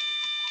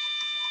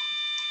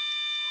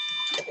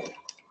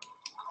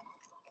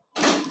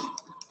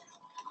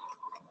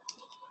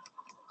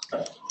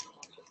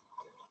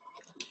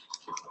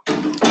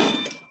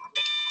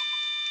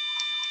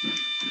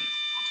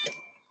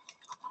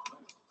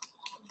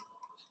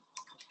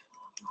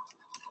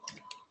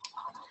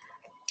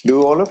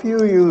 Do all of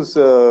you use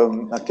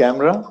a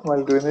camera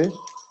while doing this?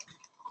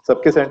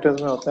 सबके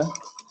सेंटर्स में होता है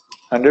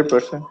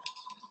 100%.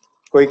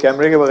 कोई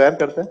कैमरे के बगैर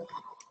करता है?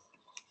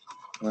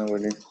 मैं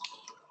बोली.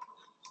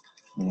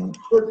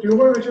 So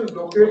tumor which is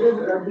located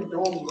at the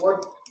dome,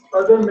 what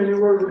other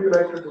maneuver would you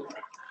like to do?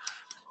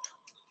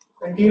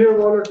 Anterior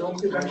wall or dome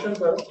के junction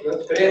पर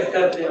प्रेस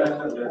करते हैं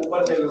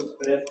ऊपर से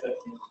प्रेस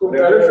करते हैं. So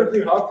bladder should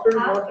be half filled,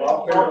 not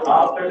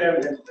half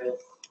filled.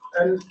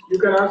 And you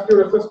can ask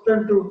your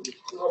assistant to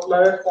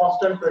apply a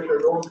constant pressure.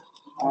 Don't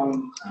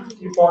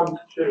keep on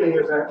shaking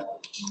his hand.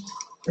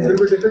 It will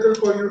be difficult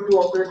for you to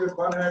operate with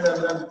one hand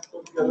and then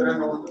put the other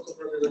hand on the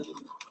suprapubic.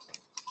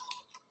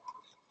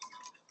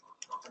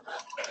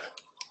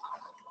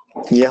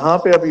 यहाँ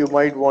पे अब you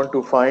might want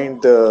to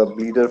find the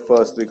bleeder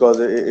first because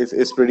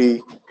it's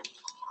pretty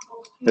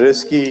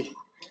risky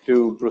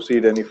to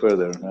proceed any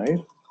further, right?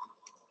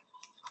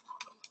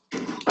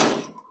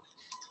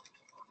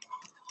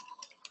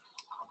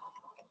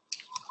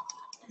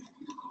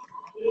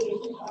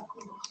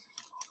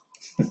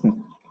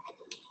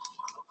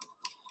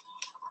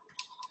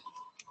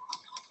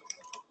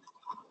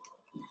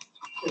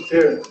 It's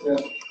here, yeah,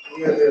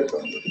 near there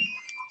somewhere.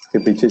 इसके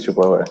पीछे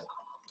छुपा हुआ है.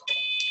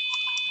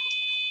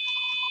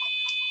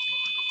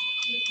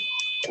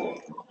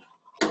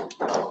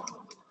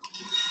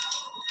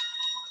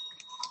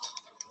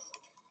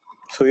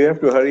 So you have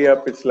to hurry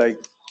up. It's like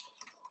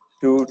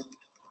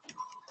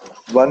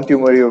one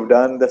tumor you've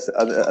done, the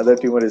other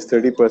tumor is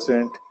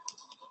 30%.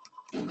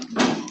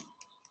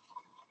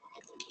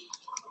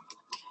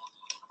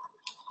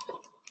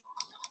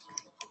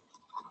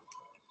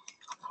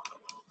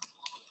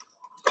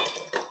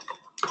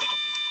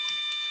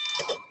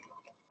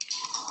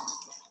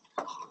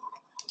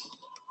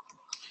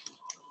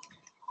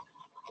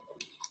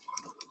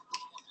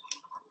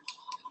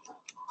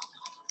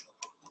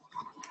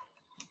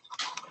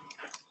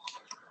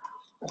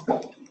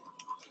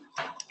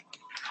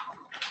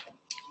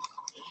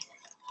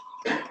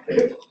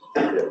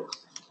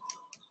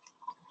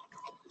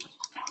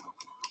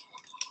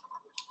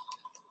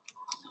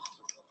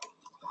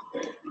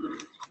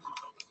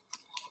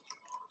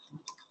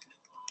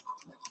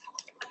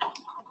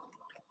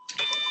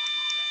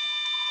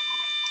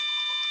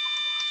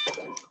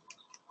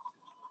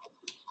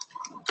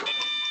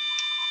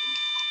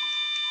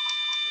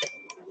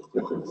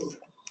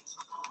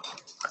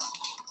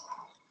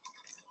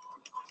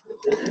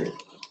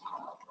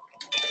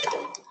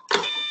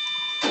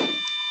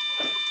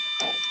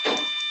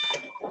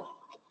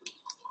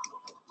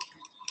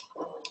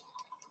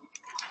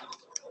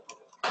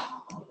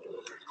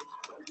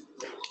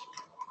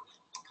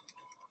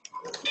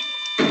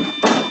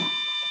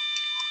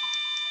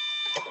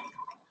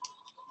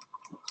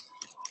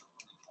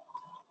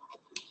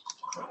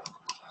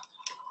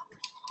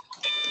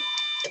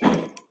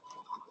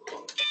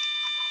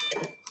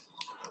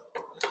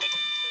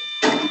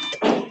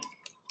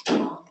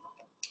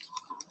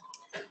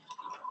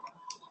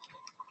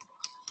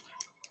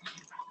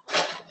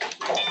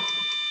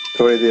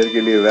 थोड़ी देर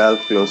के लिए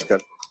valve close कर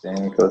सकते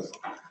हैं because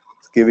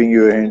it's giving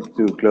you a hint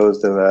to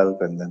close the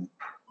valve and then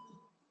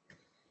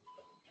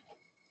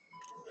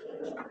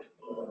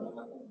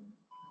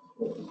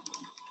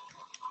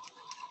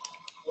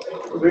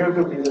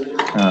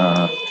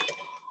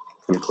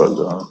full खोल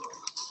दो.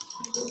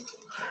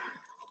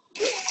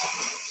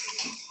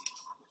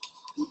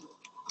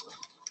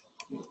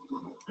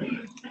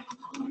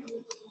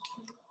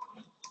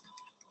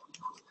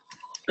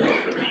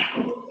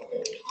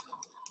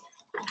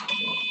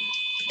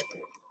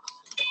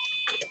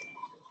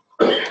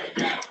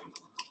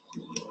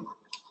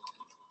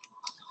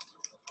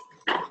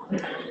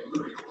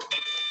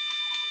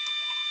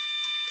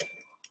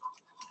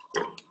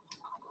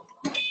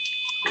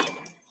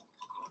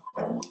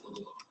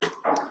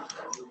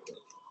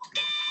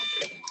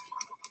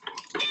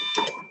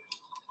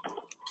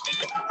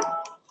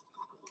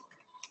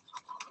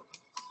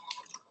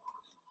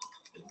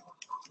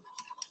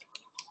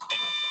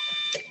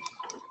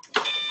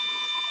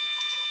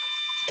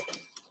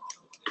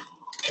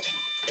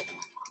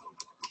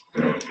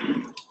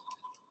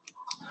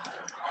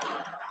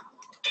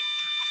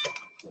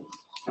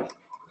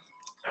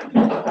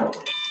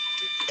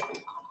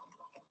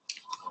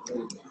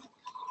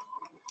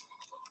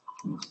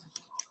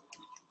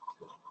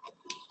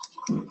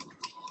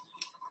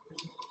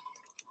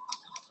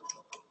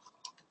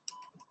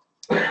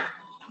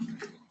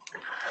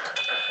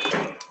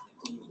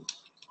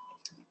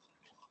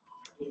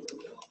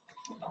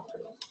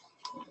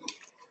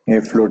 ये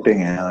floating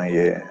है. हाँ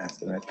ये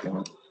ऐसे में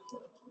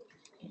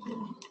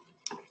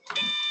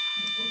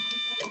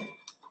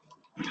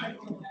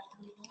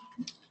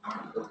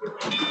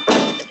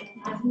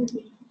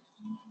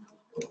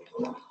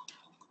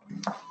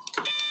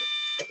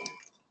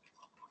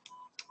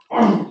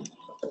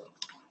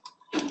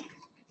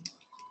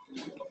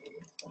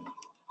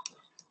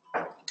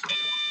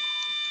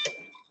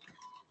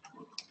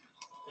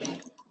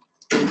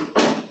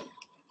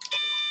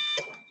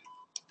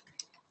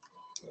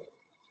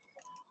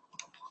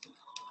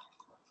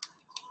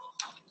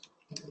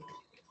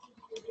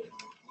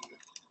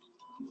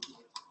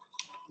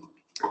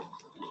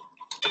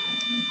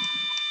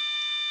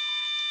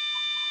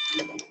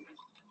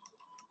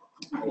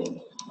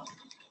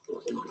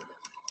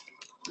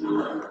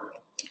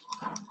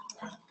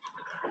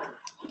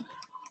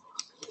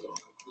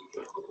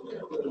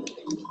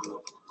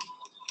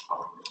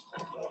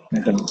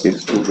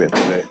केस 2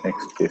 बेहतर है.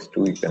 नेक्स्ट केस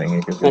 2 ही करेंगे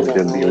क्योंकि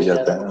जल्दी हो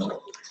जाता है,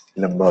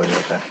 लंबा हो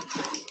जाता है.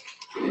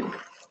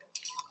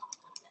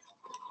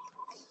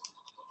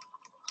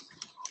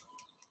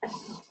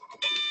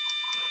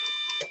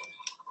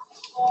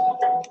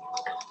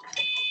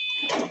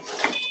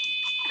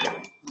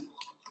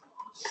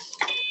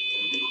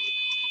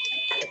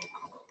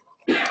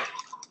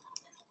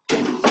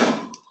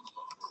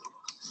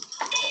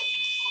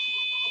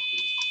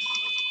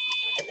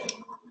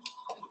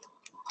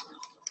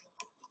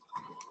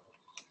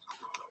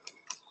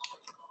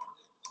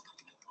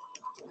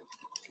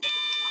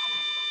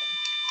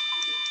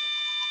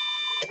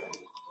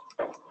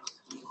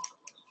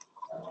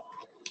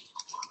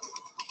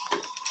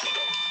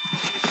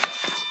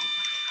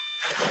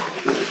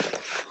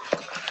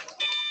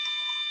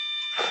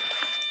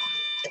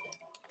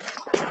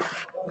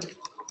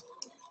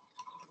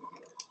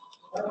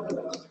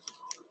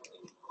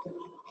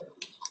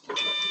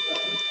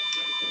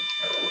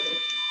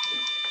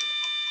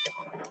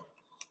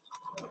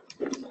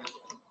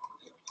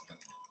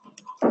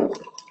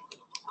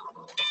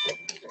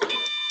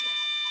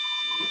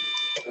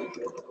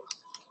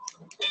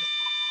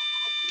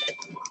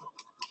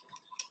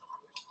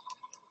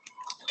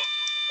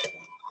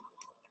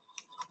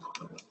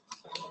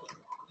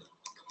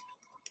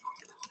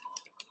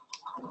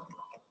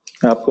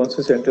 आप कौन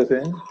से सेंटर से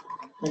हैं?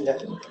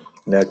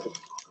 Latin.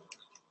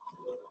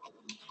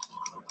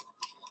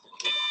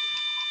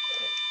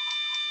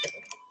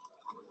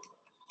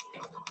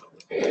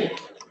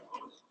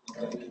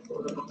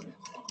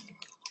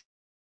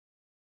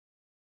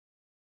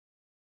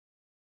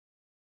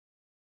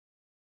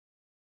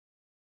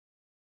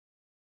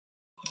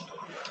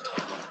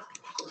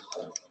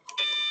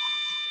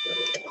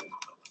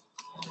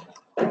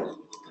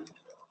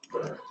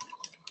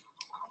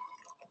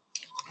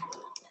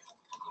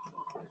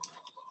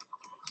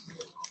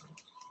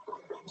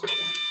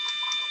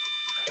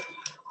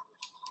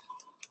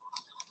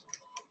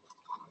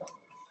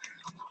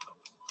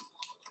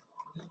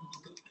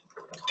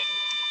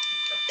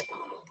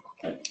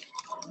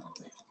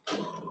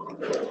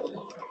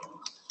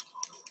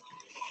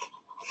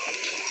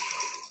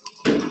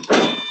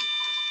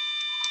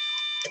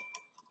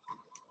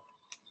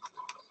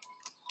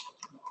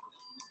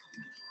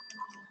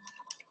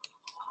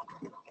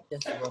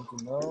 just want to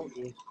know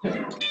if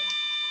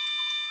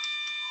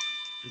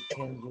we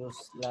can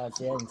use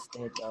laser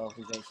instead of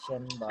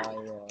resection by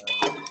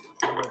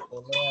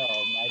unipolar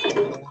or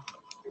bipolar.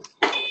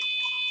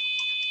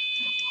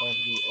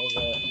 Have you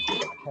ever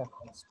have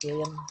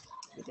experience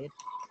with it?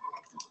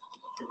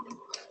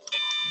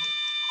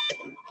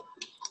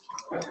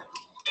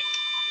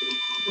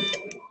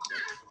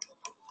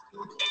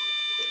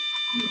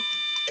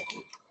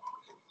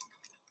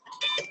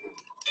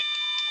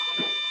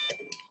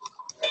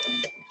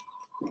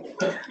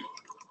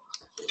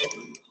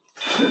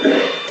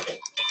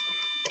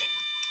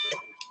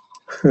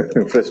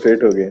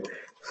 Frustrate हो गए.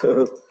 So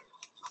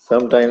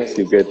sometimes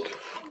you get.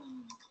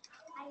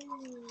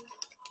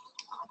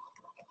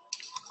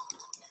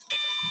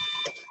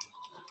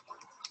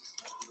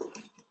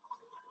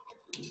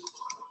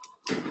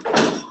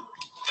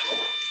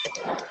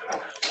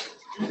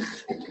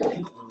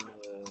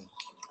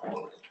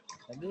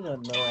 I do not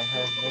know. I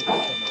have made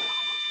some of.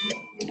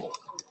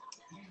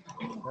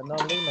 But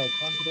normally my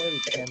computer we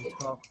can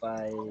talk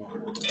by.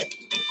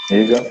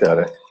 ये कहाँ से आ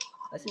रहा है?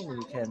 I think we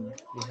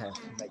have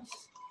mics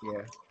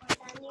here,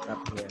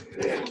 up here.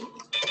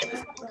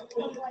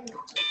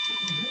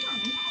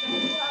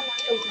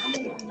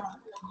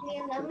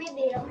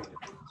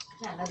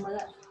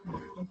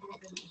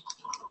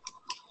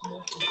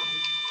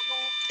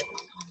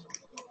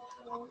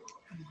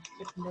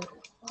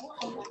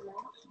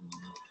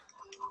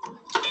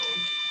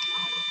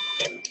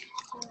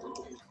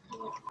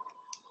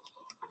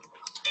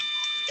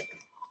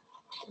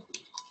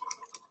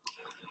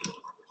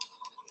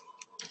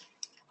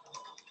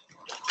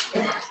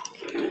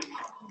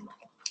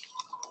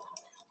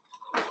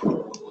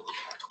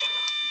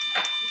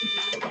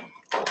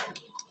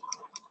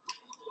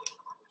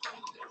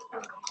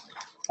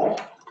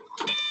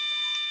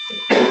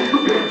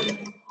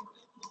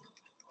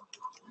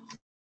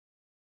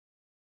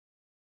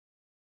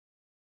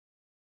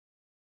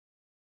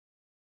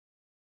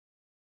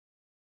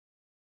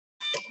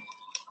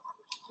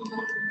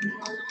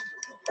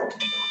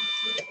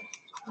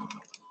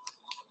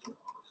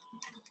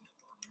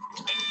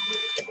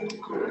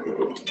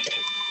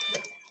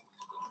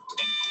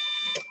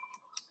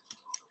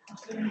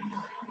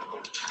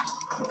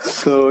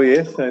 So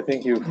yes, I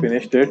think you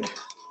finished it.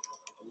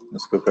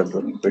 Let's look at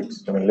the quick.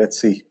 I mean, let's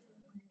see.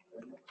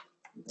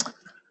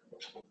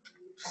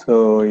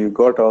 So you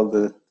got all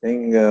the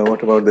thing.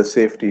 What about the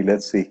safety?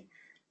 Let's see.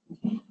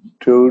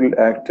 Tool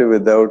active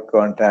without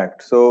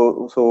contact.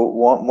 So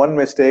one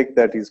mistake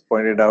that is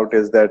pointed out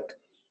is that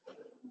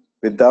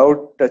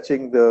without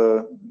touching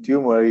the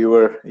tumor,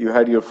 you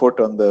had your foot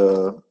on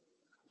the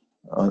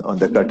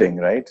cutting,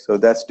 right? So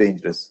that's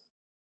dangerous.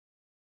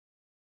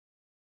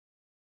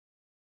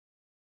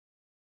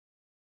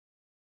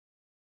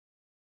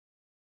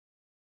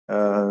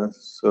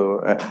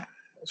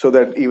 So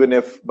that even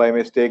if by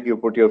mistake you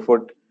put your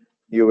foot,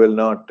 you will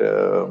not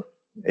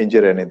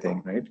injure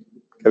anything, right?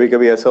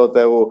 कभी-कभी ऐसा होता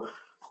है वो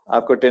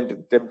आपको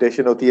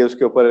temptation होती है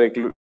उसके ऊपर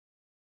एक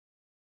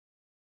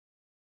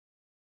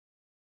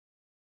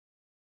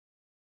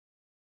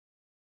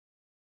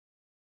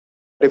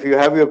if you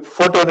have your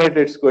foot on it,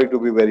 it's going to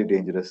be very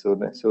dangerous. So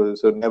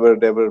never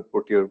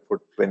put your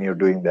foot when you're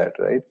doing that,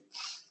 right?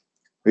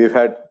 We've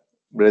had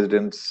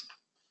residents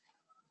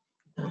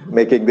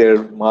making their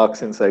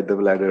marks inside the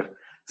bladder.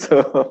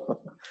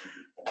 So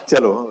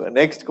चलो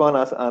next कौन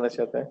आना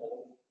चाहता है?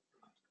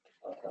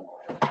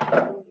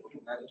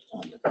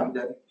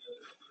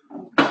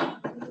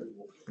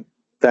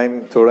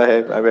 Time थोड़ा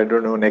है. I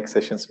don't know next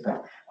sessions में.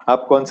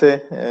 आप कौन से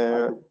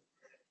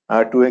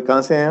R2 है?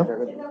 कहाँ से हैं आप?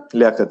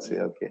 लियाकत से.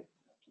 Okay.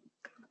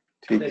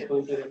 ठीक है.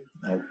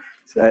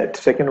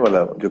 सेकंड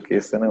वाला जो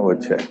केस है ना वो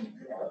अच्छा है.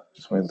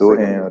 उसमें 2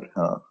 हैं और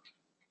हाँ.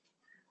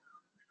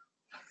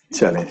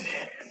 चलें जी.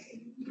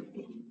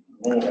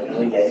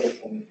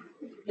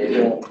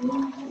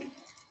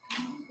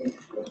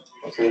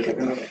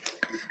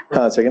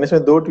 हाँ सेकंड इसमें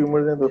 2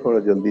 ट्यूमर्स हैं तो थोड़ा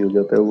जल्दी हो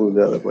जाता है. वो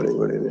ज्यादा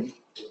बड़े हैं.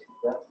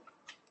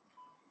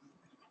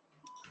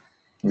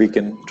 We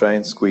can try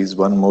and squeeze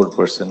one more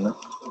person ना.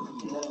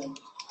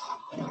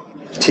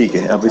 ठीक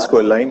है. अब इसको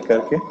अलाइन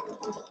करके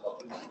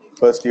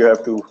first you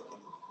have to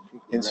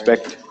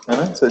inspect, है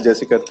ना? So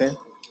जैसे करते हैं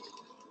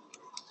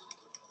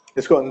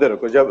इसको अंदर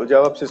रखो.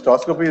 जब आप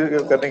सिस्टोस्कोपी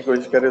करने की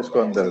कोशिश करें उसको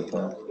अंदर रखो.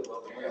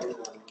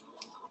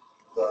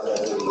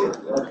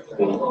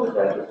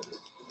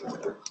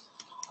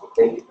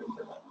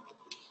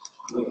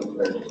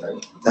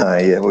 हाँ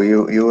ये वो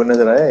यू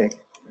नजर आया है.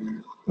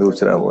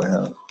 दूसरा वो है.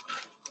 हाँ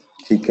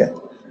ठीक है.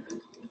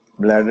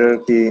 ब्लैडर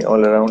की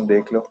ऑल अराउंड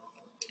देख लो.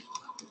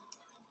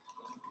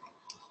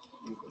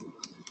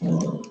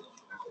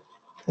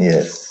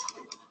 Yes.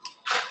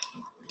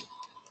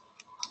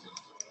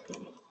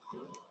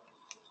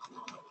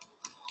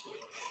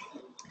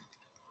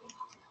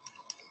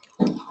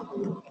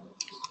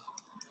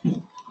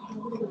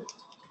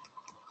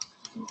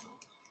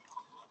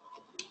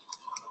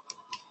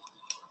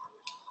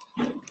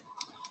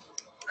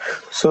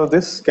 So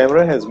this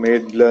camera has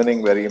made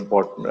learning very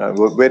important,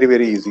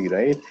 very easy,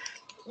 right?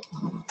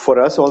 For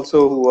us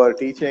also who are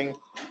teaching,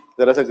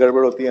 जरा सा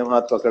गड़बड़ होती है हम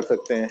हाथ पकड़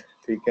सकते हैं,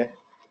 ठीक है,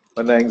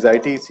 वरना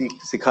एंग्जाइटी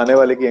सिखाने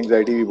वाले की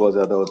एंग्जाइटी भी बहुत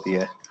ज़्यादा होती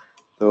है.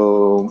 तो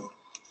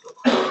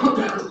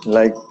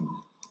like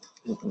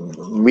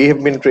we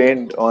have been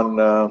trained on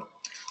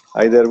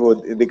either वो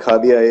दिखा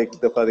दिया, एक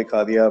दफ़ा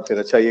दिखा दिया, फिर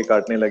अच्छा ये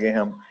काटने लगे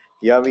हम,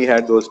 या we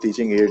had those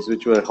teaching ads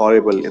which were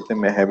horrible,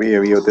 इतने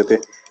हैवी होते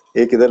थे,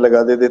 एक इधर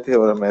लगा देते थे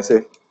और हम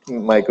ऐसे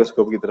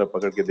माइक्रोस्कोप की तरफ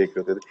पकड़ के देख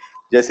रहे होते थे,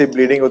 जैसे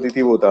ब्लीडिंग होती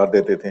थी वो उतार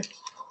देते थे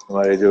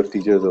हमारे जो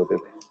टीचर्स होते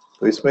थे.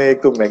 तो इसमें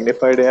एक तो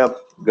मैग्नीफाइड है,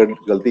 आप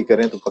गलती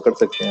करें तो पकड़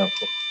सकते हैं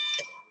आपको,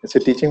 इससे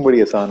टीचिंग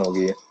बड़ी आसान हो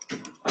गई है.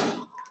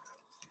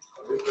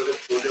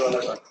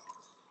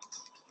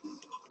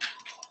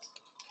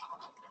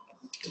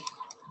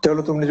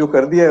 चलो तुमने जो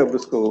कर दिया है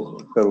उसको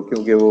करो,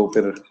 क्योंकि वो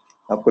फिर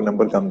आपको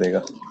नंबर कम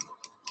देगा.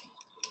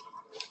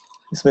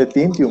 इसमें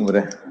 3 ट्यूमर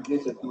है.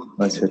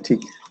 अच्छा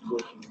ठीक है.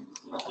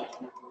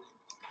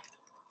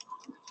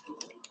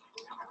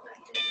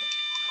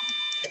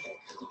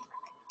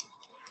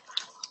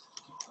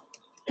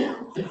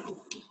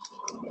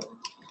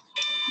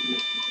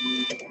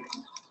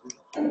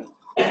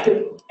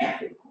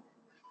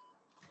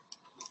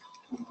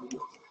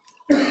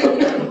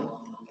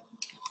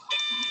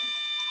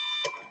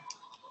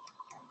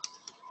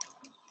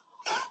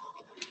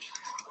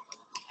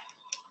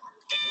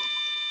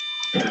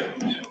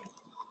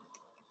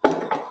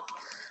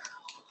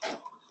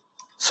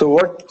 So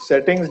what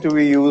settings do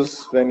we use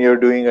when you're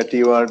doing a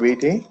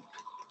TURBT?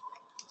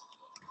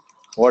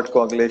 What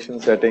coagulation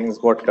settings,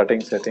 what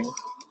cutting settings?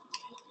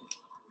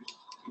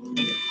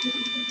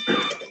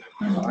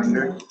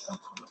 100.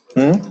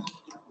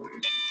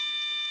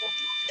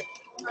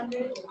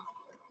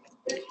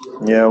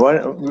 Yeah,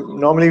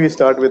 normally we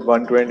start with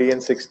 120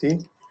 and 60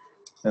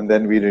 and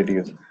then we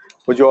reduce.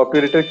 वो जो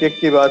ऑपरेटर किक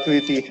की बात हुई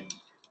थी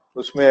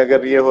उसमें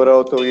अगर ये हो रहा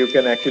हो तो you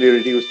can actually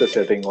reduce the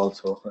setting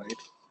also,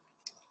 right?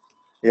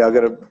 या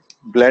अगर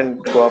ब्लेंड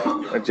को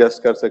आप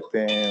एडजस्ट कर सकते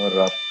हैं और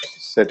आप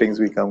सेटिंग्स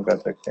भी कम कर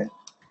सकते हैं.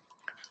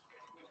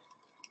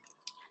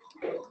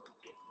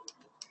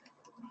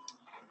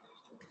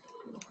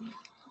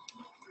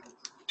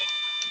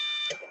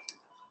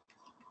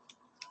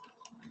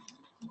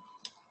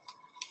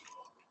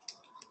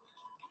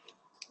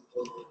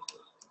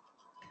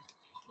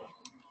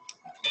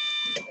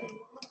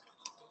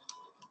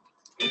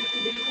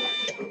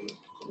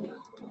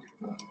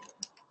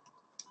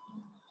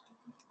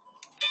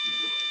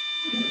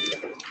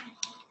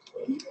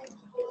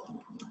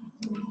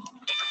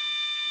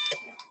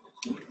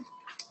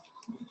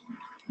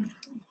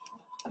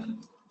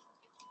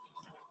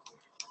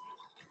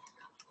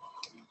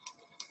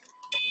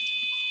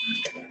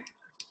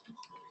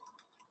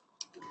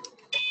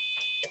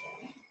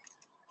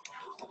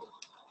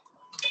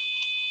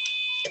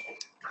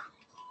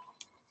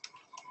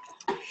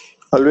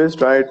 Always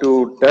try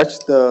to touch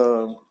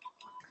the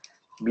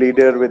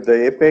bleeder with the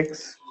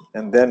apex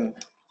and then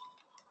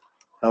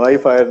हवाई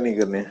फायर नहीं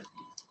करने,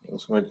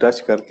 उसमें टच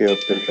करके और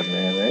फिर करने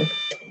हैं, राइट?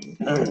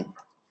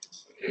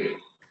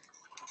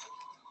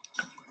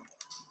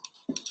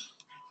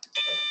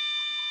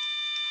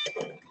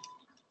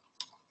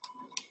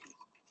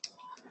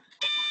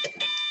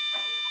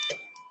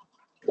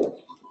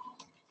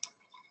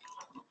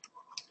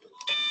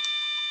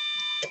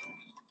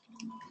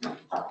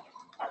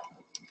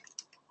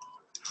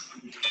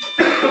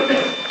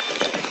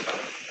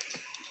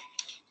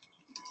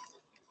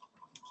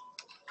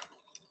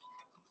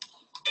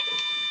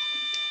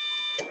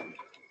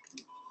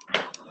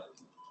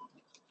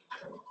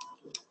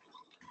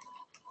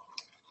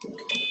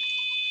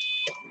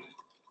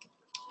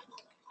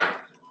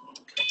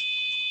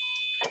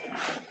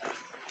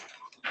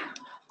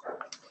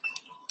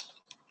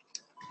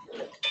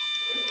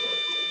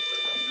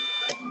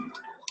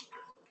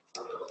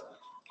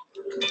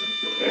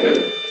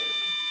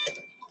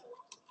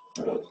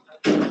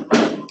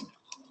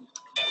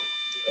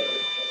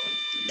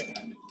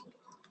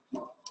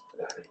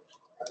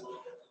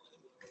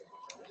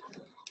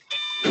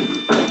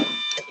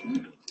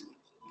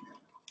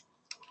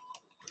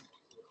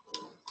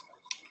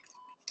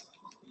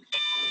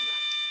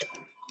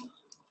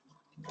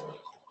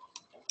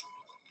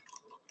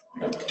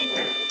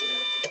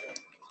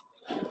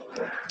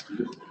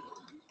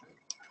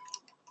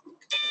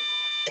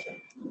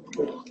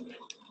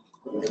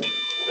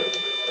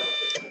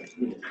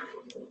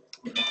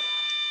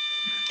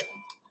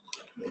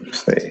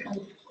 सही,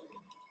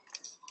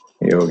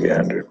 ये हो गया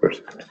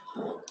 100%.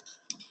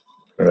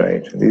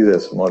 Right, these are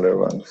smaller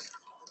ones,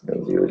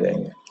 जल्दी हो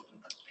जाएंगे.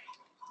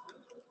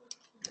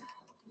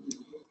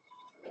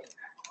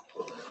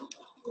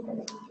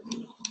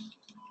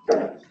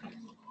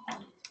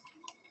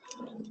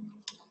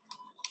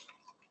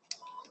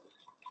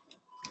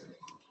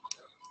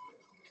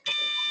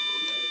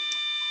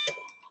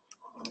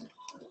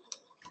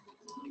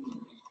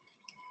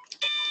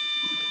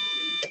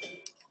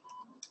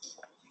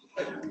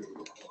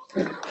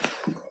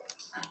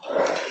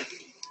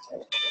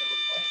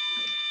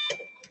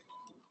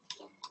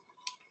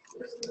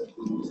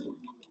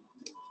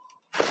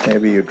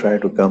 Maybe you try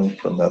to come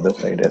from the other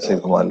side, ऐसे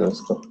घुमा लो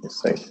इसको इस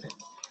साइड से,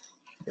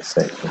 इस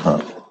सही, हाँ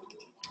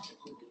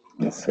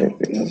सही,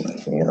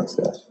 यहाँ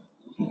से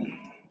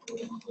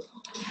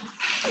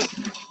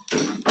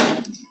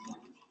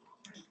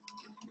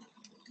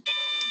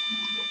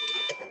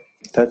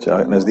टच,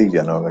 नजदीक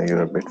जाना होगा,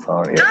 you're a bit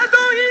far, yeah.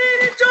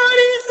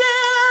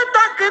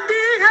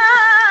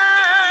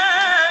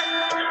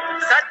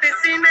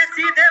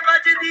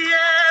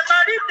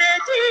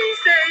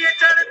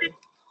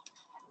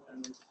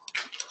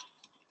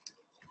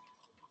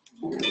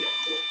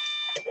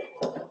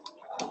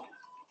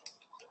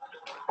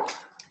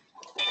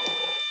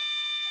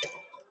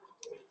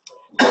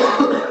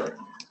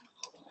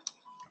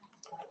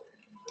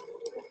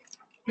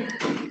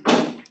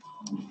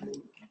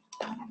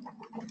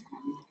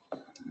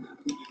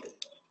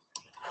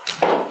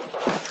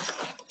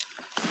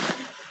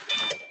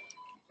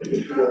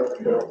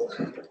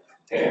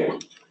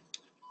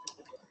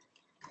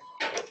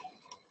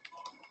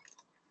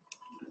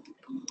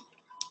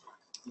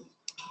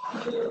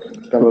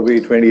 तब अभी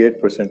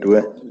 28% हुआ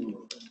है।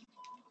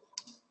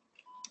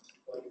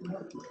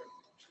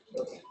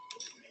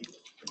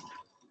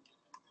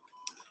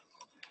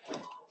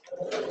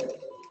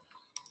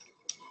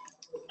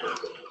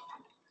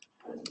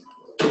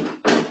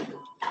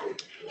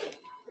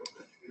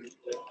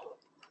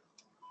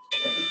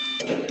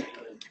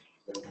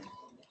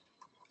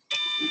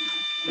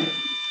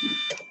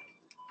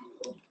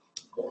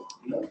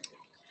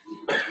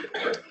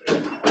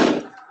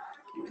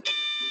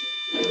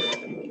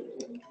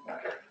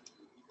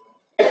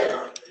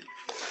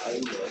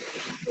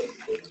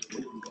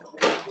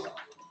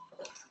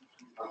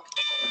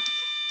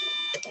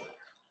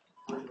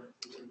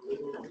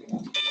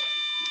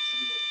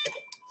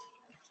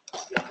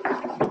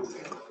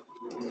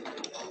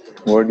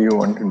 What do you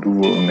want to do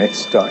next?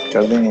 Start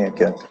कर दें या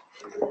क्या?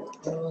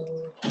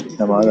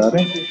 नमाज आ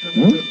रहे हैं?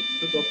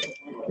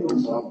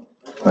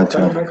 अच्छा,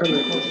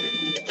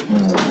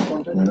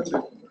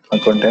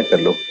 कांटेक्ट कर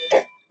लो,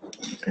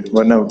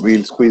 वरना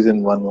we'll squeeze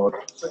in one more.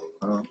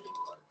 हाँ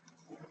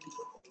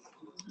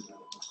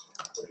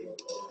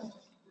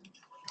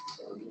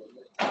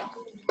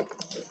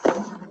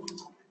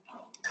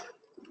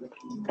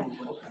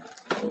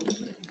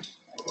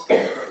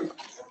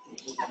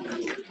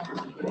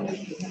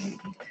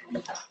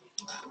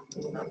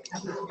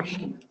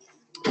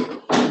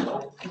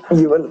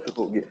ये वाला तो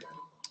हो गया,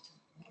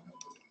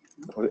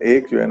 और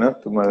एक जो है ना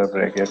तुम्हारा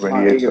रह गया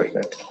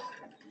 28%,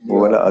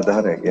 वो वाला आधा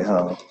रह गया।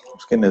 हाँ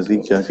उसके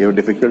नजदीक जाके, वो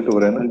डिफिकल्ट हो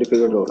रहा है ना,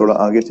 डिफिकल्ट हो, थोड़ा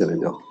आगे चले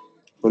जाओ,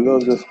 खोलो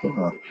उसको।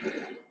 हाँ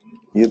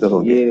ये तो हो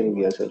गया, ये हो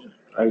गया सर,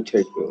 राइट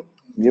साइड पे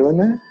ये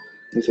वाला है,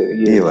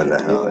 ये वाला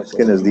है। हाँ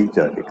इसके नजदीक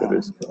जाके करो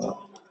इसको,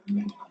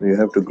 you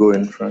have to go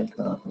in front.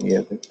 हाँ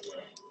ये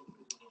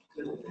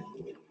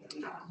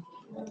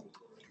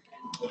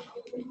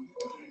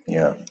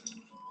या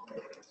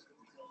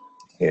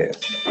यस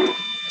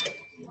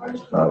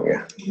आ गया,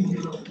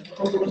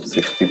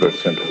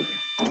 60% हो गया।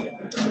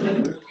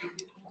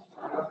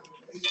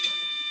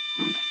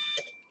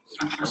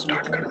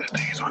 स्टार्ट कर देते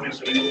हैं इस ऑनेस्ट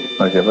पे।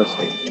 अच्छा बस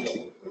सही,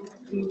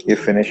 ये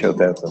फिनिश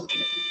होता है तो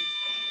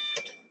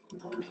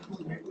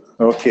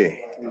ओके,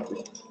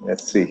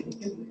 लेट्स सी।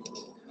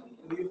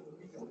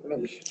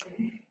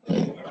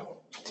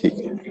 ठीक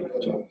है,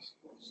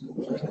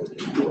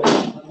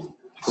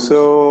 सो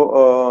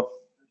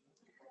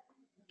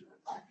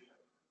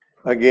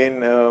again,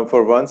 for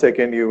 1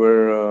 second you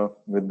were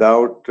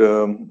without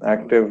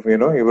active,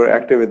 you were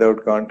active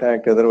without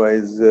contact.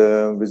 Otherwise,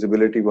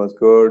 visibility was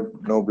good,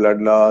 no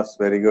blood loss,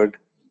 very good.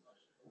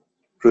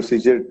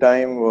 Procedure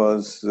time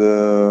was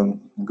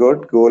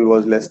good. Goal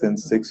was less than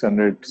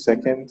 600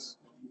 seconds.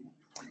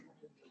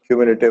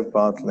 Cumulative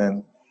path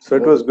length. So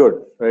it was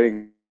good, very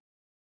good.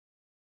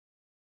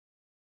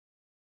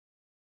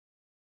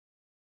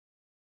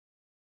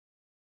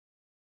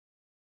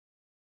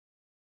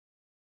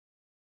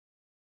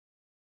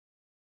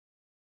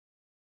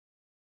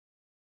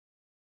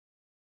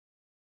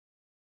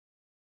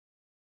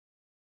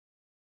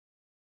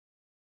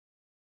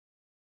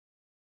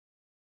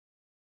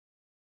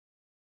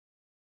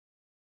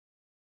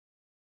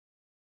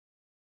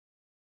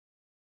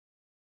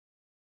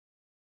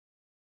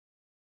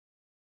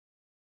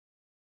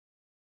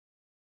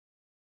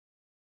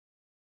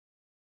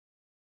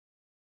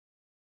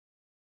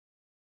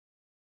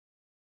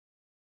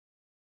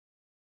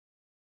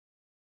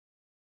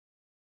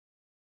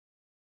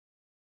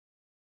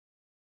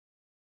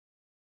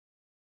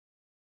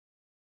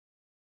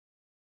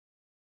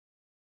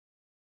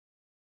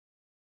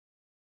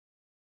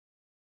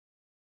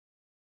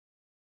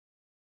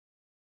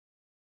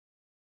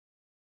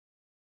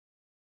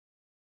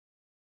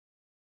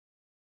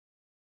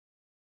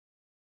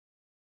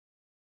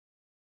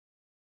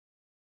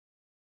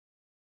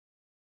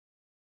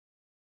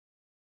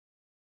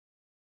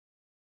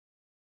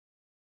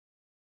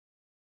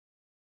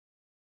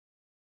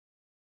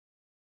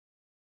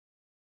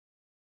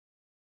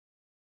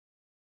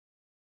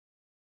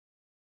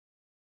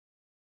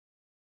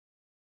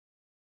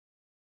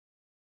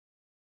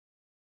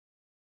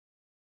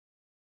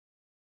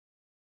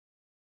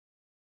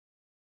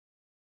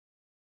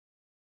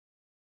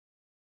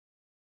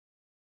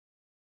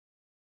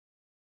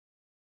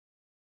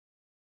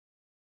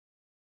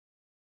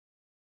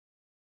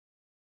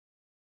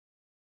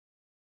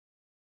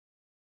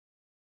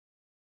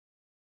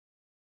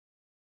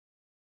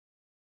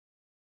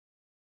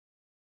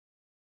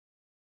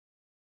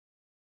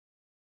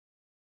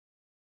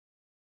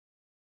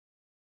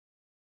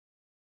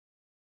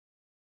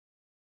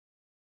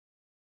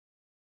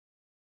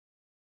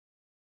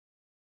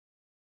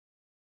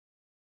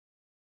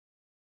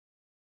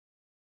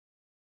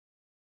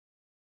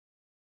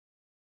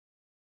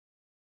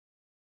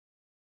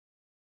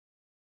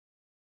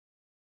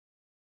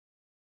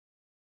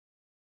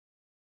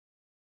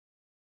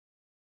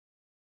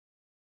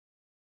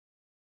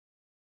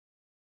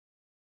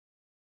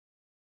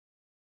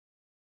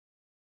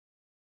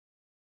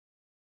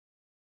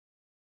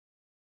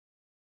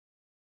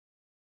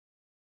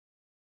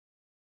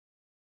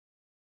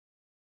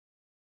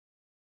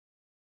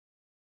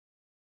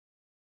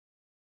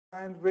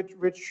 and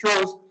which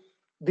shows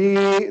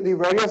the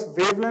various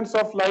wavelengths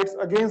of lights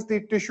against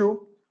the tissue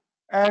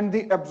and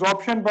the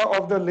absorption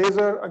of the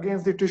laser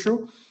against the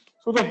tissue.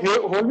 So the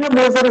holmium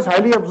laser is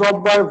highly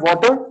absorbed by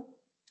water,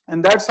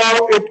 and that's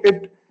how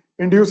it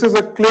induces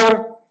a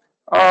clear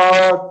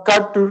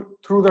cut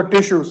through the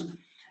tissues.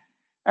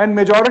 And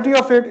majority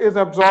of it is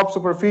absorbed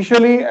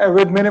superficially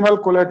with minimal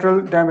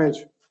collateral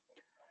damage.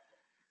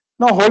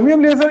 Now,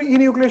 holmium laser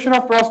enucleation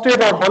of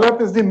prostate, or HOLEP,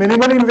 is the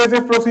minimally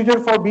invasive procedure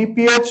for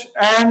BPH,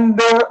 and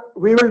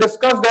we will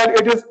discuss that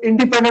it is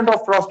independent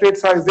of prostate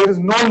size. There is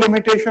no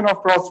limitation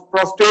of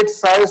prostate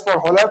size for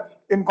HOLEP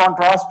in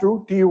contrast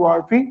to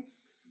TURP.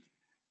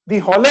 The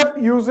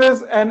HOLEP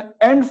uses an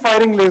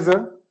end-firing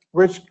laser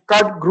which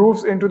cut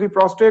grooves into the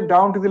prostate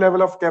down to the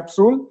level of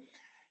capsule.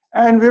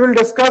 And we will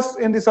discuss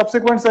in the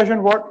subsequent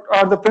session what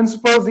are the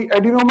principles. The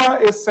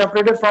adenoma is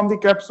separated from the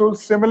capsule,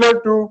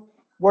 similar to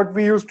what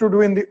we used to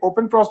do in the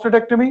open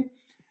prostatectomy.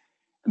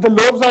 The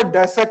lobes are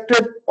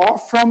dissected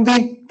off from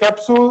the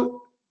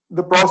capsule,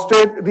 the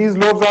prostate. These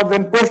lobes are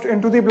then pushed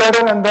into the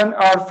bladder and then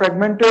are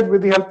fragmented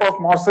with the help of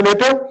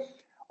morcellator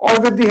or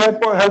with the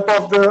help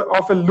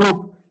of a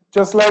loop,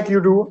 just like you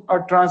do a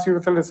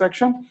transurethral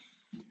resection.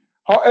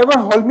 However,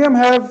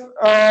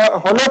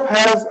 HOLEP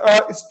has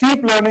a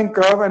steep learning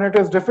curve and it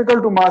is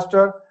difficult to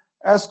master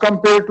as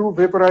compared to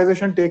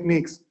vaporization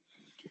techniques.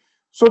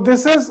 So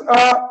this is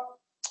a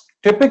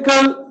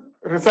typical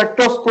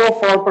resectoscope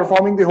for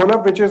performing the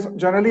HOLEP, which is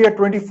generally a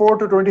 24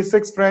 to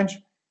 26 French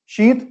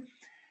sheath.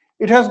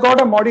 It has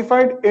got a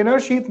modified inner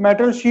sheath,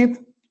 metal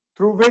sheath,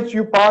 through which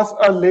you pass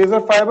a laser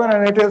fiber,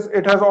 and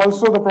it has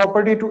also the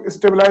property to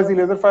stabilize the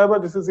laser fiber.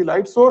 This is the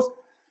light source,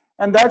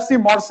 and that's the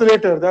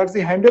morcellator. That's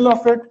the handle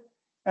of it.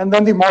 And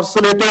then the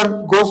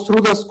morcellator goes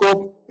through the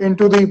scope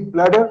into the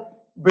bladder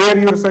where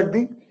you resect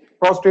the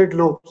prostate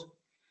lobes.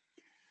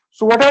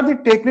 So what are the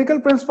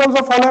technical principles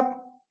of HOLEP?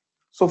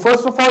 So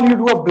first of all, you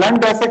do a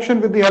blunt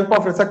dissection with the help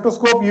of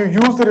resectoscope. You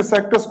use the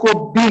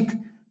resectoscope beak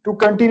to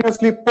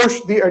continuously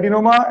push the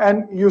adenoma,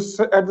 and you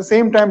at the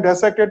same time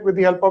dissect it with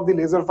the help of the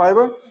laser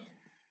fiber.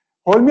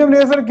 Holmium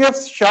laser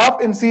gives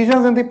sharp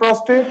incisions in the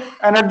prostate,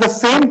 and at the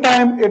same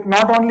time, it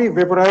not only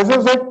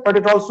vaporizes it, but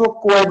it also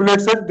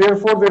coagulates it.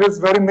 Therefore, there is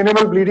very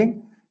minimal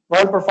bleeding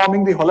while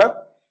performing the HOLEP.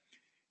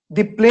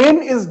 The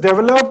plane is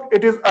developed,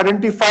 it is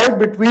identified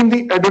between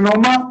the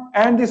adenoma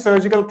and the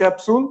surgical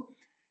capsule,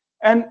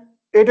 and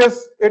it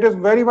is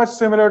very much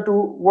similar to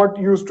what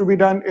used to be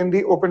done in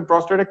the open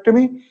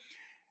prostatectomy.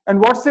 And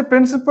what's the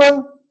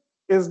principle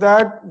is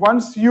that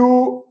once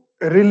you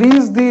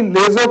release the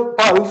laser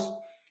pulse,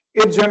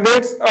 it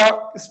generates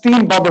a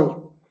steam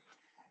bubble,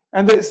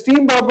 and the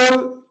steam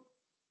bubble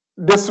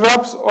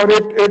disrupts or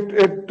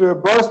it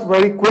bursts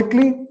very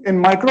quickly in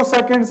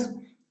microseconds,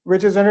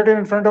 which is generated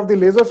in front of the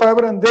laser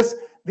fiber, and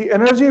the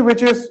energy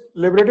which is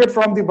liberated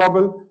from the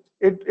bubble,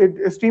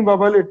 steam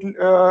bubble,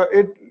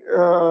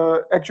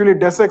 actually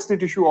dissects the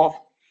tissue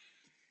off.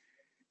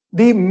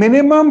 The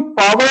minimum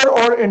power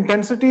or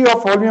intensity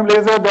of holmium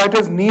laser that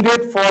is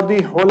needed for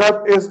the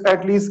HOLEP is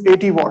at least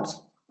 80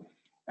 watts.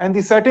 And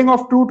the setting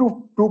of 2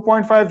 to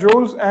 2.5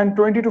 joules and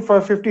 20 to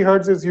 550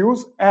 hertz is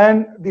used.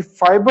 And the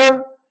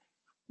fiber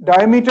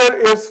diameter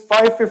is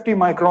 550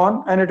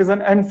 micron, and it is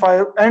an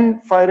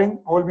end-firing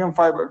holmium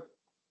fiber.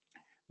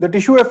 The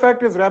tissue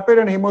effect is rapid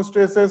and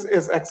hemostasis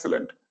is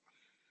excellent.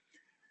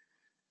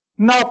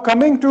 Now,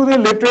 coming to the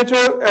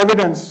literature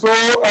evidence. So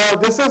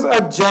this is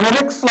a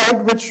generic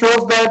slide which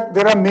shows that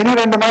there are many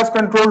randomized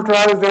controlled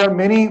trials, there are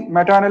many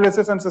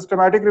meta-analysis and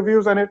systematic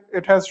reviews, and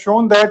it has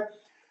shown that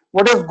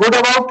what is good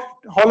about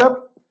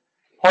HOLEP?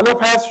 HOLEP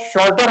has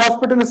shorter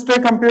hospital stay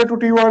compared to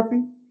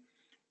TURP.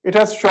 It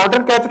has shorter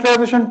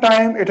catheterization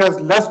time, it has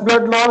less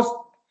blood loss,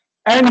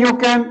 and you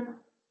can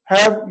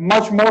have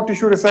much more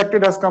tissue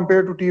resected as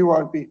compared to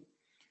TURP.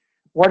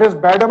 What is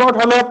bad about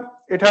HOLEP?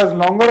 It has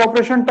longer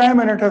operation time,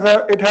 and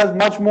it has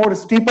much more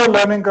steeper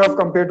learning curve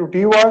compared to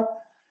TUR.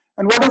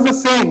 And what is the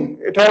same?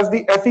 It has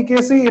the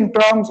efficacy in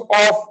terms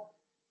of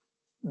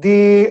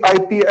the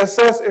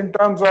IPSS, in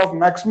terms of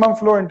maximum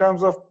flow, in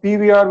terms of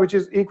PVR, which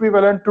is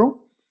equivalent to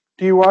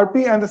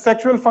TURP, and the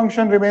sexual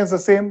function remains the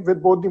same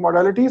with both the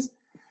modalities.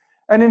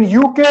 And in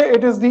UK,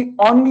 it is the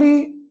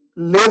only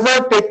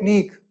laser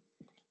technique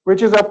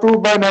which is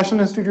approved by National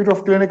Institute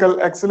of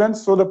Clinical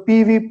Excellence. So the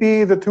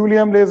PVP, the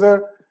thulium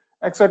laser,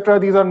 etc.,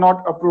 these are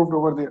not approved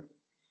over there.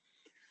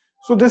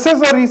 So this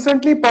is a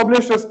recently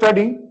published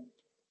study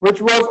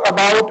which was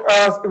about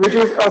which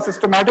is a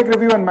systematic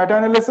review and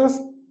meta-analysis.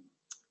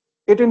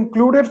 It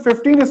included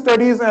 15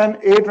 studies and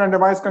 8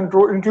 randomized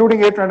control,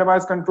 including 8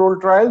 randomized control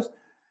trials,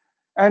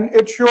 and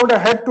it showed a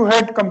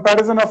head-to-head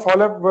comparison of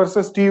HOLEP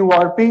versus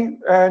TURP,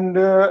 and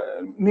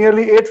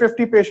nearly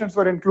 850 patients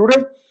were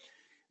included.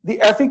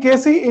 The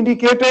efficacy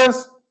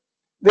indicators,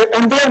 they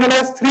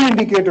analyzed 3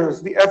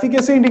 indicators: the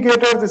efficacy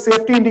indicators, the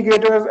safety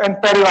indicators, and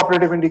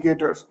perioperative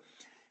indicators.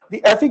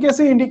 The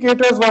efficacy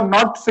indicators were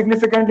not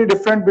significantly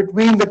different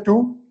between the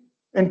two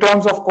in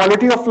terms of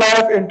quality of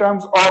life, in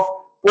terms of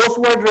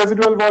post-void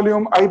residual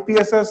volume,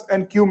 IPSS,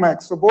 and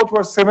Qmax. So both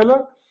were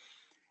similar.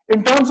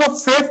 In terms of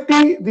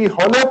safety, the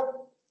HOLEP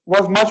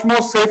was much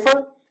more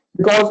safer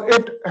because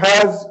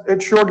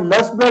it showed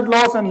less blood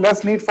loss and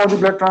less need for the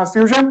blood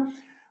transfusion.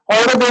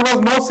 However, there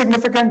was no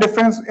significant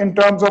difference in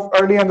terms of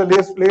early and the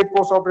late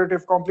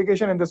post-operative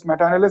complication in this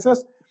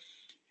meta-analysis.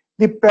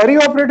 The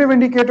perioperative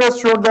indicators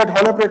showed that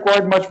HOLEP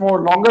required much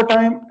more longer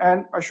time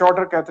and a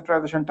shorter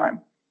catheterization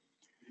time.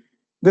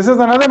 This is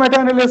another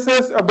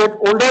meta-analysis, a bit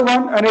older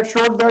one, and it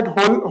showed that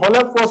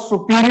HOLEP was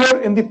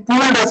superior in the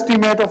pooled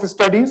estimate of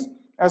studies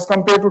as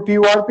compared to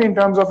TURP in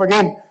terms of,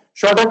 again,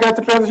 shorter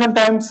catheterization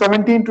time,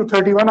 17 to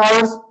 31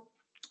 hours,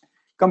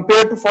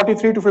 compared to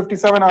 43 to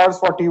 57 hours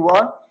for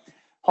TUR.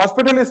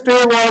 Hospital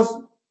stay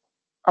was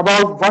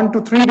about 1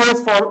 to 3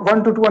 days for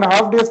 1 to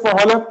 2.5 days for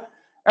HOLEP,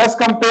 as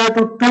compared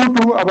to 2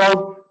 to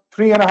about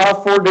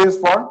 3.5, 4 days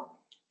for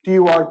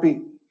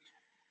TURP.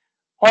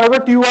 However,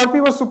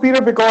 TURP was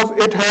superior because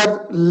it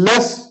had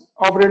less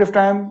operative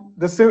time,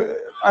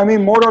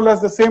 more or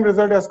less the same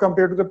result as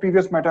compared to the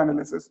previous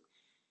meta-analysis.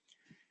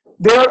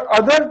 There are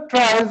other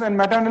trials and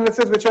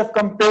meta-analysis which have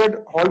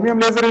compared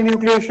holmium laser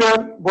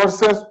enucleation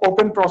versus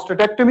open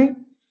prostatectomy,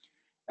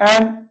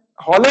 and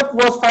HOLEP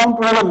was found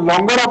to have a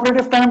longer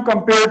operative time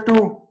compared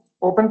to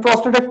open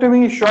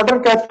prostatectomy, shorter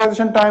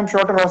catheterization time,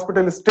 shorter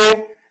hospital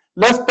stay,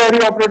 less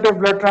perioperative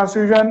blood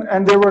transfusion,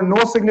 and there were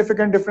no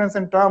significant difference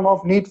in terms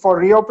of need for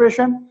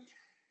reoperation.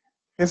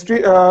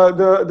 History,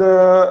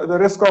 the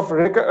risk of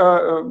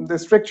the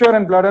stricture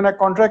and bladder neck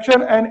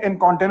contraction and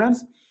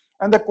incontinence.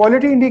 And the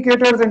quality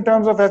indicators in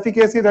terms of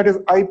efficacy, that is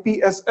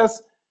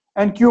IPSS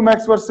and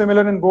Qmax, were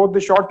similar in both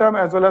the short-term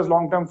as well as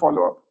long-term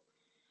follow-up.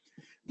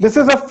 This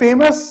is a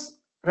famous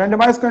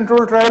randomized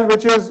control trial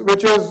which is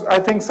I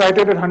think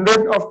cited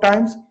 100 of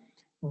times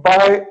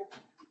by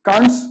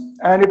Kuntz,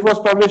 and it was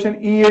published in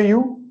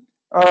EAU,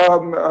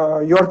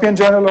 European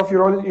Journal of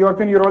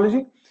European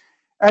Urology,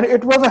 and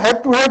it was a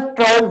head-to-head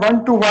trial,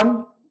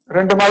 1-to-1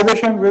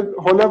 randomization with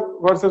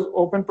HOLEP versus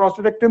open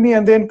prostatectomy,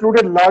 and they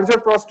included larger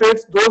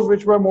prostates, those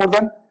which were more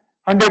than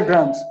 100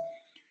 grams.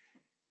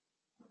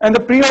 And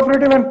the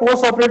preoperative and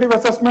postoperative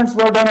assessments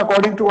were done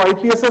according to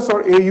IPSS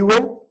or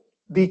AUA,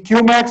 the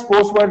Qmax,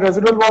 post-wide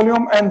residual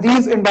volume, and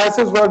these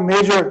indices were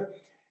measured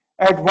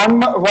at 1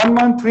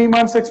 month, 3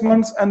 months, 6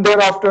 months, and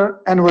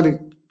thereafter annually.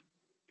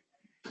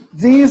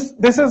 This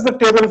is the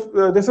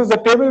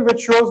table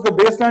which shows the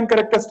baseline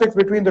characteristics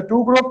between the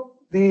two groups,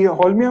 the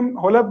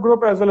HOLEP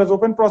group as well as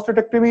open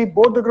prostatectomy.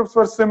 Both the groups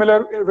were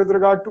similar with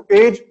regard to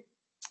age,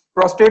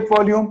 prostate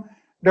volume,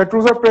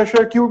 detrusor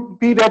pressure,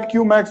 P-DAT,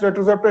 Qmax,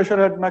 detrusor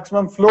pressure at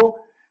maximum flow,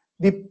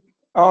 the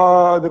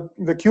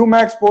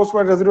Qmax,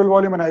 post-wide residual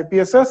volume, and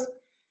IPSS.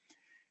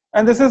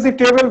 And this is the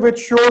table which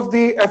shows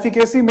the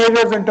efficacy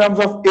measures in terms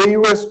of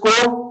AUA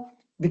score,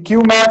 the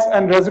Qmax,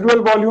 and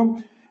residual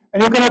volume.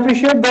 And you can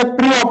appreciate that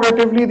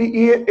preoperatively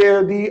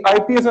the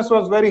IPSS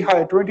was very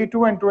high,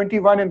 22 and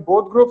 21 in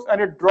both groups, and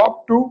it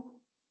dropped to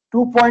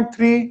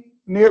 2.3,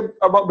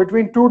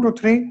 between 2 to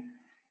 3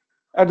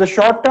 at the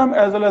short term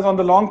as well as on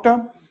the long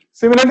term.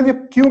 Similarly,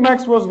 the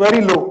Qmax was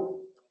very low.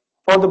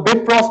 For the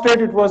big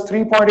prostate, it was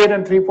 3.8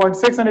 and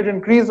 3.6, and it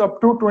increased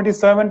up to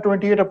 27,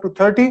 28, up to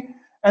 30,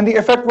 and the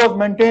effect was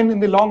maintained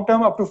in the long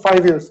term up to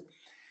 5 years.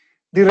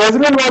 The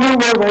residual volume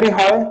were very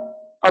high,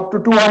 up to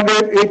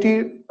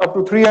 280, up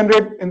to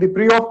 300 in the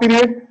pre-op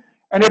period,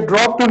 and it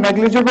dropped to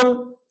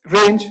negligible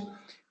range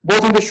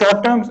both in the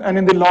short terms and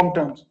in the long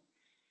terms.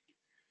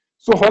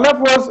 So HOLEP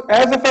was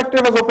as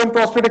effective as open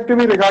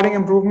prostatectomy regarding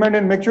improvement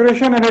in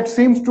micturition, and it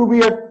seems to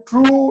be a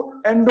true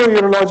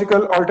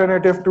endourological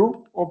alternative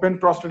to open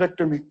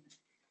prostatectomy.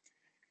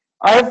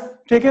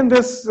 I've taken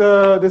this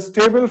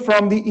table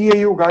from the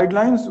EAU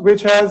guidelines,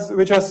 which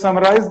has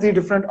summarized the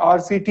different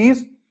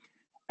RCTs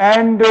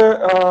and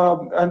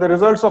the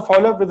results of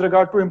HOLEP with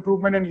regard to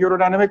improvement in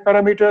urodynamic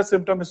parameters,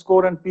 symptom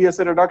score, and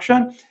PSA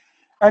reduction.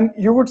 And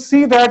you would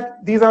see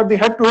that these are the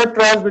head-to-head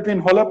trials between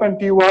HOLEP and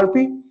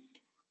TURP,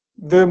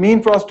 the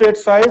mean prostate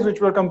size,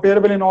 which were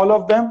comparable in all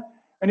of them.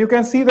 And you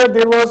can see that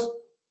there was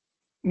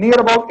near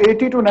about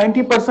 80 to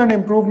 90%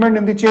 improvement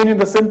in the change in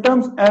the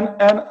symptoms, and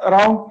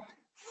around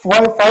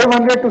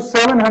 500 to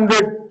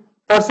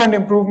 700%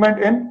 improvement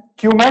in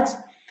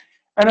Qmax,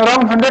 and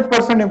around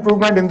 100%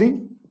 improvement in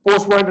the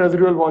post-wide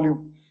residual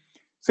volume.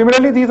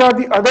 Similarly, these are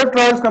the other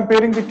trials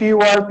comparing the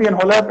TURP and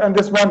HOLEP, and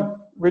this one,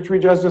 which we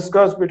just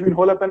discussed, between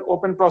HOLEP and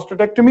open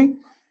prostatectomy,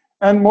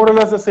 and more or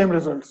less the same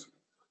results.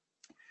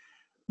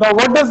 Now,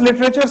 what does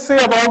literature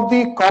say about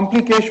the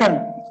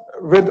complication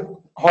with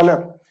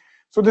HOLEP?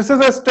 So this is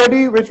a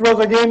study which was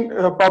again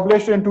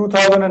published in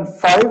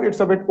 2005.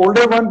 It's a bit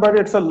older one, but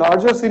it's a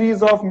larger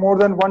series of more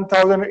than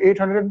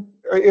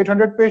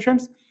 1,800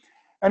 patients.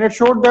 And it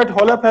showed that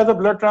HOLEP has a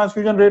blood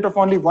transfusion rate of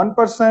only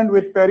 1%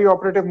 with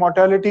perioperative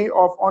mortality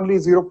of only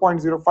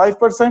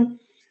 0.05%.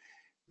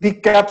 The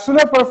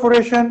capsular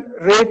perforation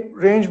rate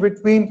ranged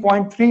between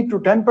 0.3 to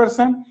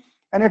 10%,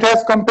 and it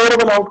has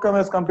comparable outcome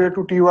as compared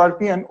to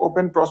TURP and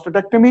open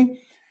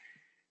prostatectomy.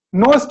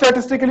 No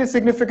statistically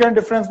significant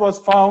difference was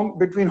found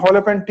between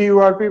HOLEP and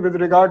TURP with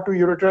regard to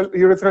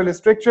urethral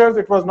strictures.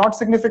 It was not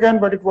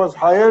significant, but it was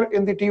higher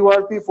in the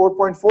TURP,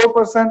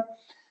 4.4%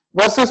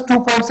 versus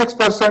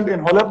 2.6% in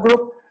HOLEP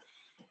group.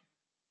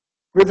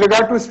 With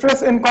regard to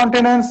stress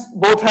incontinence,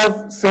 both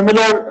have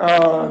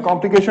similar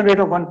complication rate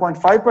of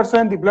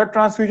 1.5%. The blood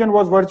transfusion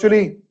was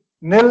virtually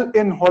nil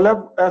in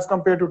HOLEP as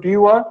compared to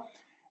TUR,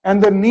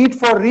 and the need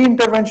for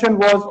re-intervention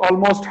was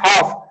almost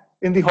half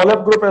in the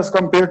HOLEP group as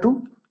compared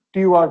to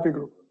TURP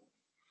group.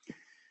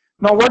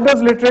 Now, what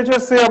does literature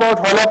say about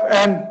HOLEP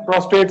and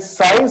prostate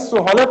size?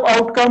 So, HOLEP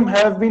outcome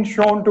has been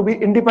shown to be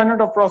independent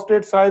of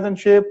prostate size and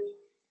shape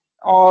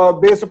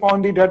based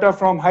upon the data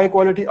from high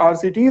quality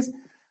RCTs.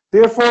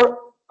 Therefore,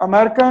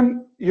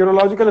 American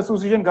Urological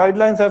Association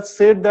guidelines have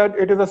said that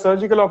it is a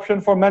surgical option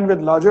for men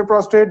with larger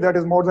prostate, that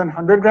is more than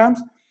 100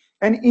 grams,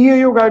 and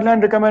EAU guideline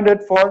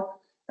recommended for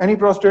any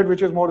prostate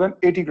which is more than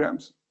 80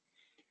 grams.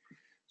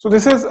 So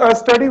this is a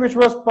study which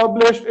was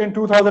published in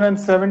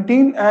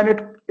 2017, and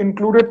it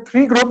included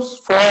 3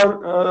 groups.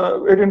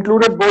 It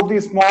included both the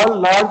small,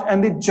 large,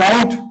 and the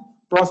giant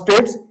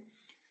prostates.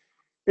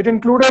 It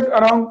included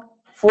around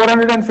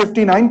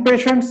 459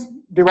 patients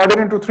divided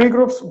into 3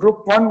 groups.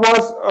 Group 1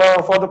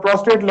 was for the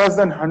prostate less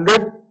than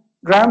 100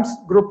 grams.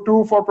 Group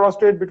 2 for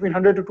prostate between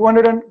 100 to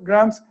 200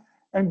 grams,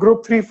 and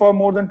Group 3 for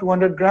more than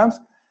 200 grams.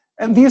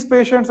 And these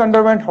patients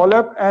underwent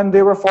HOLEP, and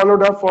they were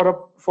followed up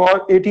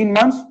for 18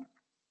 months.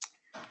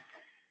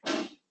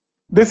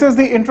 This is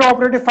the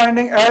intraoperative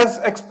finding. As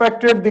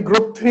expected, the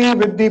Group 3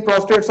 with the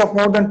prostates of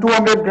more than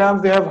 200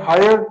 grams, they have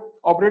higher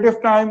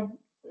operative time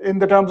in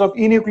the terms of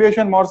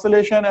enucleation,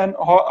 morcellation, and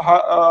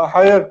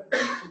higher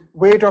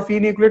weight of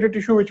enucleated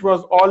tissue, which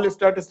was all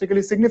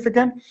statistically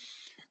significant.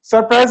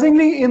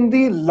 Surprisingly, in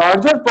the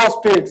larger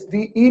prostates,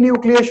 the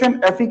enucleation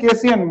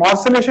efficacy and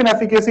morcellation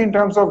efficacy in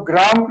terms of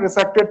gram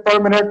resected per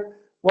minute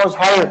was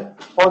higher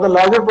for the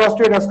larger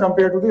prostate as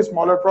compared to the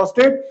smaller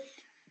prostate.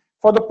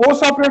 For the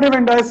post-operative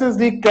indices,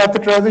 the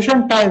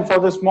catheterization time for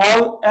the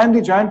small and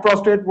the giant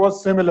prostate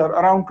was similar,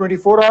 around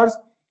 24 hours.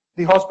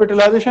 The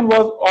hospitalization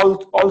was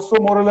also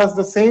more or less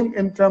the same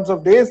in terms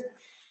of days.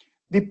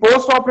 The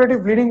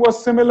post-operative bleeding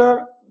was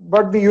similar,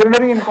 but the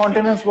urinary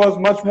incontinence was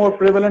much more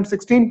prevalent,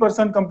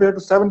 16% compared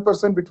to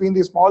 7% between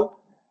the small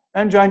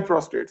and giant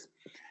prostates.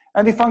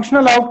 And the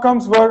functional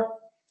outcomes were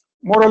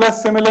more or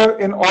less similar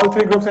in all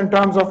 3 groups in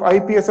terms of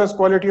IPSS,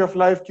 quality of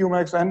life,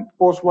 Qmax, and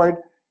post-void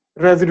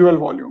residual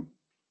volume.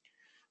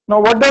 Now,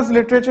 what does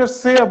literature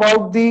say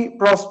about the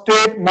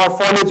prostate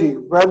morphology?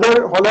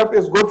 Whether HOLEP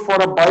is good for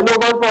a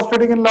bilobar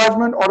prostatic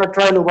enlargement or a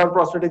trilobar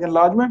prostatic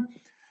enlargement.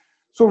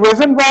 So,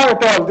 Weizenbaugh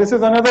et al., this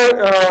is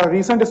another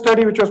recent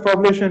study which was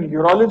published in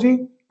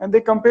Urology, and they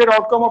compared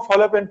outcome of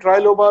HOLEP in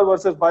trilobar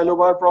versus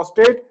bilobar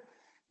prostate.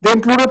 They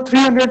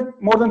included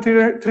more than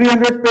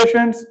 300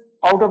 patients,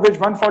 out of which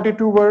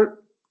 142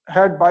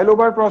 had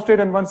bilobar prostate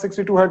and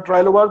 162 had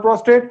trilobar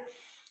prostate.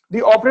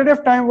 The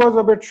operative time was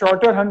a bit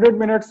shorter, 100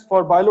 minutes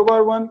for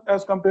bilobar one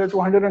as compared to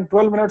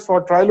 112 minutes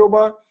for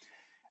trilobar.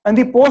 And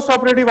the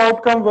post-operative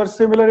outcomes were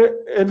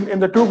similar in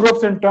the 2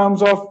 groups in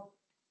terms of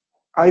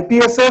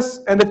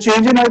IPSS and the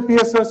change in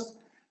IPSS,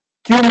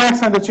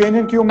 Qmax and the change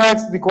in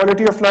Qmax, the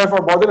quality of life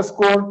or Bodder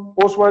score,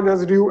 post-void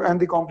residue, and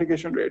the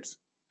complication rates.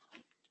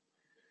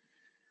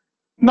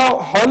 Now,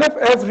 HOLEP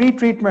as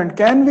retreatment.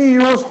 Can we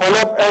use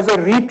HOLEP as a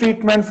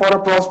retreatment for a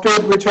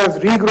prostate which has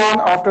regrown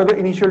after the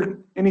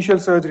initial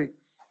surgery?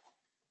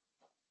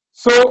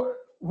 So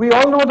we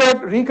all know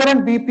that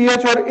recurrent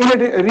BPH or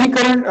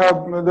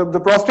the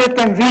prostate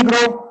can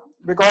regrow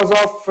because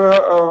of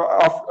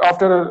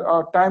after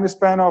a time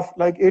span of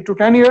like 8 to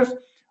 10 years,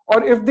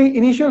 or if the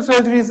initial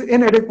surgery is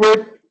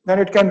inadequate, then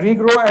it can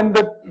regrow, and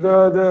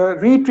the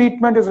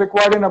retreatment is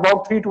required in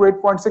about 3 to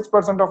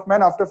 8.6% of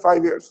men after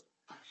 5 years.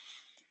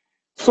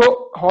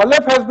 So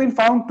HOLEP has been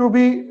found to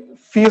be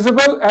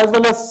feasible as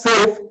well as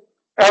safe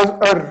as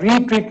a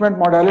retreatment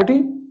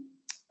modality,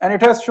 and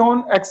it has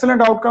shown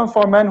excellent outcomes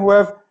for men who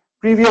have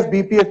previous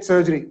BPH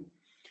surgery.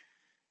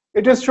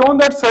 It is shown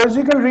that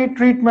surgical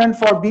retreatment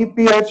for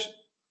BPH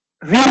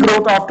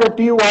regrowth after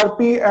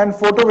TURP and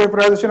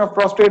photovaporization of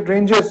prostate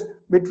ranges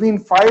between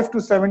 5 to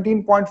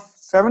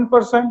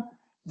 17.7%,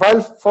 while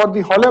for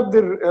the HOLEP,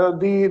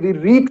 the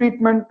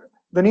retreatment,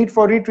 the need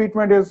for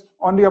retreatment is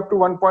only up to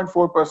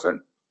 1.4%.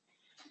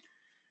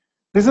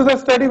 This is a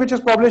study which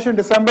is published in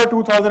December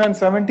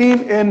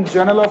 2017 in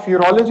Journal of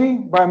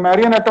Urology by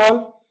Marian et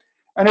al.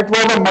 And it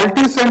was a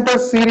multi-center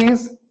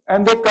series,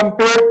 and they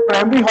compared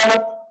primary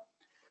HOLEP,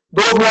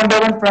 those who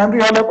underwent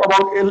primary HOLEP,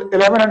 about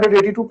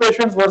 1182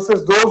 patients,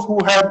 versus those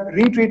who had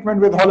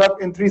retreatment with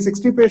HOLEP in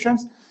 360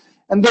 patients.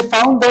 And they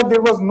found that there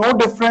was no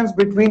difference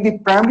between the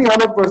primary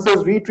HOLEP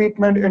versus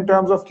retreatment in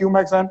terms of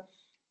Qmax and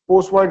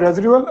post-void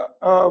residual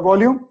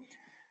volume.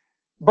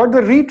 But the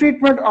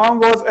retreatment arm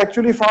was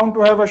actually found to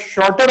have a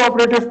shorter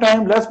operative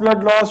time, less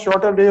blood loss,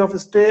 shorter day of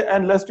stay,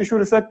 and less tissue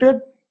resected.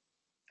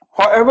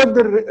 However,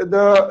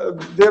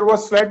 there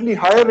was slightly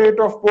higher rate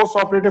of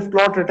post-operative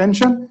clot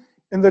retention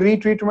in the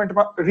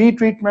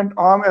retreatment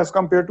arm as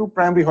compared to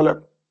primary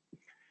HOLEP.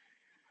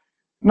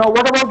 Now,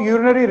 what about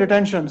urinary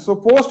retention? So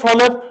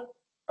post-HOLEP,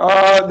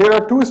 there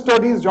are two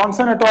studies,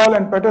 Johnson et al.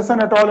 And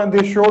Peterson et al. And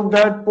they showed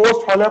that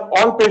post-HOLEP,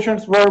 all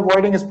patients were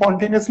voiding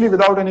spontaneously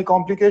without any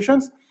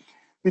complications.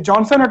 The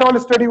Johnson et al.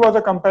 Study was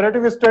a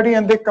comparative study,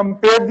 and they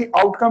compared the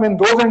outcome in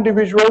those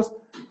individuals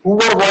who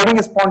were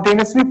voiding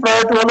spontaneously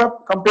prior to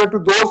HOLEP compared to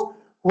those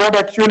who had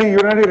actually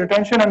urinary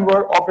retention and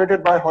were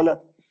operated by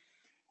HOLEP.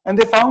 And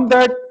they found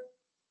that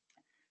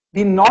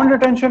the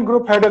non-retention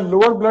group had a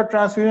lower blood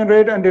transfusion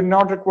rate and did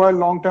not require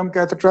long-term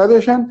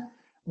catheterization,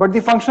 but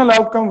the functional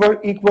outcome were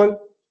equal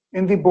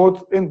in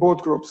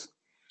both groups.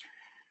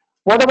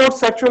 What about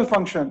sexual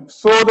function?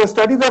 So the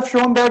studies have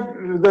shown that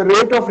the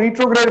rate of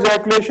retrograde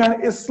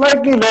ejaculation is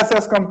slightly less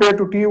as compared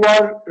to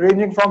TUR,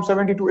 ranging from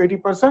 70 to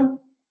 80%.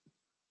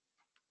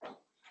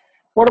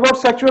 What about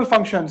sexual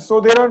function? So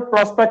there are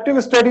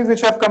prospective studies which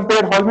have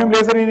compared holmium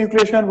laser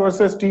enucleation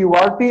versus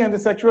TURP, and the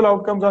sexual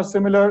outcomes are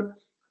similar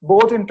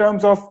both in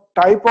terms of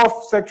type of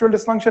sexual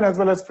dysfunction as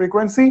well as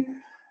frequency.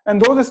 And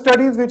those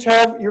studies which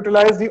have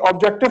utilized the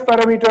objective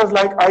parameters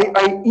like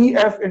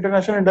IIEF,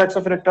 International Index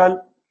of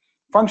Erectile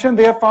Function,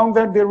 they have found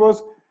that there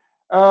was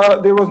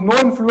no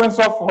influence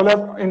of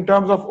HOLEP in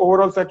terms of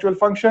overall sexual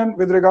function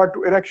with regard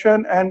to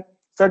erection and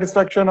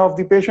satisfaction of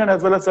the patient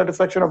as well as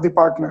satisfaction of the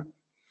partner.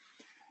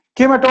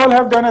 Kim et al.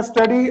 Have done a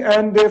study,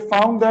 and they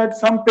found that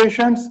some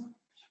patients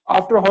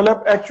after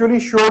HOLEP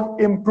actually showed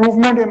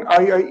improvement in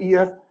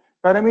IIEF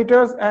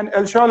parameters, and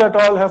Elshal et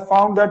al. Have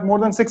found that more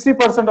than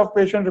 60% of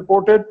patients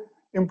reported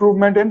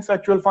improvement in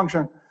sexual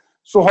function.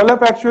 So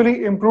HOLEP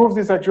actually improves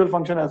the sexual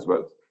function as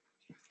well.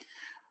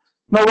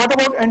 Now, what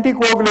about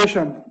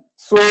anticoagulation?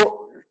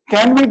 So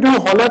can we do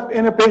HOLEP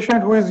in a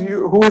patient who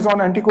is on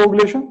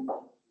anticoagulation?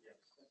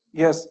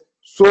 Yes.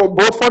 So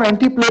both for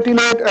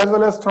antiplatelet as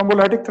well as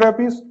thrombolytic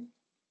therapies,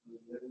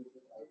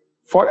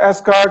 for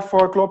Ascard,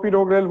 for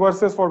clopidogrel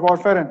versus for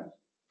warfarin,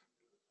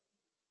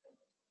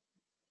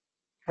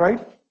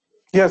 right?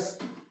 Yes.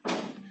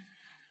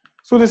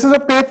 So this is a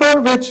paper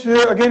which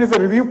again is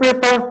a review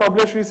paper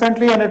published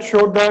recently, and it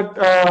showed that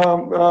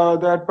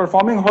that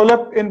performing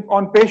HOLEP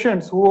on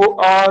patients who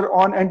are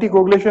on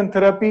anticoagulation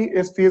therapy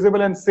is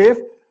feasible and safe.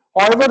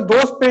 However,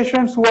 those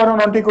patients who are on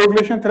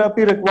anticoagulation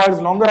therapy requires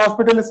longer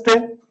hospital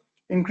stay,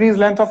 increased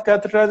length of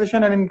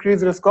catheterization, and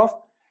increased risk of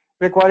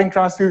requiring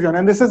transfusion.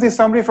 And this is the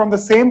summary from the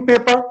same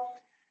paper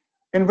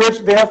in which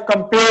they have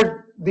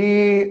compared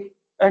the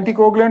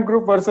anticoagulant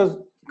group versus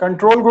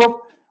control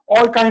group.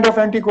 All kind of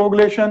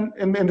anticoagulation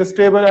in the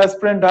stable: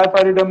 aspirin,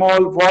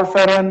 dipyridamole,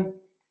 warfarin,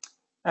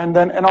 and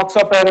then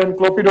enoxaparin,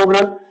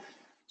 clopidogrel.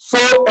 So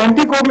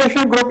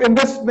anticoagulation group in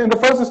the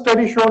first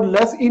study showed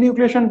less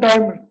enucleation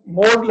time,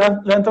 more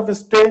length of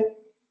stay,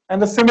 and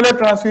the similar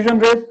transfusion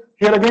rate.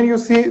 Here again you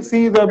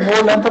see the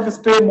more length of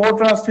stay, more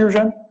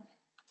transfusion,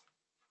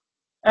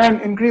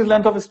 and increased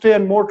length of stay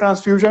and more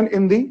transfusion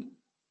in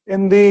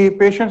the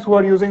patients who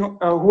are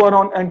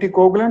on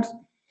anticoagulants,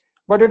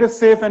 but it is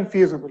safe and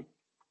feasible.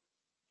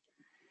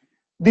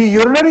 The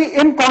urinary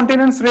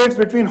incontinence rates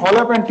between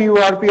HOLEP and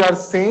TURP are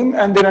same,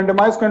 and the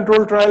randomized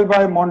control trial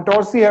by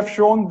Montorsi have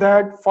shown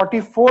that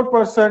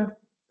 44%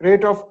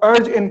 rate of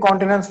urge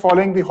incontinence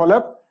following the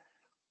HOLEP.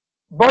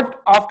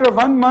 But after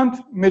 1 month,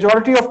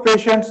 majority of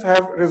patients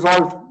have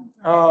resolved.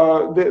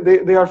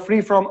 They are free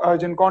from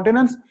urge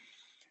incontinence.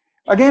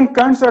 Again,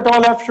 Kuntz et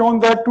al. Have shown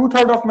that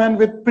 2/3 of men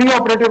with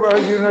preoperative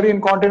urge urinary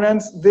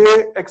incontinence,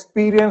 they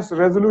experience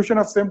resolution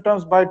of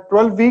symptoms by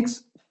 12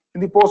 weeks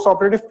in the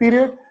postoperative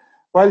period,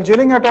 while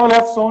Jilling et al.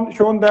 Have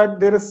shown that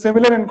there is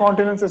similar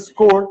incontinence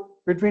score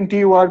between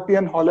TURP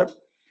and HOLEP.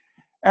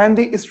 And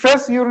the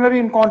stress urinary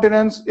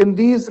incontinence in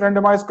these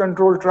randomized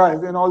control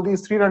trials, in all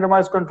these 3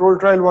 randomized control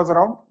trials, was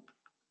around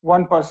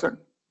 1%.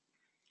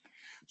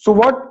 So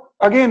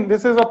again,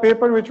 this is a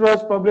paper which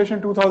was published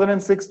in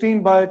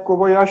 2016 by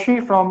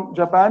Kobayashi from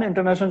Japan,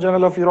 International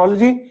Journal of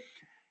Urology.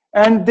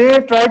 And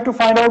they tried to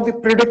find out the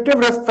predictive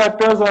risk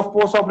factors of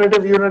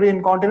postoperative urinary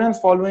incontinence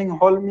following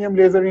holmium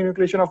laser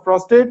enucleation of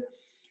prostate.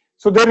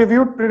 So they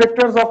reviewed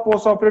predictors of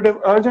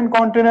postoperative urge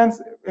incontinence,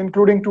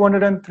 including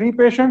 203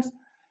 patients.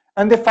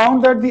 And they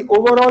found that the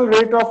overall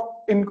rate of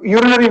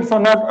urinary, so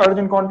not urge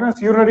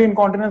incontinence, urinary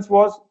incontinence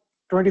was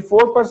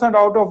 24%,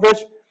 out of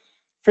which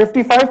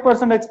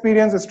 55%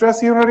 experienced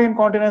stress urinary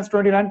incontinence,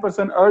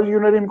 29% urge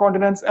urinary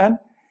incontinence, and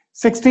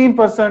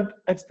 16%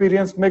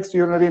 experienced mixed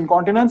urinary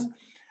incontinence.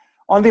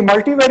 On the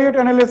multivariate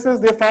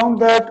analysis, they found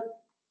that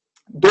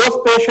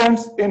those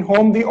patients in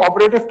whom the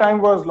operative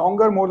time was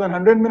longer, more than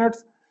 100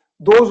 minutes,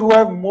 those who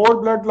have more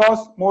blood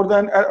loss, more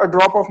than a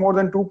drop of more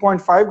than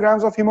 2.5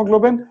 grams of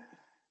hemoglobin,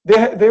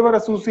 they were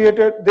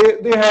associated,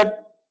 they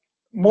had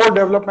more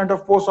development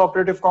of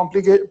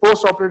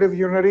postoperative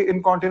urinary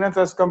incontinence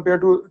as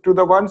compared to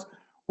the ones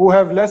who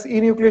have less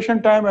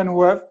enucleation time and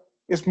who have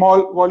a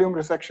small volume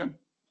resection.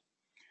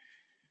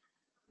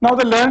 Now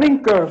the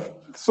learning curve.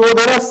 So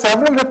there are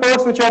several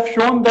reports which have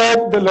shown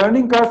that the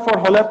learning curve for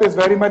HOLEP is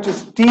very much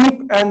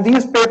steep, and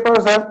these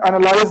papers have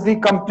analyzed the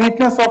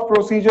completeness of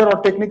procedure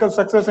or technical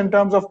success in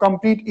terms of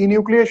complete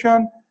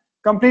enucleation,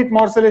 complete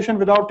morcellation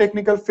without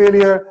technical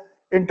failure,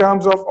 in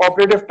terms of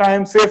operative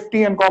time,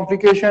 safety and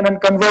complication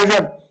and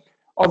conversion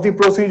of the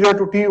procedure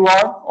to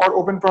TUR or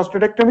open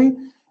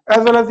prostatectomy,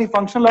 as well as the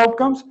functional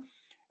outcomes.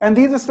 And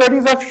these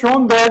studies have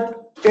shown that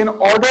in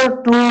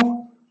order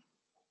to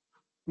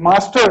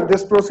master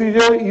this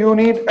procedure, you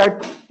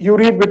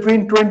read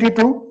between 20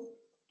 to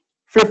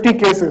 50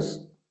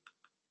 cases.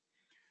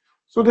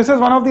 So this is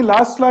one of the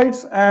last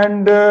slides,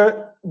 and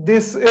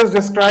this is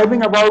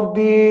describing about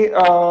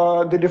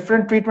the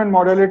different treatment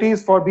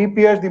modalities for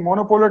BPH, the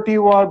monopolar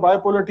TUR,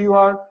 bipolar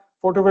TUR,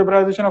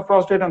 photovaporization of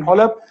prostate, and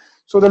HOLEP.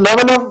 So the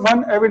level of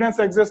 1 evidence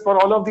exists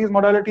for all of these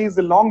modalities.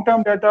 The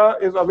long-term data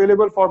is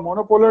available for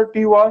monopolar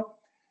TUR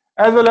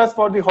as well as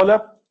for the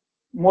HOLEP.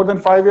 More than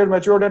 5-year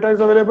mature data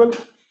is available.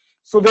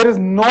 So there is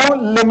no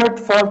limit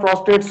for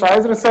prostate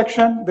size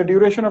resection. The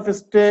duration of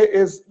stay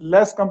is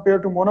less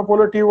compared to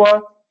monopolar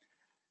TUR.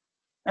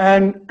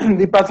 And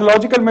the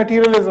pathological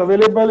material is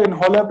available in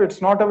HOLEP.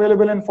 It's not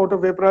available in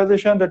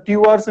photovaporization. The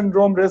TUR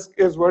syndrome risk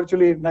is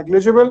virtually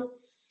negligible.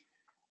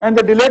 And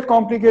the delayed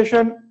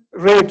complication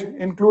rate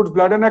includes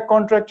bladder neck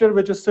contracture,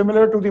 which is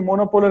similar to the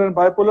monopolar and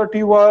bipolar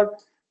TUR.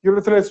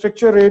 Urethral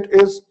stricture rate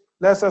is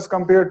less as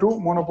compared to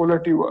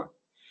monopolar TUR.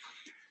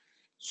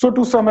 So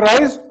to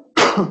summarize,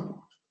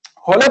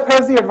 HOLEP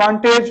has the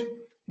advantage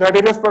that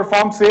it is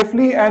performed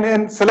safely, and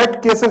in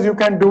select cases you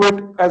can do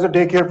it as a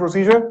daycare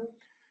procedure.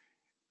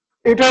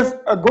 It is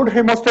a good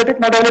hemostatic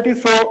modality,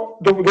 so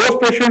those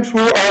patients who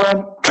are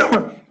on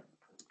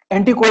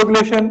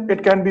anticoagulation,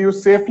 it can be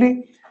used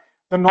safely.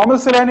 The normal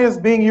saline is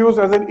being used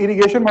as an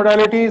irrigation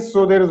modality,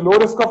 so there is low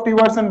risk of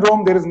TUR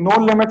syndrome. There is no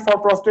limit for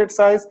prostate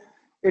size.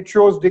 It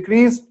shows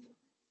decreased,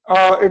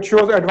 it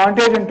shows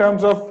advantage in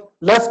terms of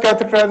less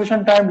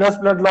catheterization time, less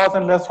blood loss,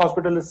 and less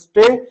hospital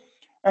stay.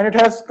 And it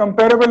has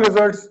comparable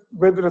results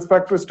with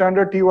respect to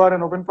standard TUR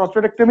and open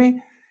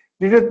prostatectomy.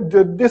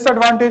 The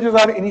disadvantages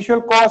are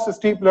initial cost,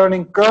 steep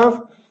learning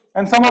curve,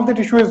 and some of the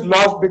tissue is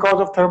lost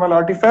because of thermal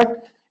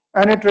artifact,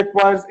 and it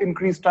requires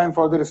increased time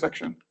for the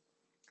resection.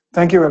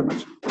 Thank you very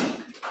much.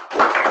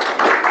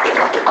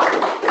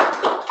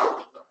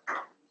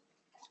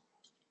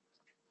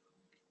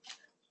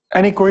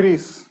 Any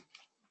queries?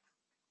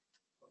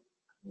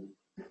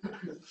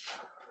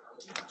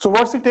 So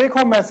what's the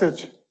take-home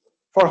message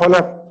for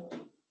HOLEP?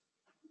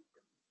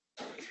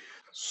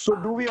 So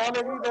do we all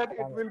agree that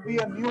it will be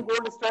a new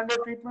gold standard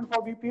treatment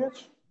for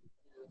BPH?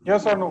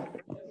 Yes or no?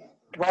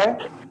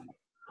 Why?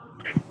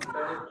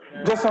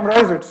 Just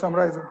summarize it.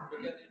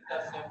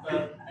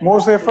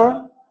 More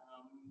safer?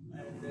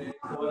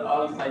 Over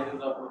all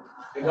sizes of,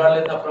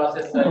 regardless of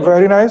process size.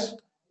 Very nice.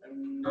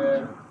 And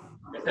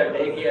it's a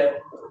daycare.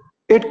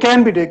 It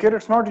can be daycare.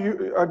 It's not a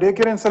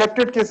daycare. In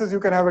selected cases,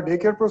 you can have a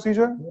daycare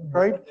procedure,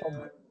 right?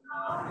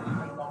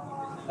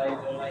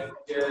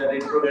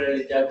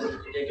 Retrograde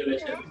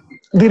ejaculation.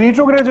 The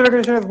retrograde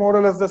ejaculation is more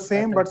or less the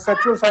same, but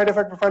sexual side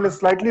effect profile is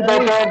slightly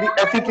better. The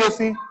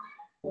efficacy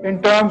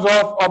in terms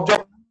of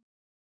objective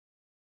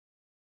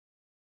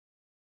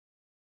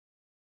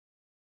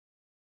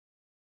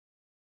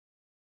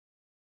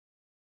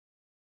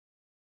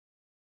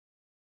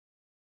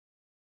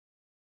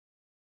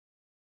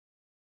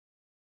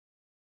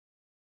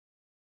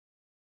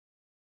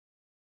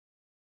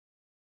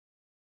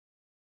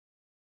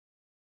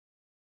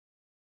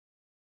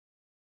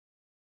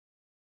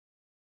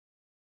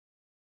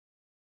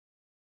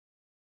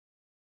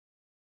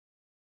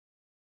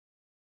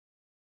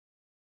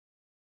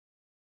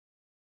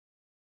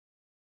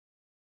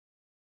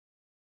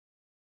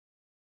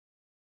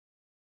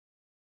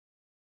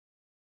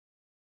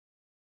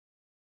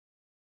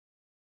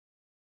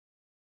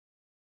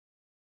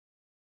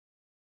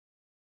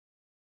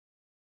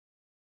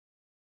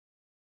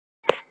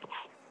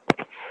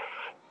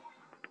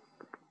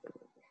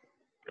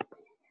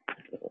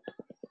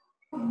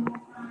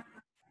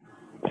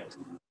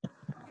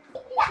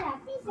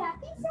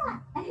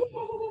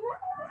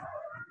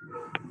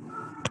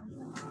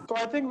So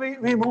I think we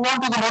move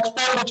on to the next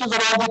part, which is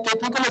about the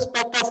technical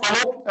aspect of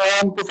HOLEP,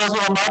 and Professor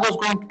Ahmad is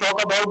going to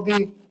talk about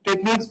the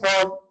techniques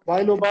for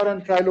bilobar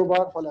and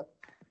trilobar HOLEP.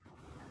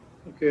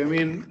 Okay, I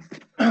mean,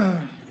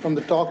 from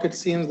the talk, it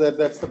seems that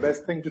that's the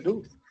best thing to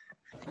do.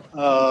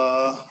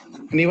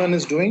 Anyone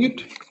is doing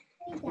it?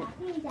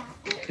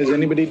 Is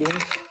anybody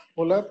doing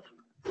HOLEP?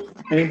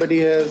 Anybody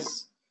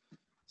has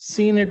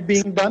seen it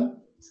being done?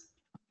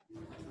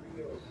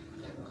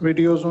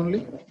 Videos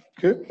only?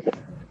 Okay.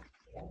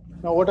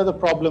 Now, what are the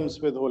problems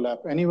with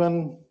HOLEP?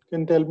 Anyone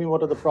can tell me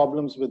what are the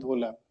problems with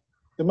HOLEP?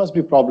 There must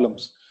be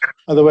problems.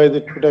 Otherwise,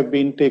 it could have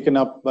been taken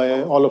up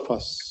by all of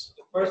us.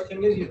 The first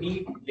thing is you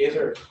need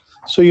laser.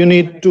 So you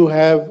need to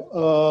have,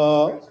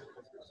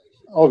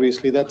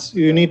 obviously,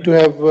 you need to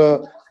have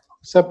a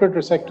separate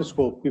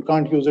resectoscope. You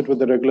can't use it with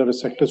the regular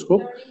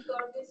resectoscope.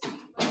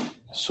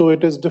 So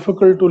it is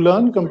difficult to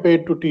learn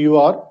compared to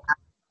TUR.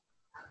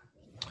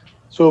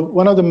 So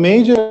one of the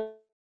major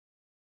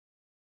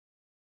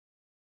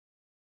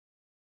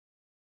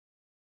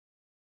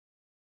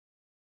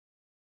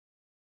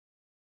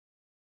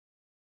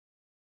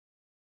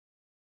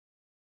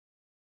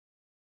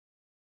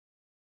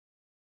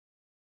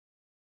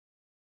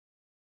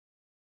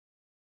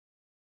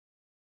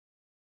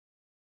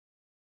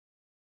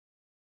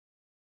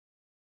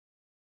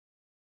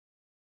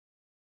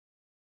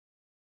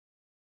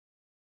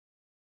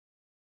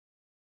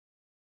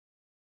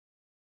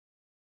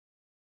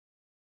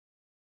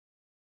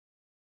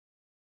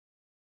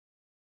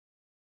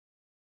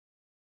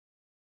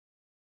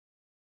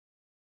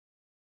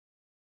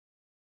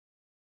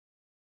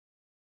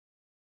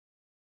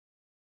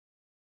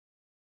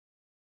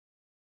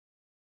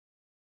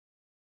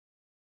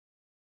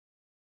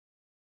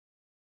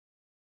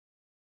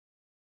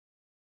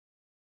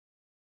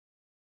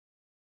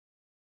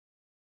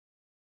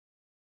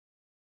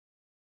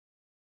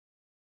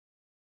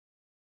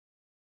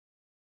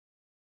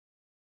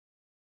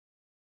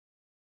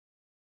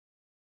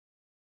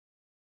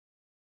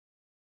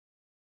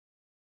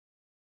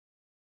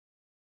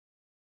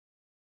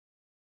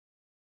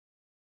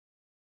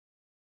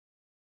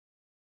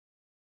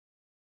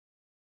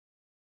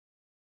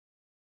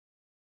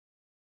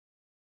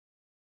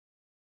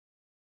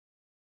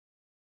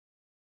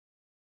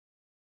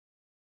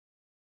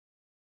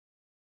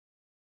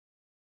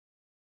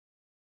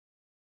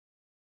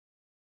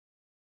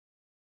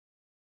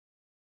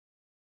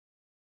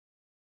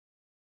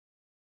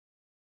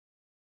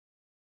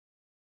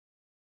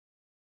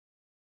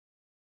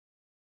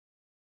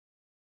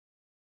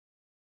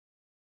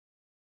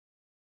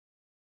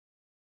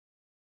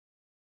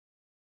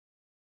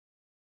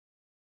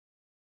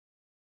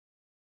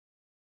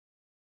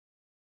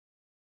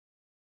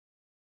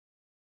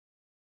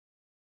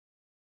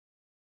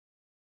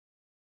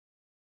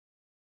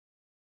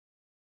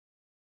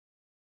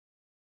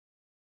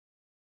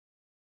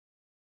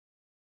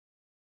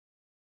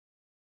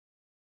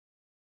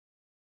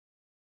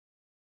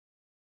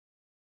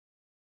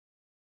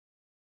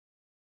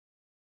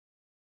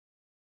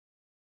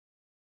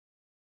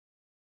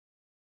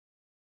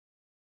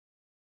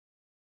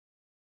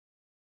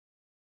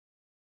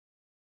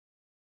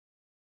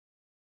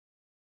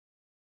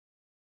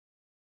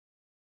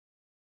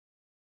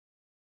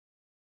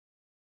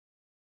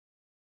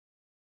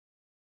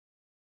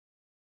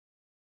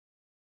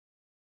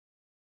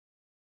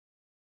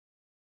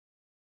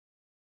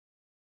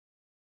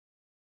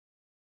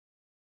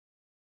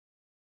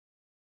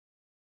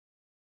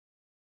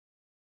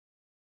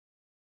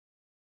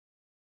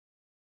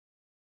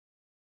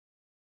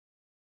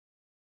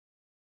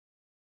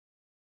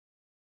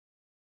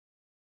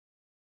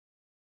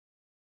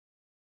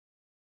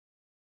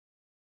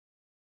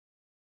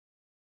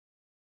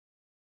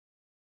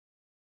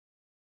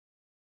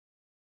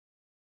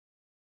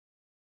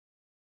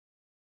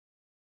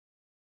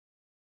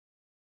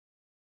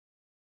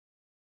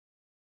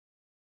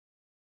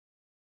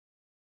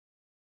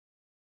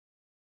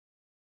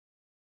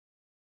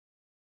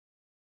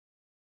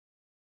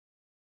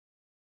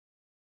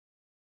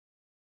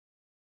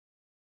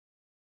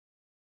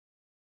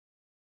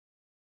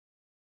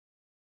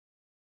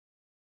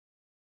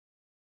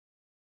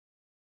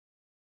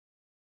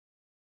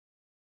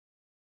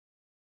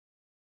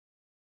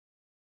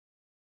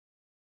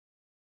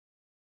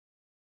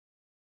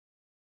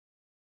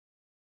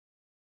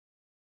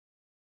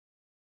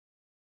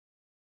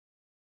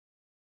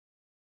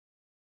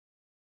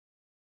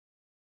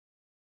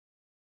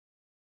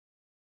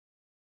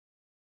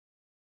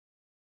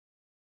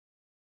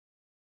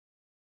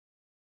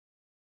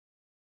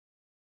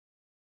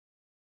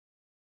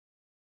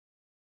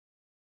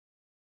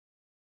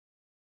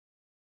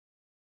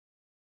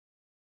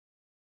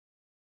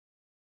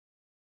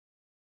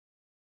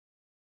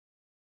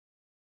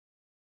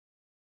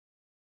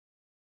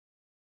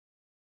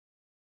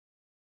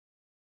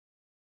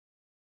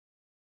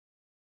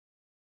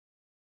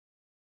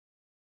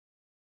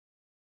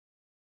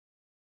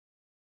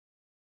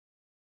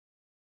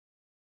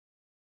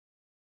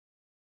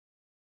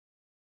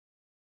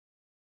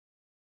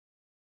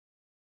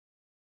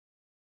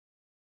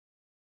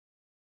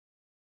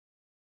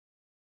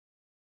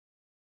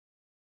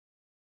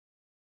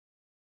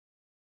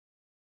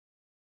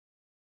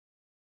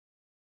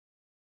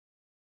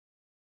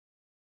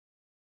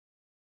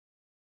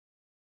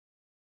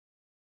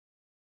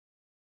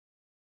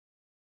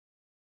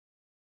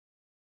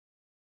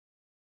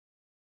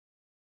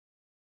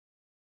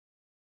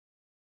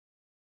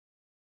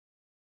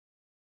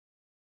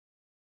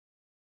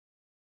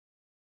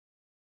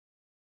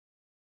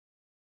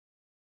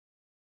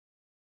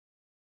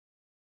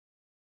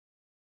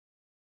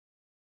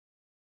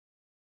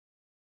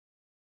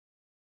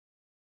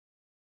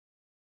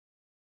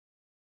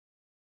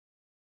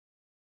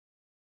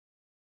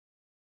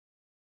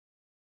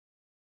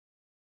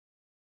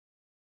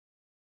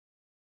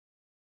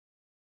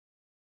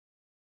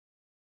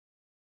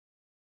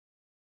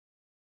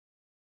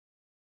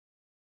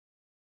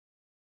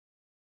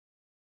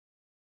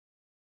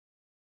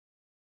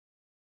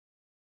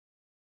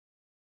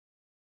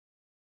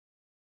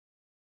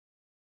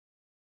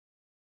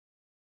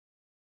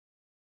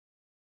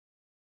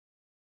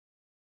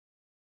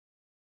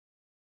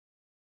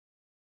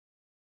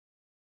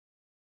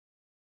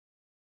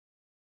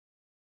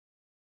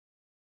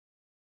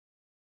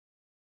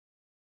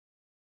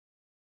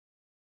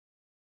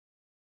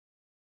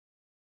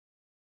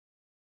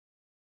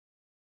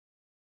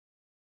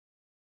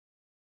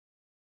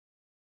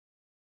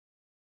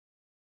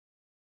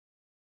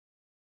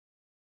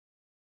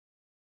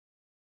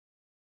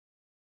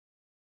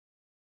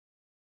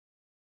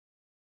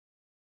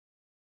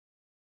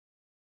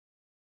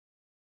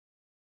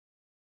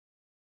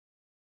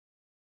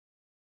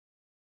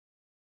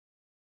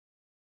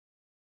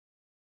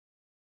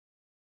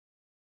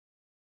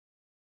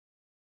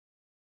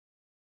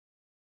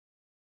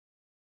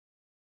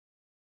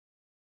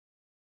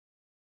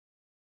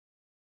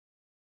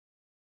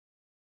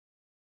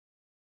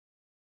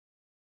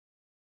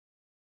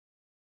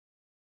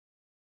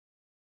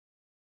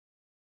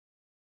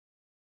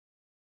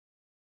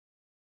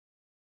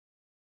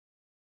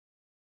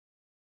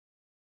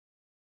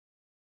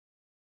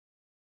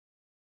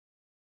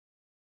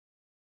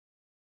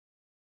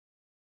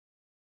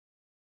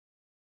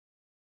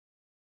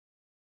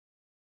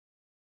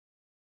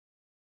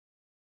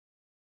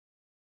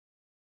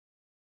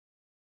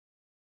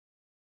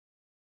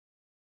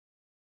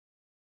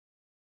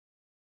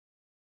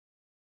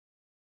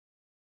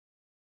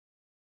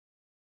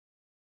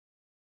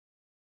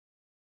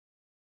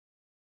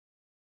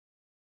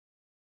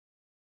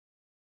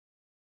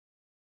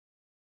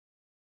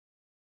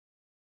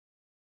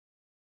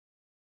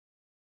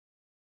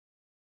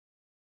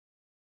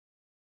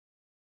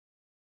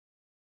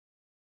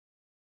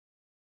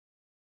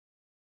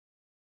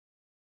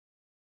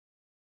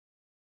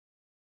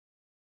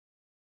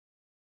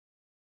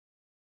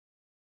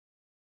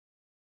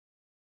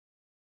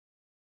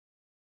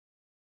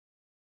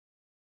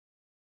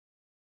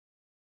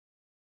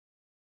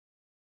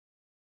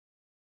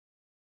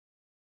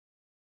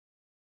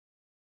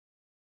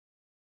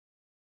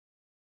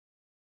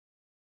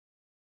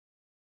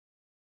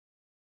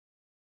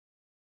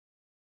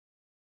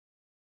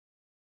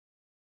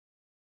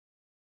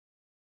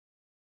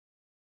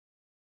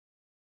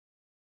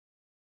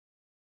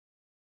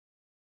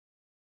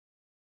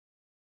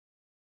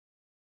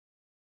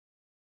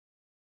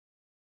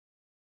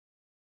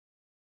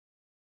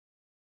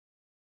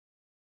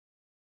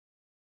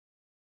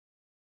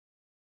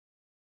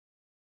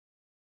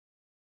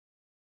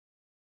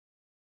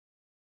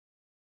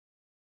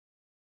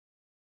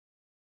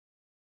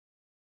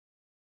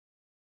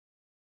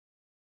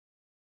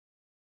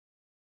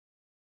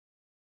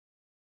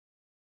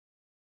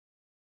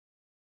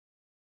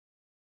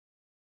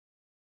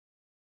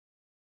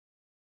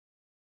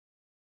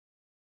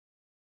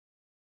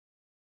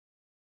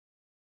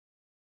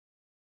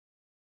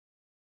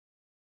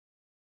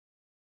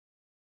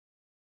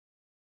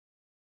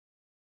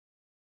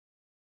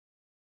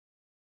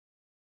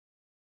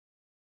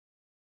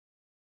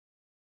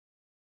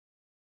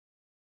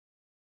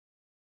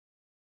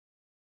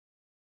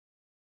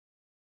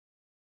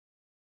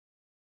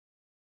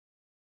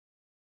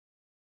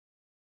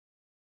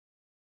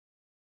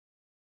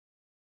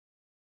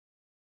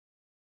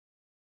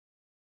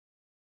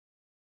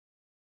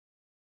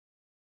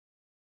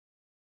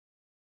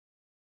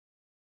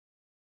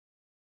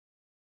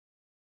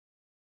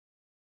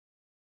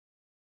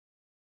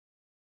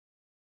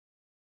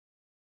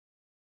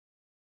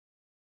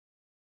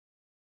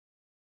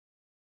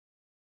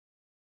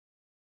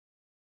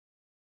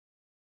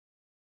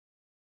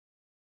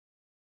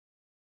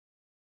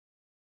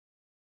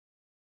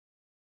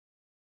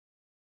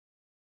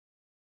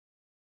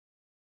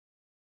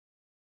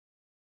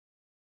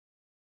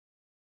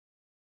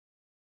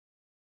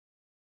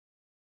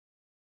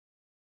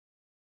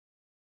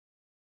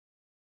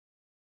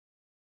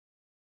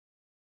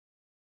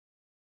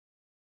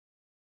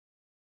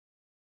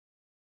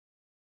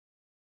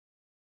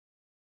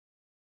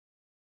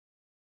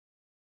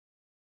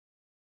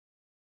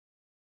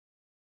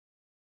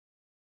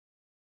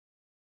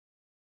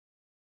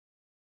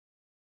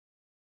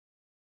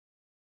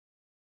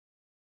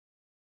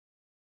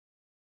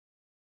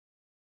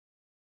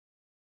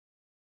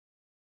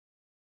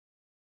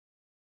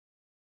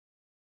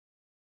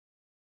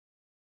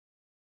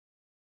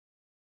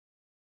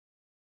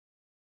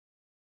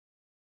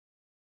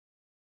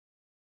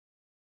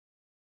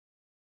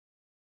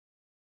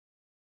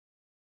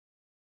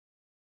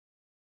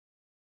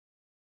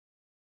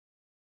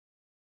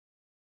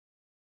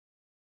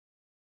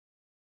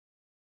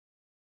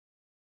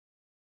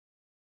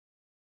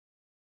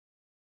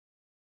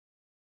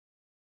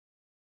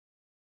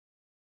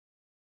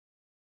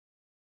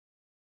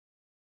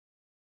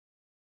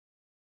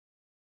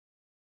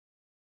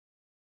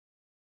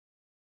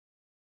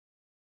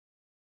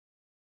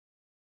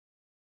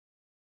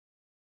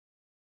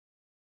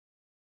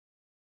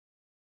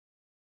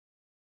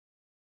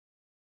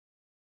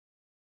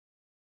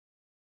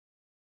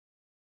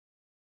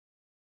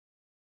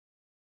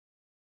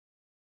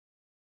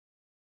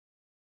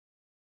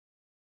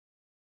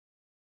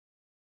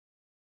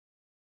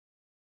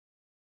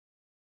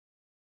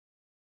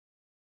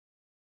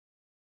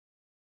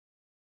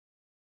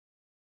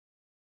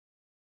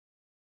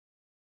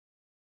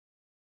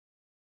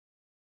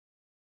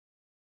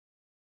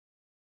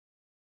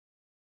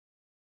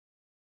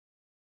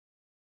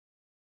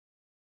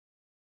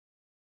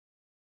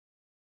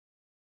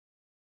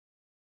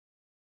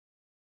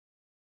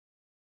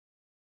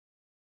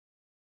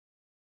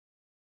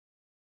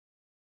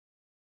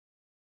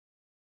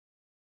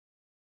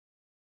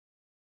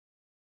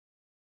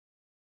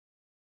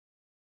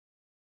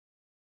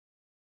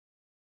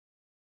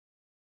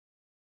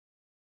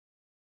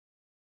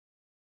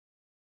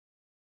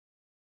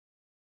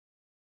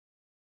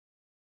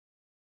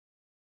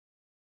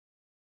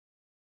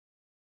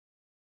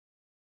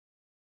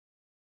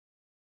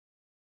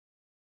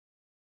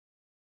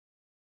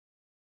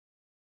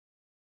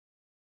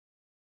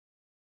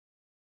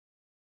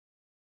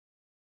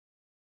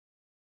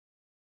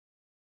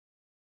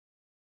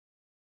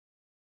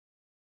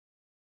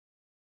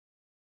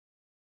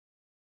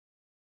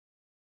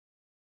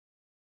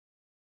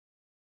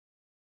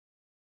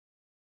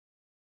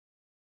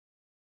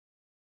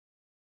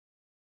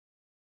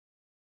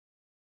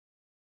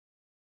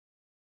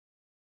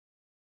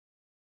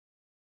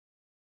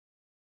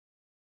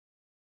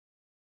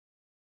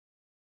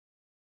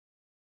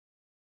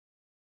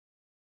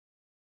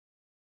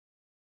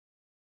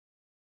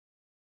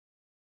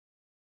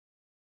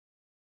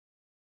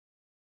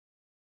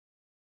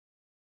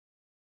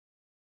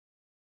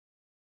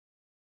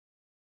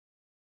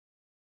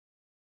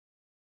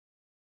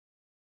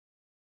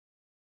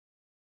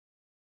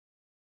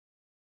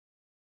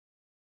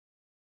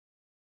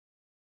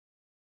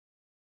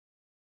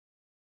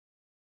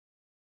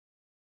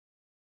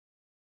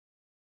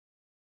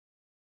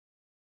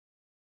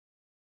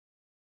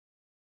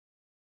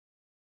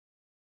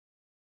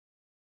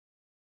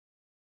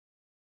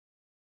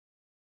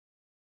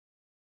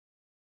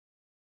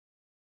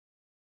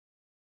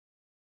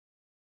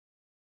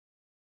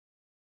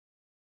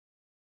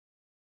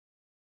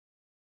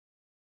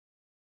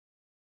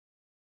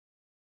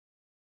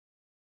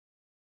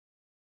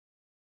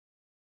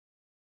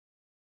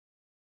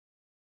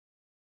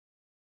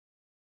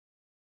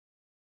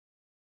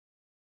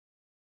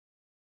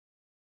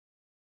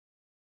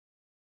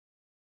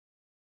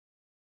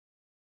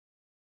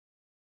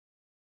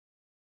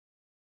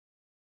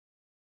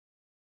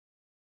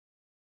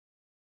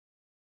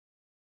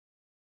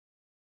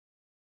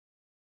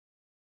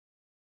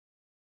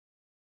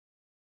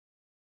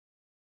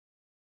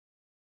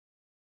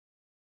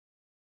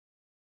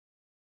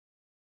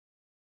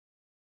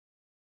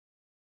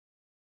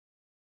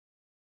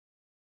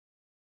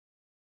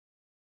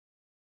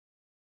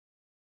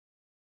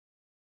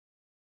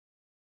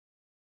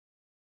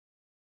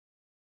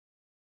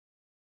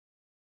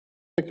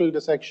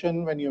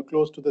dissection when you're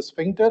close to the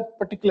sphincter,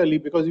 particularly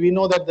because we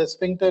know that the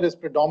sphincter is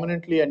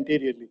predominantly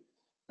anteriorly,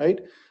 right?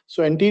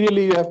 So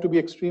anteriorly, you have to be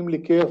extremely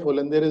careful,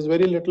 and there is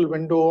very little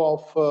window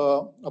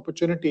of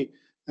opportunity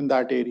in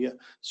that area.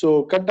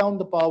 So cut down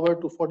the power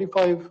to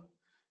 45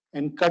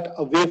 and cut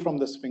away from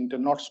the sphincter,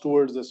 not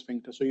towards the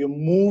sphincter. So you're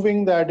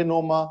moving the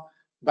adenoma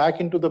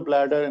back into the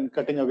bladder and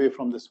cutting away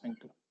from the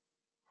sphincter.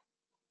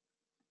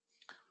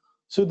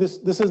 So this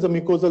is the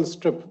mucosal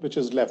strip which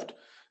is left.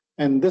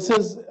 And this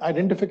is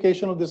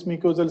identification of this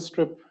mucosal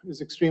strip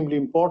is extremely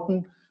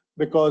important,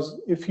 because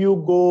if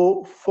you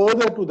go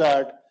further to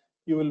that,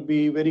 you will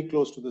be very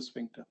close to the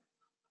sphincter.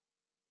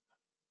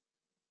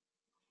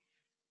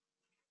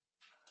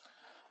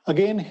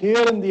 Again,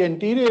 here in the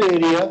anterior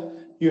area,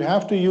 you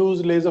have to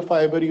use laser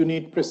fiber. You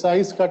need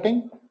precise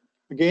cutting.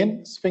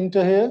 Again,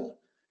 sphincter here.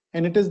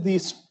 And it is the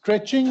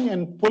stretching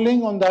and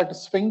pulling on that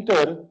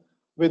sphincter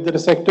with the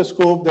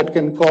resectoscope that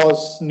can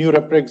cause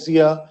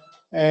neuropraxia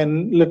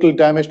and little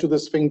damage to the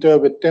sphincter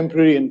with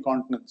temporary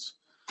incontinence.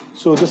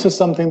 So this is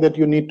something that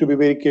you need to be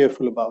very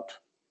careful about.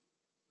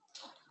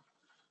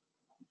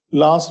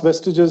 Last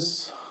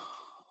vestiges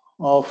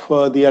of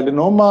the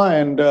adenoma,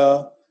 and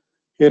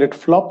here it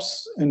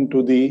flops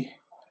into the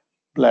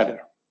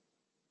bladder.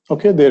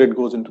 Okay, there it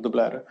goes into the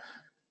bladder.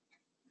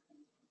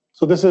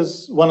 So this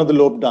is one of the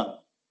lobe done.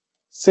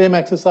 Same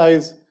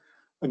exercise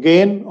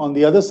again on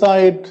the other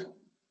side,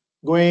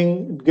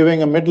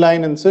 giving a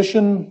midline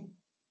incision,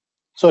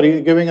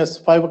 giving us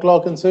 5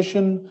 o'clock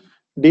incision,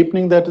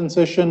 deepening that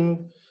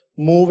incision,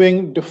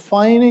 moving,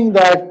 defining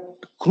that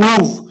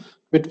groove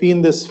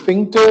between the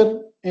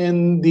sphincter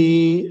and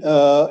the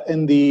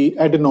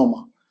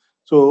adenoma.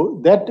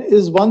 So that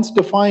is once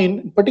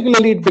defined.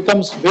 Particularly, it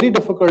becomes very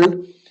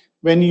difficult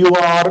when you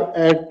are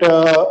at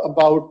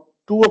about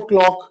 2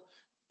 o'clock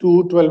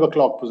to 12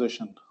 o'clock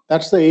position.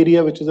 That's the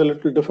area which is a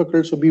little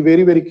difficult. So be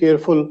very, very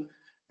careful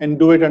and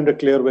do it under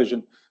clear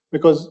vision,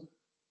 because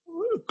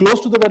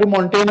close to the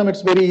verumontanum,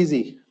 it's very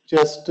easy.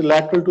 Just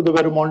lateral to the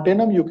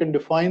verumontanum, you can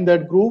define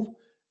that groove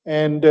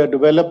and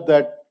develop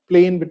that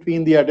plane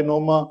between the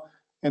adenoma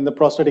and the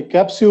prostatic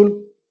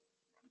capsule.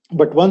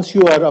 But once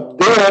you are up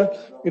there,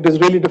 it is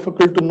really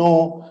difficult to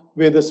know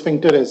where the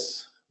sphincter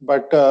is.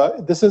 But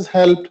this is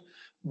helped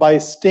by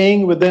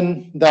staying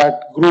within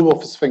that groove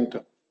of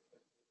sphincter.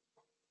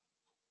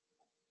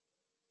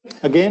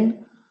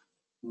 Again,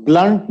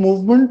 blunt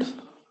movement,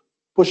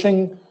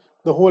 pushing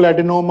the whole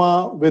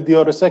adenoma with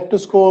your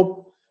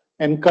resectoscope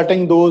and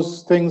cutting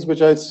those things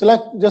which are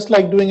just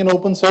like doing an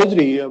open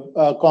surgery,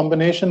 a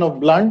combination of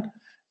blunt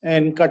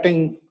and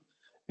cutting,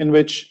 in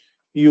which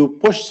you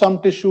push some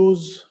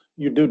tissues,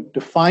 you do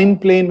define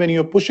plane. When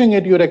you're pushing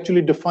it, you're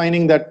actually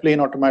defining that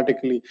plane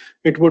automatically.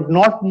 It would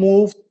not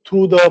move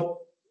through the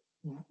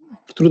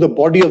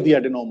body of the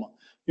adenoma.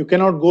 You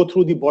cannot go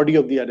through the body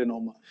of the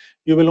adenoma.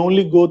 You will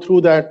only go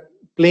through that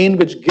plane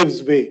which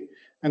gives way.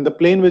 And the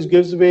plane which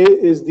gives way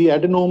is the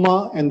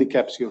adenoma and the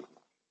capsule.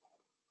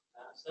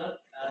 Sir,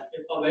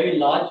 if a very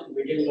large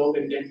median lobe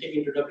indenting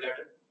into the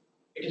bladder,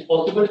 it is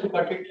possible to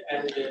cut it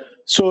and...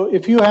 So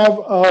if you have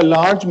a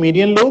large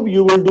median lobe,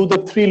 you will do the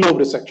 3-lobe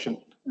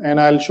resection.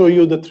 And I'll show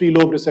you the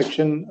 3-lobe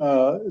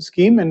resection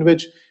scheme in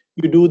which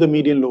you do the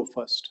median lobe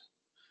first.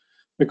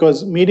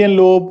 Because median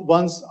lobe,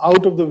 once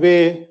out of the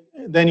way,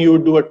 then you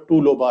would do a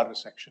 2-lobar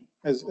resection,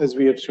 as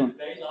we have shown.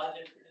 Very large,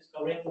 it is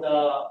covering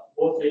the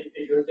both.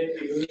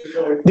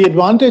 The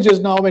advantage is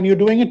now when you're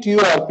doing a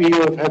TURP, you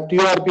have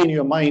TURP in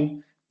your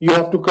mind, you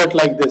have to cut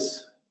like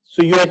this.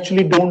 So you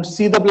actually don't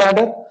see the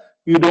bladder,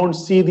 you don't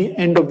see the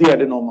end of the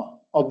adenoma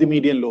of the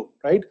median lobe,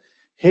 right?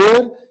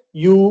 Here,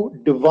 you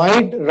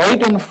divide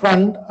right in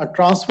front, a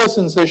transverse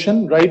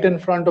incision right in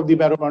front of the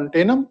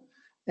verumontanum,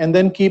 and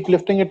then keep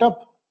lifting it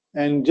up.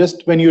 And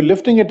just when you're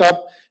lifting it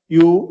up,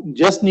 you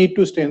just need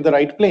to stay in the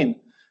right plane.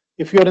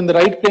 If you're in the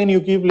right plane,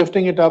 you keep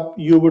lifting it up,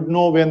 you would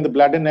know when the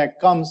bladder neck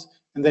comes,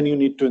 and then you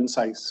need to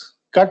incise.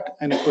 Cut,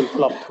 and it will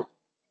flop through.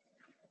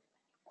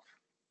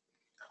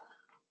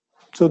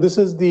 So this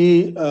is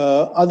the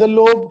other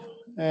lobe,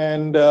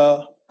 and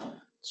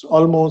it's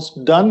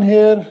almost done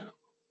here.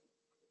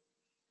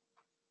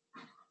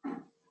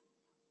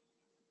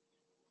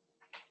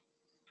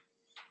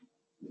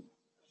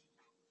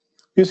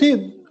 You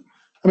see,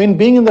 I mean,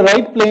 being in the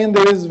right plane,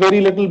 there is very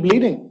little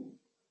bleeding.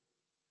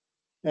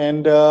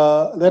 And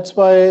that's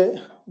why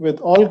with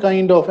all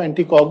kind of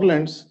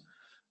anticoagulants,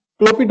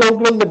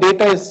 clopidogrel, the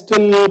data is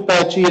still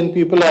patchy and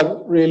people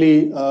are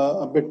really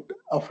a bit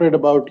afraid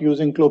about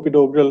using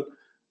clopidogrel.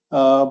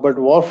 But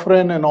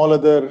warfarin and all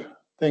other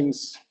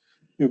things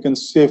you can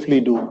safely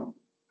do.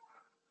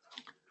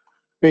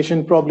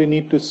 Patient probably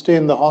need to stay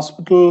in the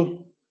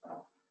hospital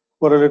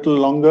for a little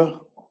longer.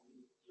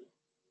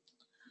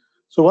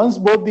 So once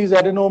both these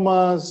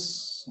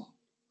adenomas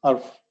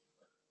are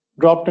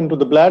dropped into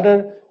the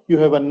bladder, you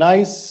have a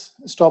nice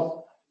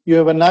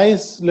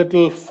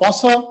little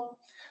fossa.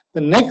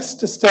 The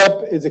next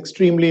step is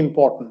extremely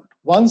important.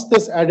 Once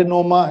this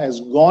adenoma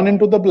has gone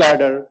into the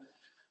bladder,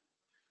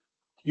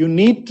 you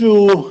need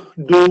to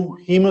do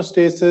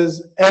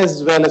hemostasis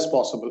as well as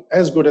possible,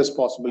 as good as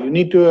possible. You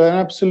need to have an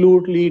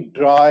absolutely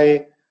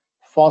dry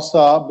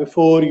fossa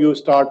before you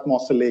start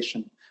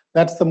mosylation.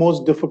 That's the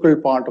most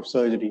difficult part of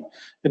surgery.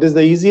 It is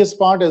the easiest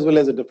part as well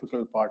as the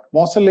difficult part.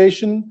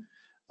 Mosylation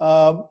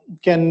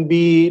can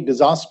be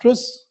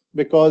disastrous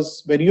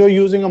because when you're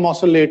using a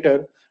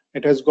mosylator,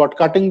 it has got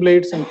cutting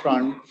blades in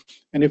front,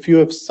 and if you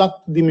have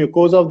sucked the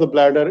mucosa of the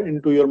bladder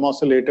into your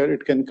mosylator,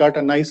 it can cut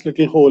a nice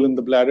little hole in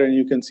the bladder and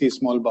you can see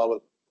small bowel.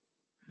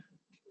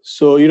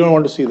 So you don't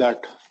want to see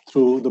that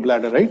through the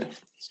bladder, right?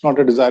 It's not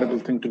a desirable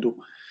thing to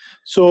do.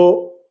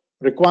 So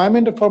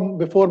requirement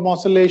before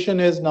mosylation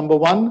is, number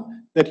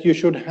one, that you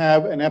should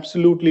have an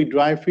absolutely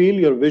dry field,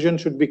 your vision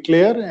should be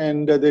clear,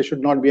 and there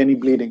should not be any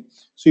bleeding.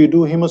 So you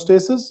do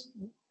hemostasis.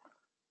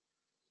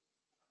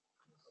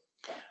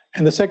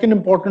 And the second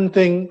important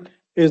thing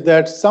is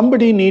that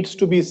somebody needs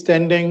to be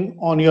standing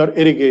on your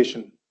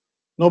irrigation.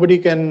 Nobody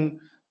can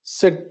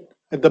sit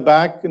at the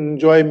back and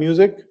enjoy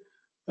music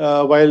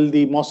while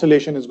the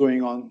mosylation is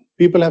going on.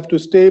 People have to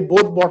stay,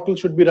 both bottles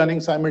should be running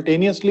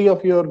simultaneously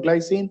of your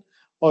glycine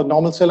or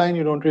normal saline,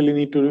 you don't really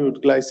need to do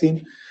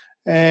glycine.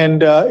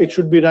 And it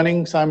should be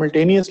running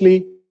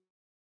simultaneously.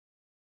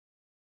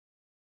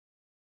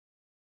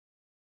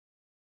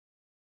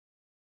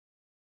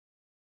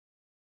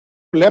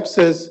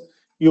 Prolapses,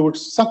 you would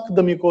suck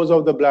the mucosa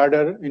of the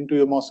bladder into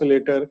your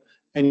mosulator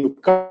and you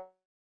cut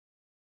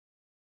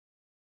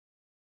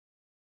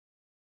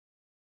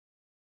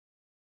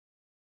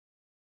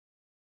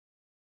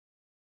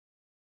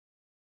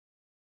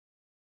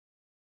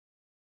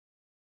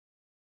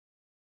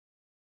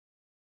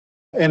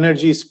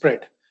energy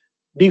spread.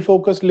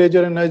 Defocused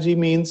laser energy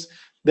means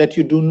that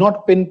you do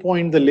not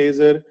pinpoint the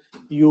laser,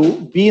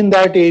 you be in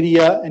that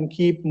area and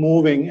keep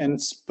moving and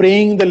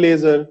spraying the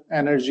laser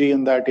energy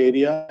in that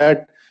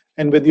area,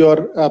 and with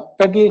your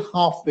pedal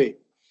halfway.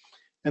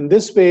 And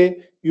this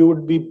way, you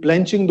would be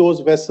blenching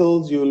those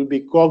vessels, you will be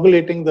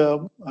coagulating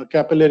the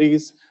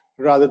capillaries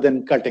rather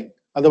than cutting.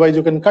 Otherwise,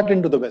 you can cut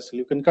into the vessel.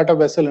 You can cut a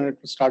vessel and it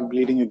will start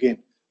bleeding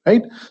again,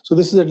 right? So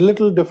this is a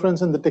little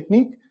difference in the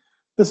technique.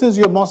 This is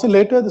your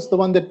mosulator. This is the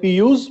one that we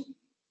use.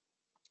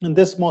 And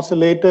this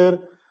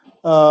mosulator,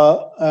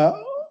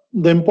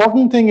 the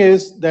important thing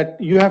is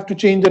that you have to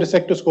change the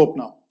resectoscope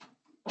now.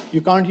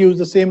 You can't use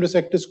the same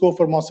resectoscope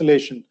for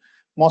mosylation.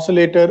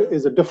 Mosulator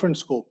is a different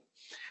scope.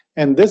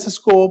 And this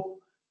scope,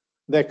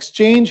 the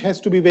exchange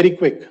has to be very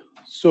quick.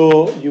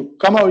 So you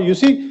come out, you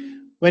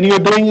see, when you're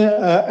doing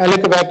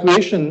alic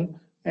evacuation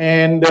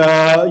and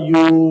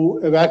you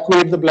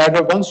evacuate the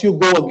bladder, once you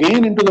go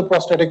again into the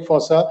prostatic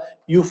fossa,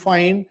 you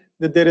find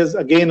that there is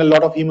again a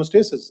lot of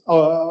hemostasis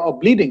or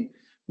bleeding.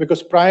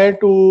 Because prior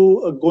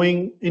to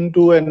going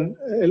into an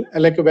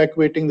alic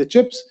evacuating the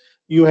chips,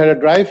 you had a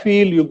dry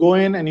field, you go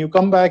in and you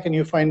come back and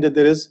you find that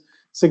there is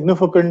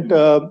significant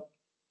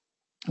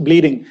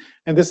bleeding.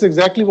 And this is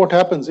exactly what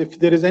happens. If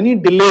there is any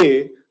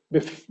delay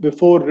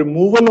before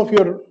removal of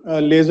your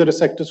laser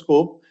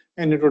resectoscope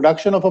and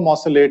introduction of a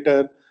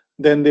mosulator,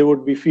 then they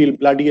would feel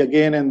bloody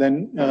again, and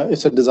then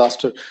it's a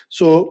disaster.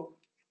 So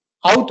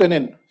out and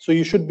in. So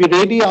you should be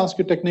ready. Ask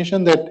your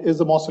technician that is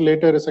the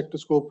mosulator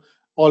resectoscope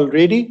all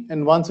ready,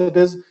 and once it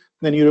is,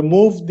 then you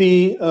remove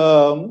the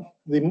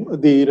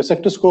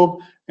resectoscope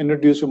and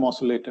introduce your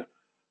mosulator.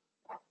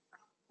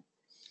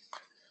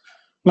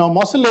 Now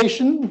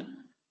mosylation,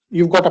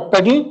 you've got a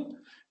pedal,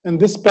 and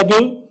this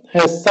pedal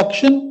has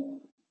suction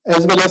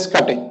as well as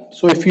cutting.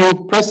 So if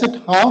you press it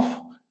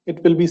half,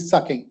 it will be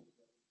sucking.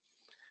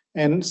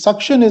 And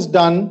suction is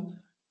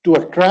done to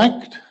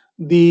attract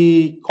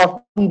the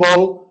cotton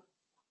ball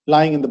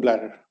lying in the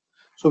bladder.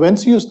 So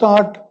once you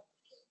start,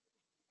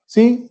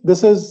 see,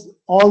 this is,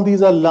 all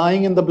these are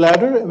lying in the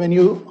bladder. When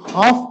you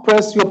half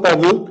press your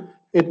pedal,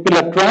 it will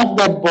attract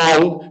that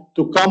ball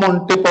to come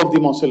on tip of the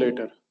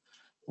mosulator.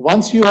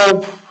 Once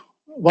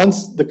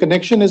the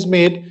connection is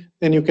made,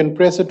 then you can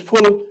press it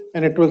full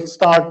and it will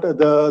start,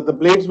 the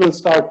blades will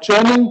start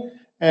churning.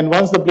 And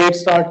once the blades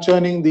start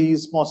churning,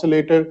 these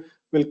mosulator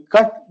will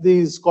cut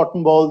these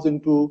cotton balls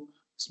into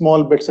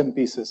small bits and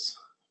pieces.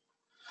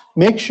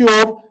 Make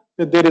sure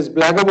that there is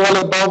bladder wall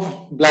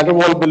above, bladder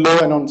wall below,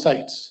 and on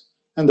sides,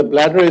 and the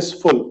bladder is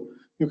full.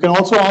 You can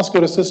also ask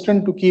your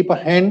assistant to keep a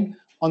hand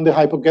on the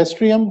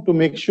hypogastrium to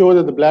make sure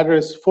that the bladder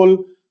is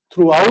full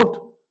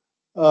throughout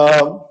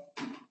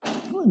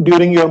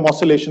during your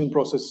mosylation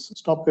process.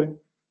 Stop cutting.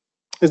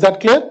 Is that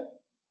clear?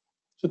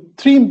 So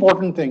three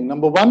important things.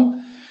 Number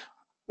one,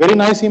 very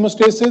nice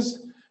hemostasis,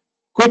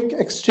 quick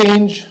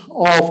exchange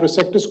of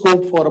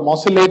resectoscope for a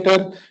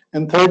mosulator,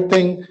 and third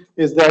thing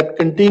is that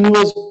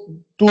continuous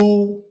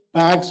two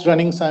bags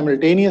running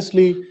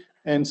simultaneously,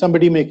 and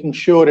somebody making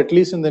sure, at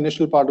least in the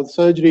initial part of the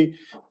surgery,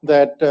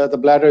 that the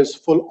bladder is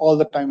full all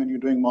the time when you're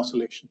doing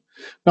mosylation.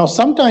 Now,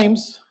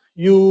 sometimes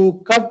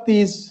you cut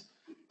these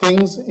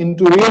things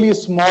into really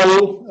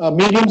small,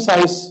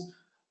 medium-sized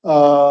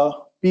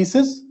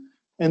pieces,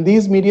 and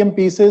these medium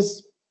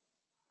pieces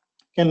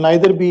can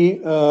neither be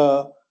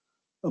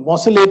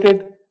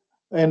mosulated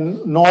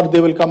and nor they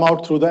will come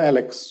out through the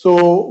alex.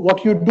 So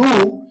what you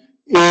do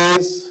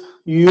is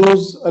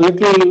use a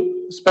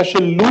little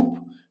special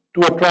loop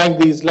to attract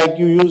these, like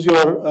you use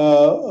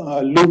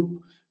your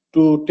loop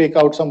to take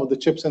out some of the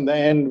chips in the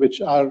end,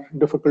 which are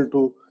difficult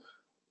to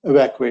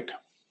evacuate.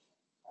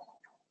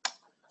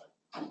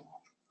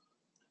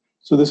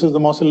 So this is the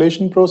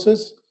mosylation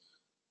process.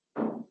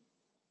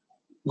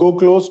 Go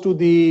close to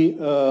the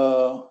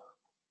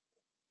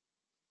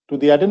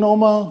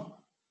adenoma,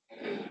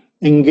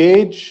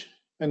 engage,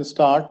 and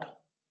start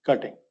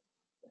cutting.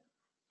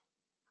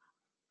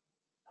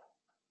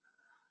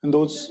 And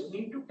those you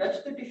need to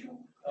touch the tissue.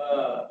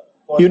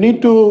 you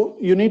need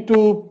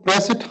to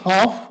press it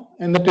half,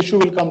 and the tissue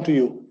will come to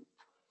you,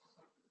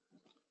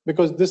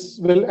 because this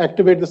will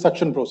activate the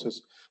suction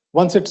process.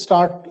 Once it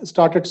started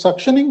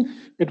suctioning,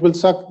 it will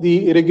suck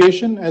the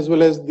irrigation as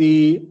well as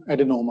the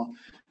adenoma.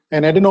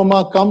 And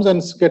adenoma comes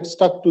and gets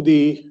stuck to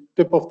the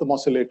tip of the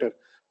mosulator.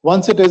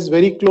 Once it is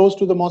very close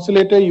to the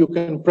mosulator, you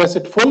can press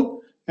it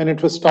full and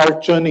it will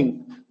start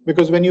churning.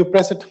 Because when you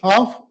press it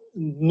half,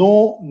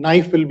 no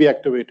knife will be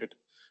activated.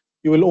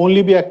 You will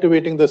only be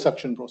activating the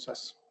suction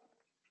process.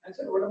 And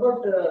sir, what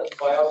about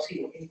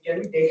biopsy? Can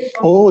we take it?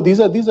 Oh,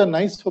 these are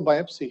nice for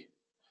biopsy.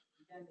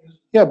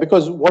 Yeah,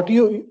 because what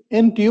you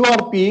in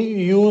TURP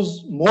you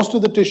use, most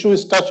of the tissue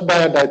is touched by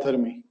a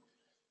dithermy,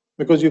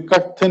 because you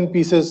cut thin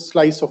pieces,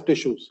 slice of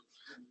tissues.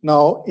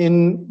 Now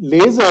in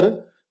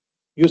laser,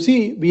 you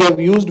see we have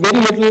used very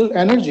little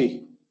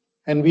energy,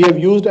 and we have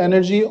used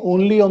energy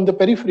only on the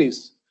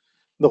peripheries.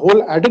 The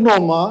whole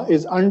adenoma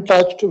is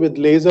untouched with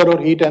laser or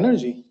heat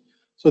energy.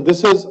 So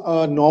this is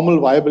a normal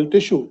viable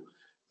tissue.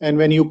 And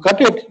when you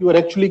cut it, you are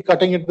actually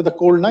cutting it with a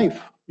cold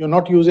knife. You're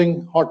not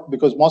using hot,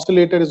 because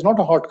mosulator is not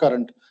a hot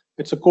current.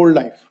 It's a cold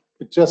knife.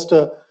 It's just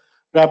a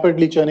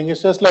rapidly churning.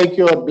 It's just like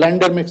your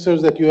blender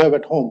mixers that you have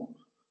at home.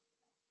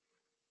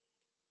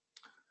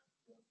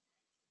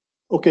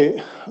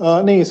 Okay,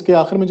 नहीं इसके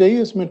आखिर में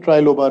जाइए, इसमें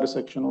ट्राइलोबार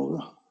resection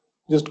होगा.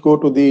 Just go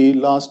to the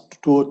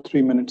last 2 or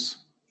 3 minutes.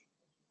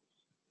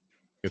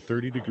 A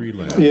 30-degree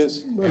lens.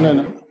 Yes,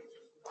 no.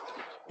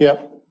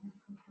 Yeah.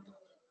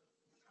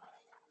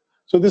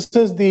 So this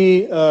is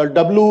the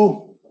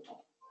W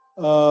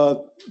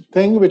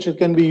thing, which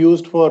can be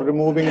used for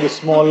removing the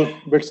small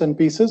bits and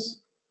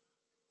pieces.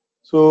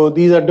 So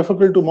these are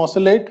difficult to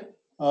mosylate.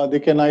 They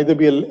can either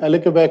be an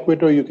aleck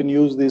evacuator, or you can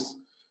use this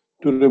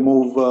to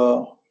remove.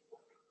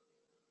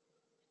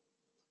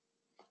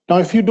 Now,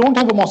 if you don't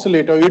have a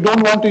mosulator, you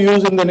don't want to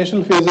use in the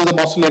initial phases a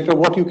mosulator,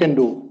 what you can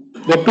do?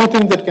 There are 2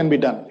 things that can be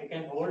done. We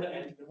can hold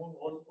and remove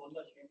all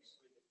the shapes.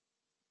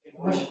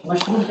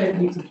 Mushroom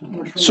technique.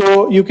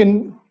 So you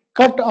can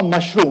cut a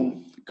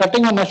mushroom.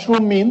 Cutting a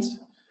mushroom means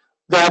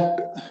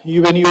that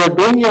when you are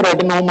doing your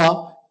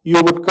adenoma,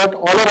 you would cut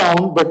all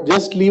around, but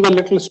just leave a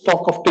little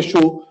stalk of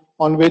tissue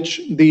on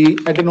which the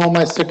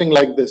adenoma is sitting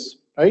like this,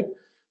 right?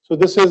 So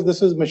this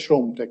is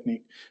mushroom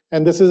technique,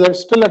 and this is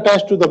still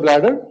attached to the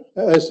bladder,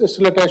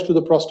 still attached to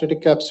the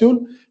prostatic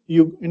capsule.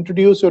 You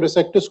introduce your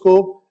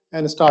resectoscope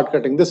and start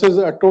cutting. This is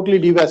a totally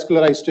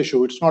devascularized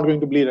tissue. It's not going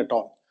to bleed at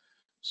all.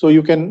 So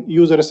you can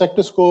use a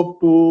resectoscope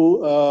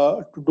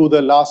to do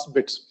the last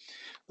bits.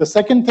 The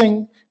second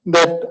thing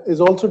that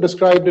is also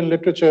described in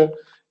literature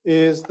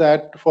is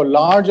that for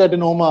large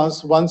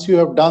adenomas, once you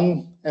have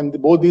done, and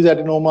both these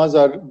adenomas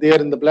are there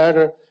in the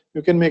bladder,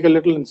 you can make a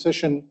little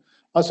incision,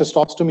 a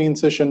cystostomy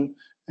incision,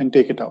 and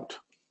take it out.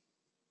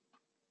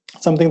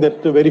 Something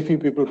that very few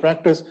people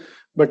practice,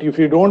 but if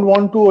you don't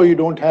want to, or you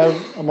don't have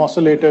a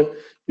mosulator,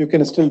 you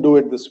can still do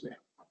it this way.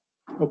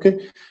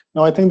 Okay.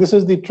 Now I think this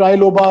is the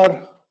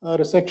trilobar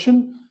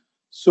resection.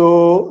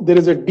 So there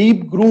is a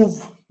deep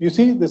groove. You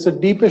see, there's a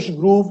deepish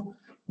groove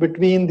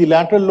between the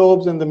lateral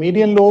lobes and the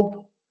median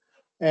lobe.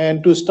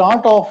 And to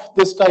start off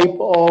this type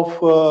of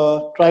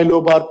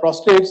trilobar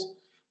prostates,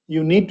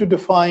 you need to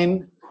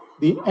define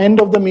the end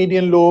of the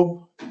median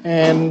lobe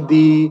and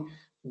the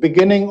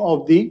beginning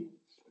of the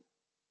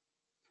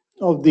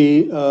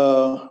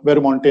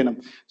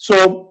verumontanum.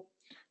 So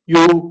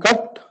you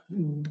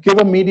give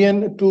a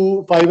median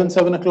to 5 and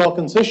 7 o'clock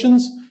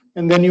incisions,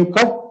 and then you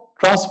cut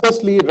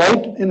transversely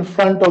right in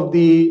front of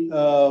the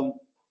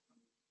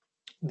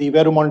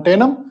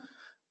verumontanum,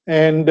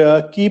 and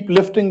keep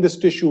lifting this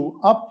tissue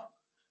up,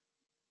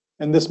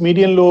 and this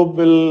median lobe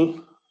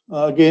will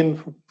again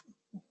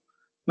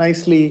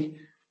nicely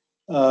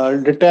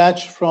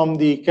detach from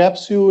the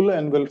capsule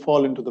and will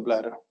fall into the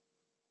bladder.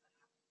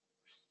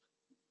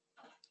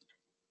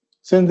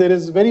 Since there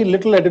is very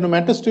little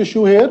adenomatous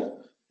tissue here,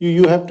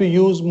 you have to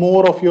use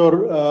more of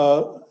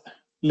your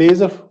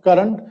laser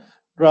current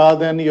rather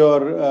than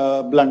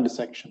your blunt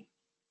dissection.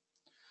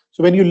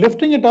 So when you're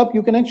lifting it up,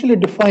 you can actually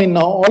define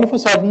now, all of a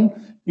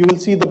sudden, you will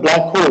see the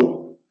black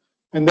hole,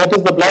 and that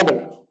is the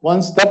bladder.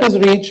 Once that is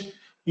reached,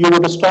 you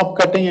would stop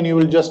cutting and you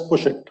will just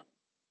push it.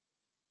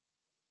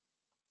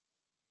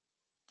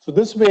 So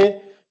this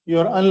way,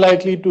 you're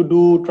unlikely to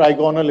do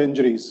trigonal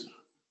injuries.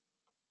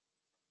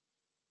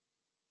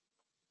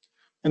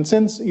 And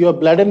since your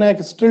bladder neck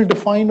is still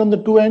defined on the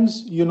 2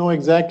 ends, you know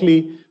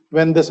exactly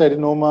when this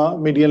adenoma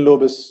median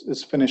lobe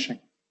is finishing.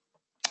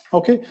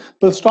 Okay,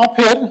 we'll stop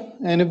here,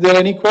 and if there are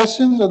any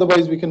questions,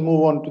 otherwise we can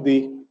move on to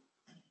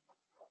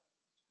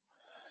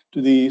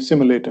the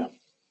simulator.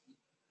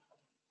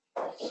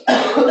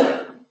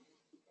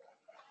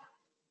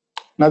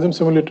 Nazim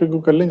simulator को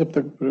कर लें जब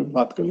तक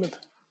बात कर लेते.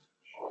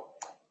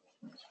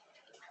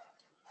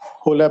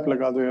 Whole app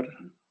लगा दो यार.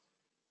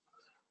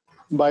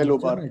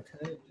 बायलोबार.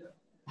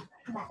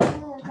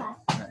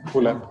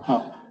 Whole app.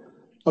 हाँ.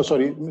 Oh,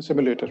 sorry,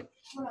 simulator.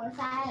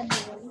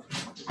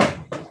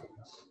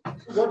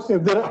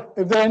 If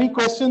there are any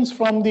questions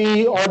from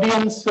the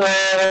audience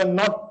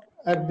not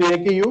at the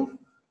AKU,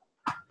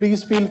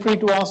 please feel free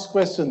to ask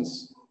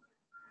questions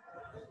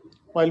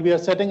while we are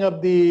setting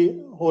up the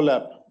whole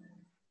app.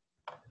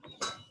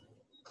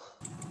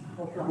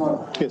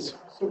 Yes.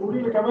 So would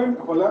you recommend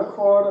whole app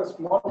for a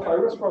small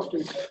fibrous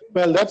prostate?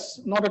 Well,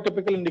 that's not a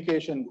typical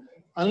indication.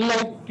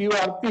 Unlike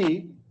TURP,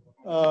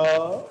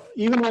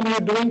 even when you're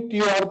doing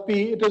TURP,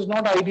 it is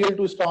not ideal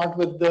to start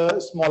with the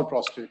small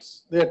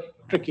prostates. They're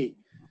tricky.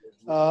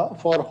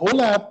 For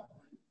whole app,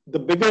 the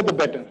bigger the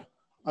better.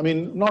 I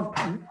mean, not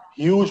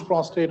huge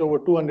prostate over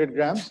 200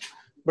 grams,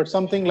 but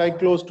something like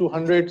close to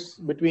hundreds,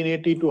 between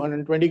 80 to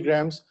 120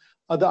 grams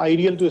are the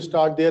ideal to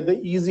start. They're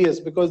the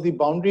easiest because the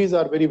boundaries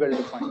are very well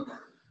defined.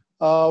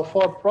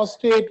 For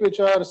prostate, which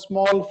are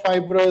small,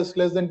 fibrous,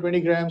 less than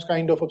 20 grams,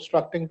 kind of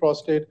obstructing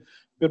prostate,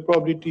 we'll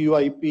probably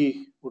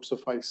TUIP would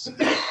suffice.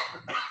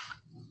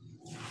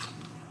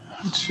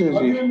 Clear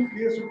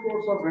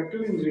reports of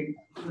rectal injury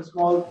in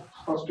small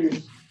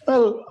prostates.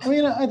 Well, I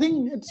mean, I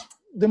think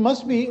there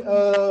must be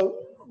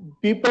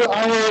people.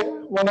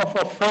 One of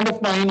a friend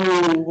of mine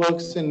who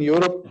works in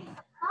Europe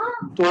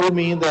told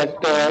me that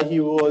he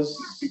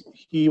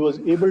was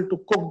able to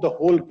cook the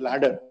whole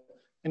bladder,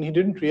 and he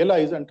didn't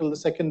realize until the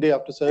second day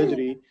after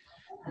surgery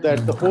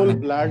that the whole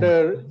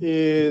bladder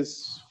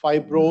is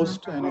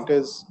fibrosed and it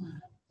is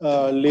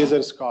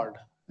laser scarred.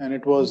 And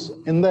it was,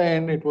 in the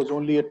end, it was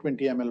only a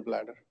 20 ml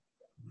bladder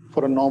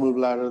for a normal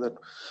bladder.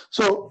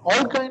 So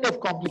all kind of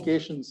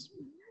complications.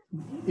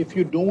 If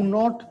you do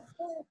not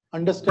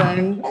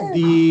understand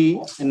the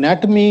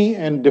anatomy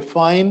and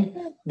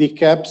define the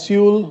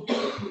capsule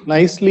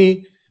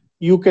nicely,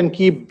 you can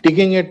keep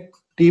digging it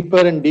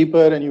deeper and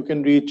deeper and you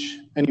can reach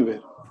anywhere.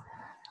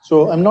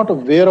 So I'm not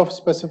aware of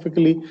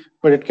specifically,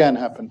 but it can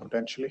happen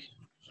potentially.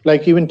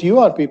 Like even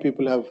TURP,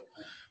 people have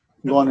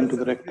gone into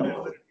the rectum.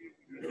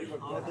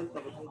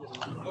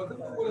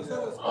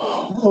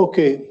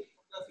 Okay.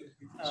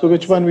 So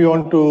which one we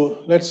want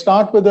to, let's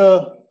start with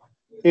a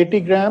 80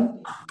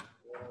 gram.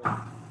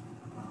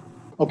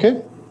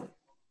 Okay.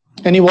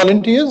 Any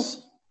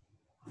volunteers?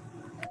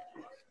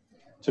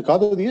 सिखा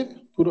दो दिए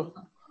पूरा.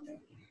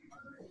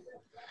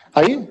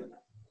 आइए.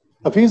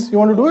 Hafiz, you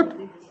want to do it?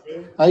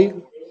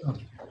 आइए.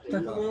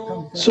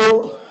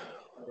 So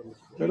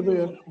कर दो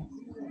यार.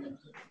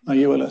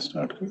 आइए वाला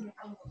start कर.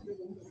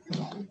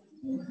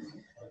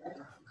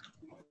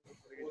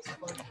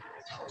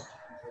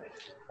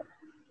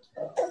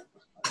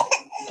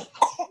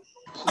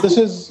 This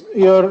is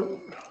your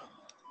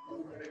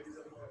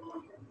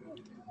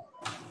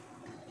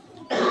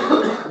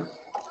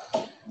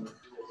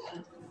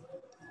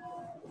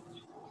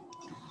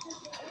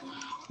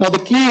now the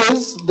key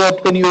is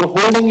that when you're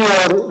holding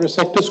your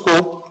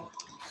resectoscope,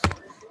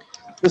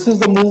 this is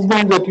the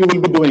movement that you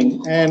will be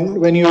doing, and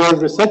when you are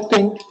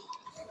resecting,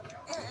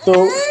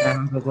 so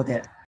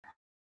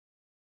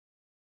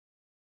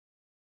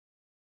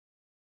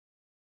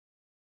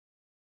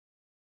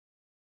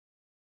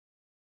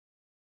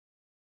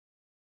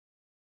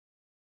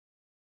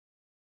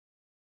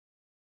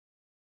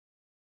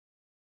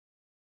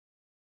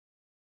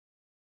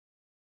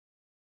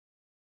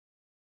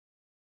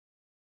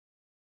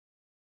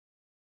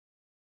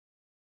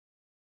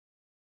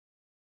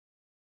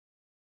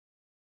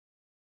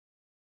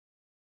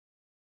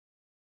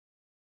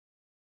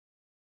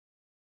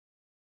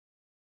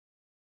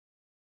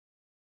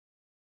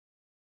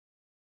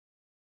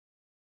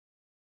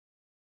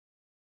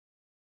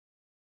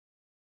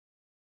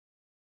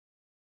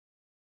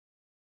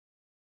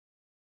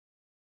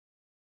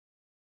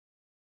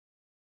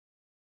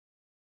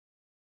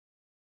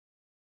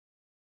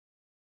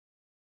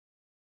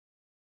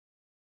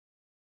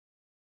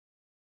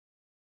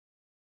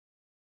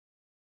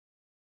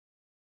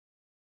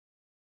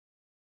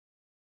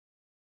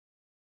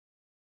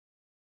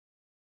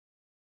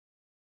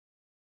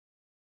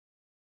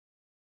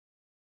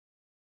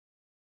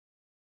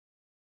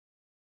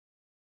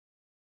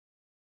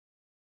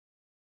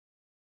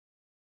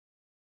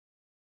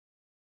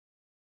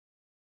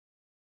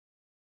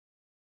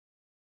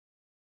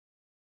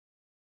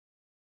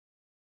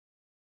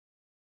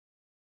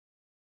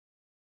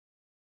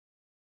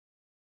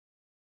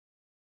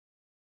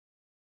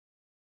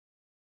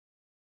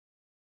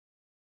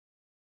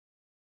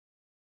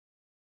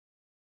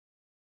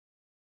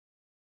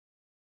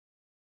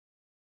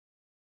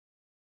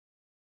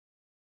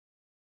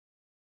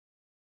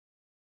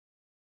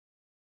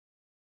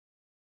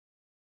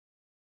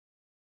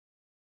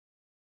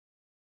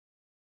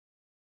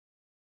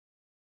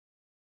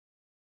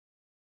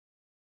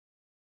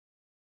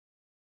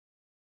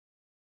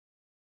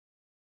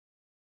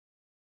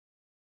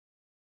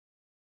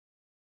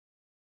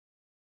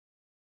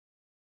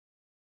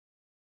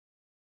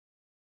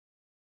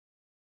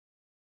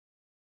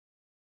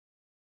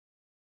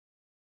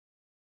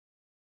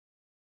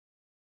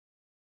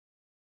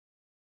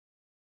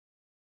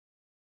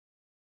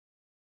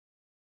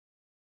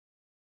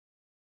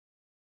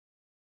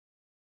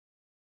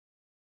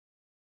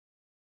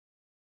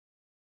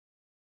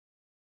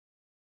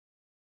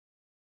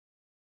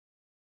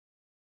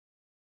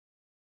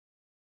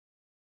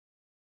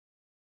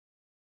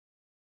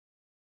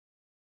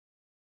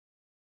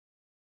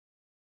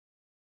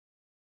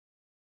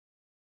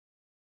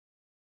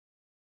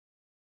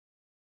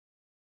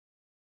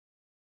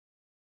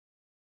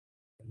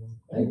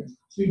right?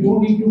 So you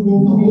don't need to go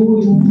the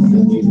whole room.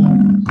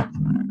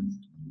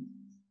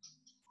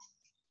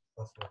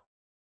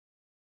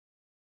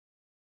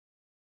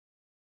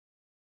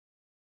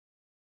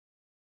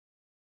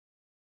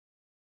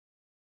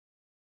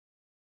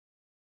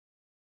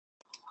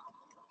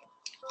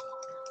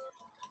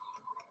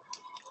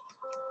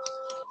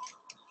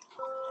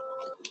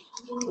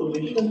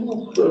 Position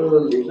of the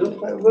laser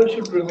fiber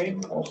should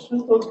remain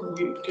constant, or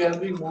can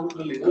we move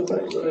the laser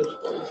fiber as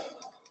well?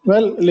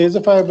 Well,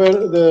 laser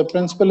fiber, the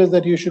principle is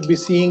that you should be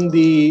seeing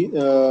the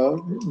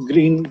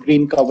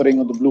green covering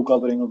or the blue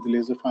covering of the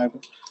laser fiber.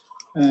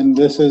 And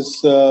this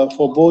is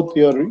for both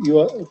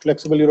your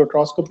flexible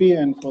ureteroscopy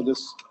and for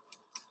this.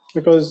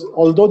 Because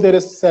although there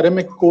is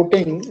ceramic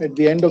coating at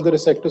the end of the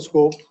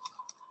resectoscope,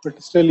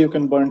 but still you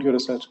can burn your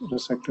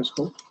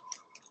resectoscope.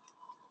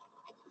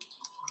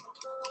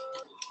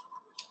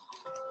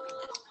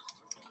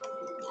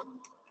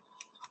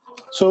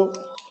 So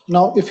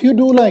now if you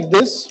do like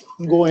this,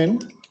 go in,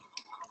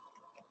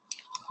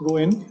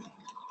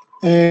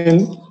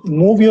 and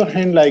move your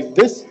hand like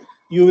this,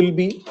 you will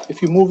be,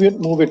 if you move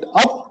it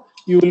up,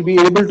 you will be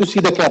able to see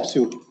the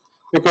capsule.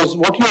 Because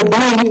what you are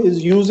doing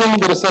is using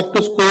the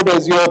resectoscope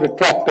as your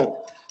retractor.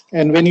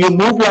 And when you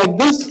move like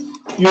this,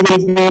 you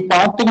will be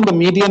parting the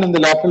median and the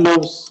lateral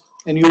lobes,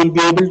 and you will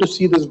be able to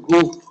see this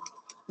groove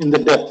in the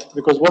depth.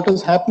 Because what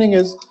is happening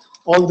is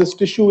all this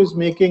tissue is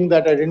making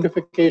that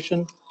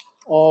identification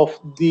of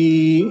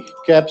the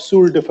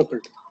capsule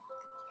difficult.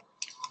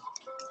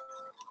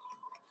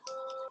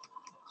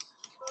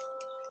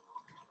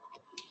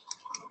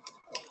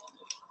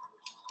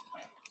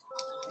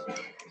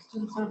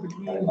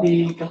 Between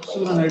the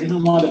capsule and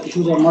adenoma, the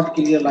tissues are not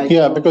clear. Like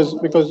yeah, because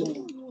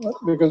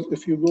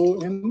if you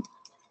go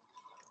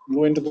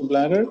into the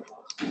bladder,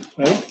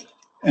 right,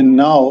 and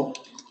now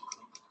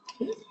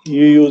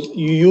you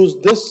use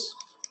this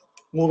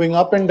moving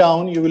up and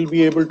down, you will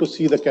be able to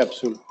see the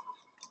capsule.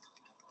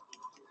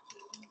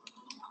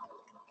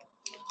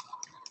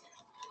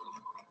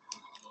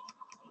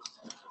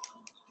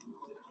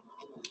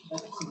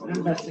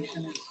 that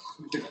section is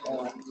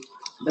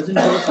doesn't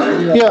give us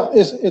idea. Yeah,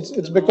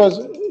 it's because,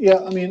 yeah,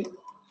 I mean,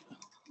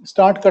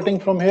 start cutting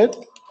from here,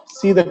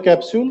 see the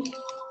capsule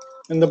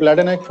in the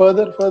bladder neck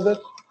further.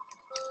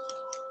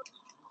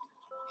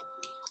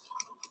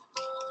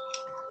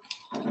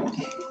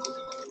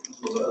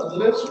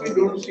 Unless we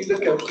don't see the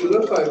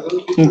capsular fibers,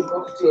 we should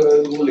not go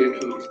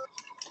laterally.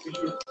 We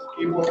should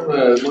keep on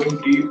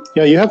going deep.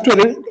 Yeah, you have to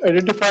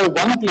identify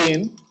one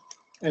plane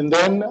and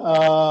then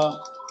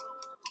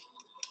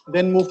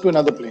move to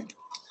another plane.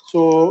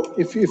 So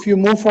if you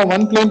move from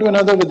one plane to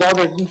another without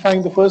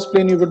identifying the first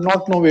plane, you would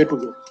not know where to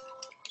go.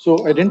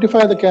 So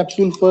identify the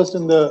capsule first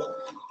in the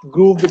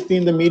groove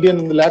between the median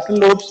and the lateral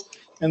lobes,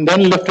 and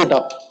then lift it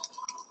up.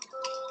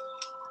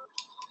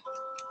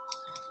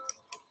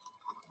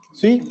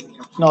 See,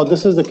 now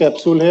this is the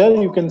capsule here.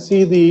 You can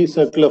see the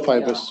circular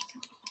fibers.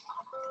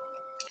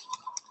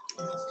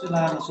 Still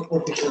I am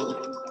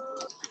superficial.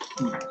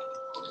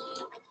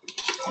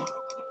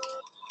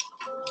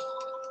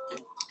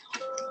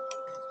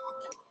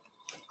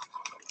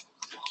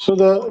 So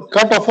the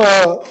cut of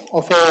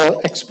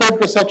a expert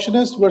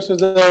resectionist versus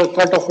the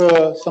cut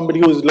of somebody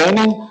who is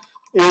learning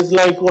is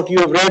like what you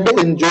have read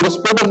in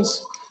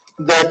jurisprudence,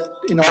 that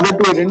in order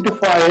to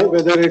identify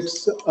whether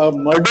it's a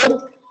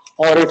murder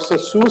or it's a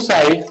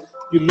suicide,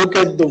 you look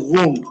at the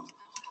wound.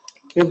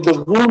 If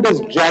the wound is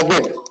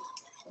jagged,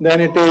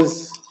 then it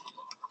is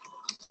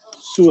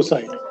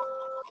suicide.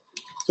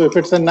 So if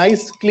it's a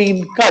nice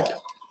clean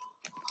cut,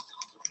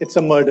 it's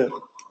a murder.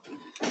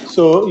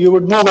 So you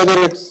would know whether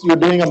you're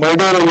doing a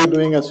murder or you're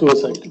doing a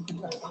suicide.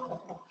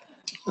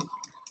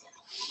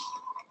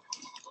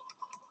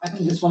 I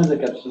think this one is a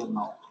capsule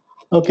now.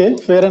 Okay,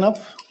 fair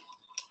enough.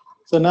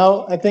 So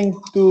now I think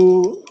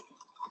to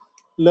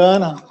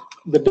learn,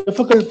 the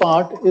difficult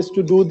part is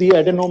to do the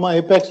adenoma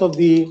apex of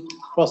the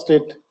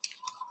prostate.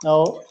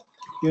 Now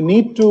you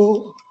need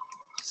to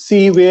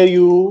see where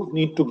you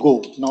need to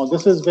go. Now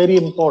this is very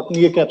important.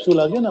 ये capsule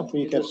आ गया ना आपको,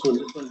 ये capsule.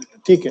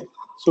 ठीक है.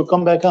 So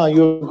come back.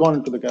 You've gone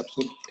into the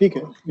capsule. ठीक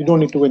है. You don't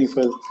need to go any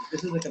further.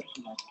 This is the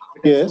capsule now.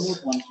 Yes.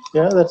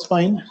 Yeah, that's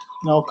fine.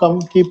 Now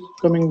keep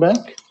coming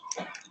back.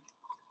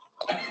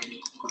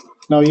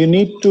 Now you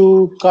need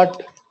to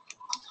cut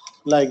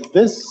like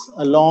this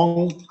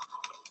along,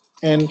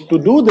 and to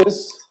do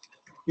this,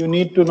 you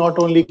need to not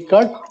only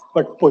cut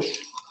but push.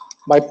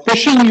 By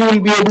pushing, you will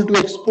be able to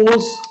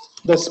expose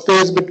the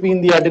space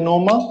between the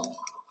adenoma.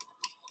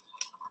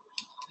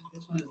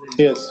 This one is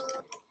the Yes.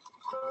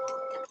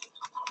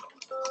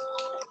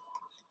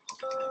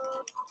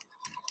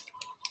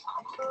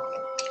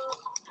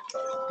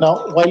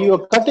 Now, while you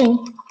are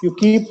cutting, you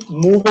keep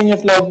moving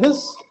it like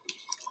this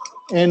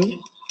and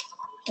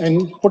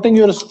putting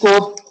your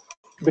scope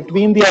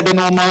between the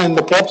adenoma and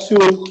the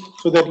capsule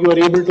so that you are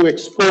able to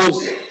expose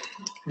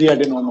the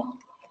adenoma,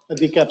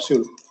 the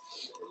capsule.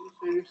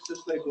 It's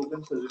just like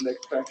open surgery, like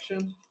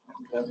traction.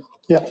 And then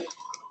yeah.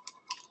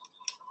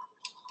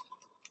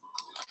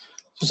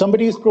 So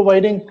somebody is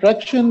providing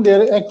traction,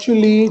 they're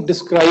actually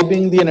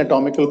describing the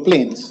anatomical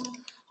planes.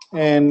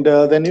 And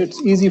then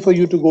it's easy for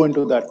you to go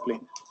into that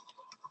plane.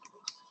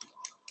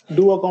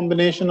 Do a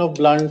combination of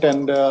blunt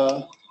and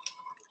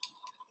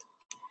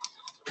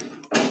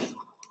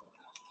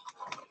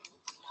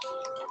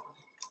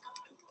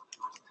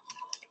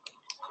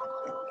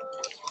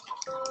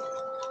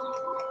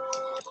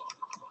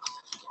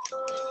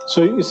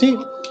so you see,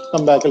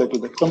 come back a little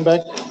bit, come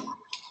back.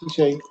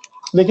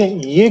 देखिए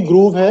ये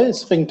groove है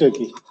sphincter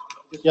की,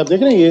 ये आप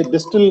देख रहे हैं, ये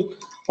distal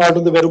part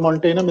of the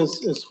verumontanum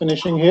is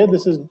finishing here.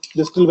 This is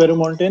distal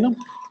verumontanum,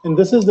 and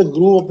this is the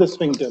groove of the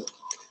sphincter.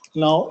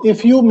 Now,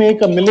 if you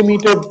make a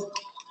millimeter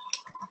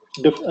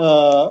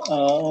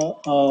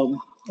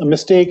a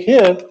mistake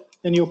here,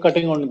 then you're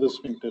cutting onto the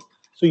sphincter.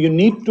 So you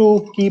need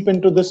to keep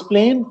into this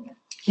plane,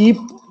 keep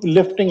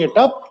lifting it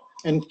up,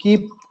 and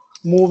keep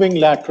moving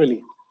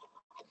laterally.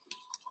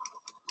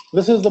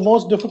 This is the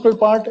most difficult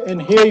part,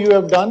 and here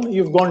you've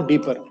gone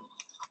deeper.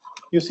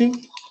 You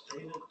see?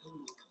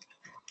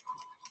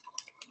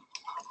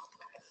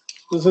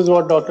 This is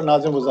what Dr.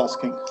 Nazim was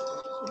asking.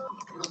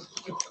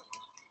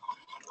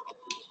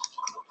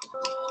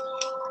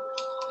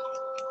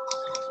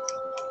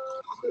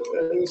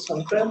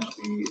 Sometimes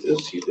we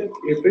see that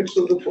apex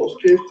of the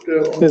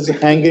prostate is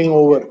hanging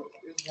over.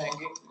 Is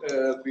hanging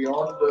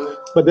beyond the.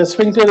 But the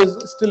sphincter is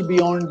still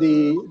beyond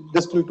the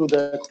distal to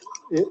the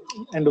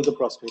end of the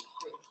prostate.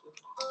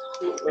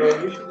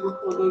 We should look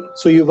for the.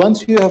 So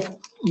once you have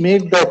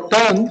made that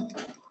turn,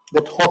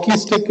 that hockey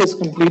stick is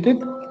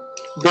completed,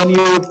 then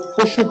you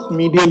push it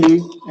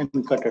medially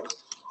and cut it.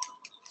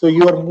 So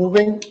you are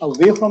moving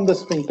away from the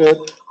sphincter,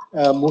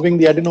 moving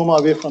the adenoma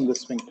away from the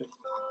sphincter.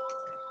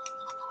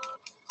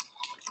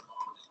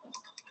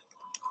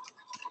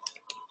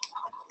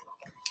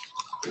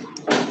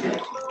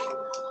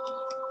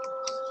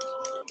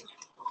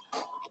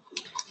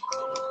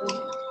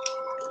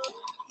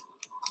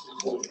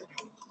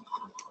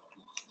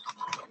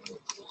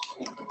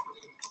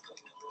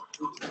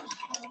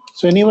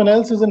 So anyone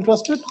else is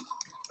interested?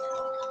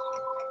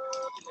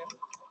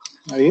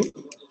 Are you?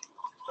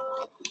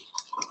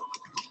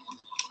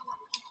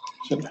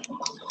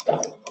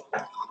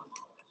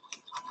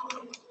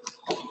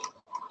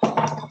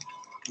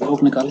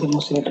 लोग निकाल के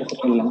मुझसे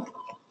कर लेना.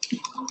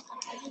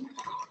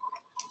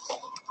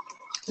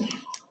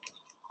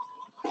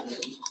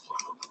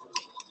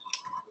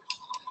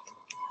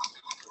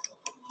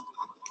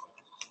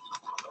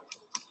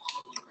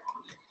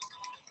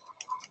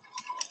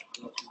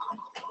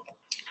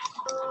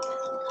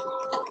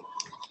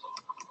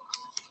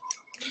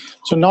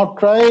 So now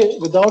try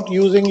without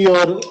using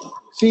your,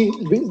 see,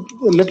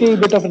 a little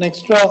bit of an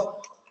extra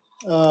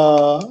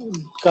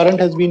current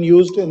has been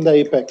used in the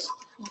apex.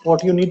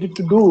 What you needed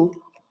to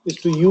do is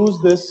to use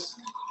this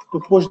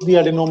to push the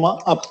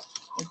adenoma up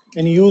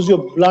and use your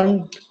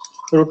blunt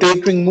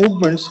rotating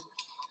movements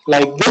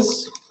like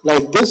this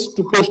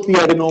to push the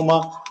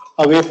adenoma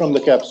away from the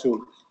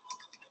capsule.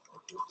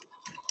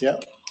 Yeah.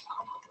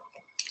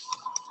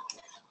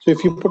 So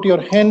if you put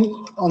your hand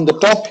on the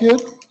top here,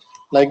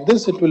 like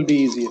this, it will be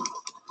easier.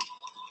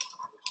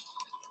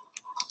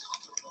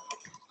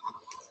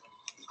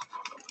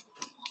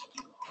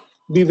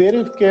 Be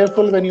very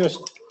careful when you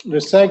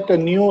resect a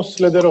new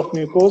slither of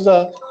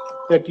mucosa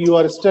that you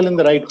are still in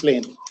the right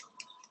plane.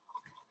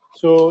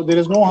 So there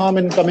is no harm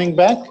in coming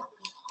back,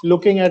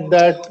 looking at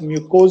that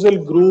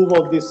mucosal groove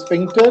of the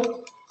sphincter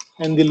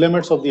and the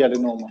limits of the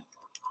adenoma.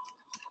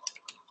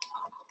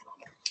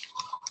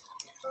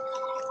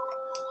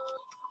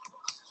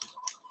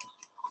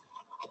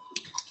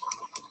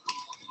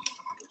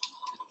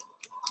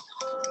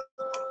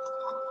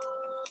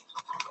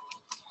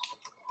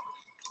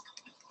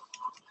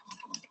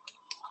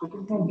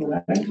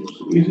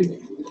 Easy.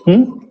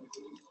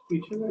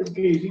 पीछे बैठ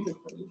के easy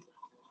लगता है.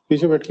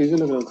 पीछे बैठ के easy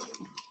लग रहा था.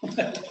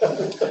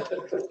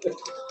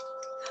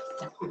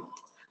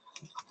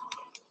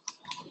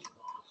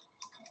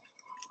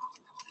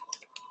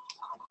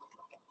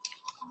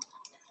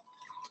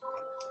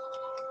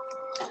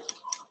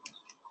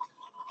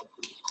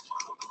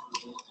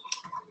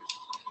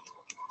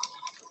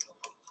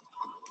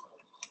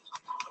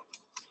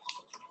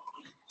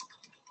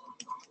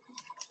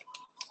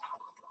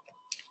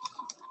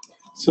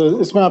 So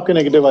इसमें आपके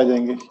नेगेटिव आ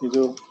जाएंगे, ये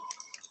जो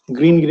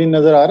ग्रीन ग्रीन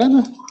नजर आ रहा है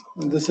ना,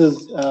 this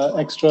is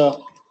extra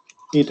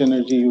heat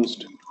energy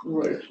used.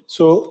 Right.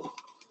 So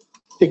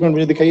एक मिनट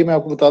मुझे दिखाइए, मैं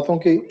आपको बताता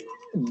हूँ कि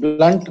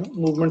blunt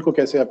movement को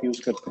कैसे आप यूज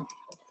करते हैं.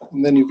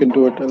 And then you can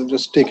do it. I'll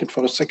just take it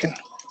for a second.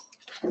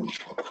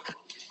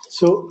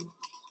 So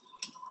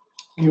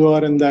you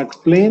are in that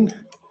plane.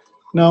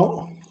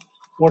 Now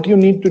what you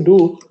need to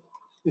do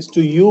is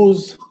to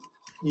use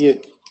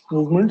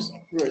movements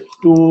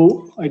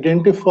to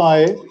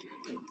identify.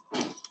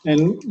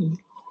 And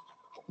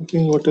I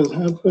think what has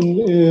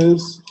happened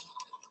is,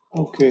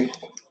 okay,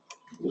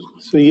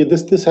 so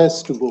this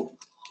has to go.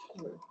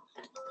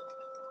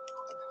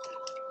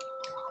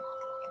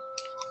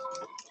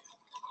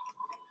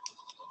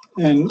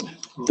 And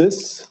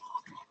this,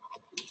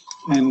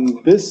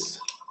 and this,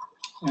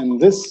 and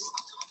this,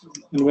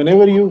 And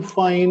whenever you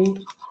find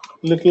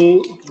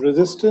little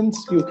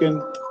resistance, you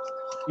can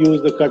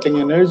use the cutting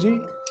energy,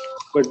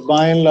 but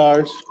by and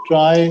large,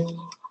 try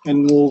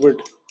and move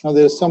it. Now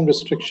there's some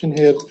restriction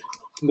here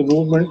in the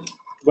movement,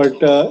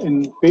 but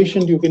in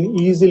patient, you can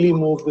easily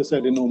move this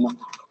adenoma.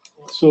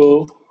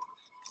 So,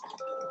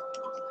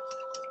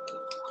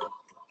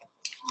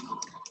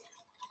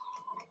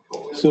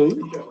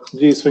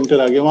 ji sphincter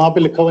आ गया, वहां पे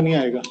लिखा हुआ नहीं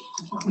आएगा.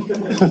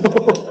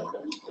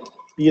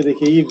 ये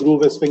देखिए, ये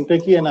ग्रूव है स्फिंक्टर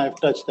की, and I've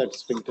touched that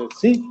sphincter.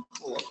 See?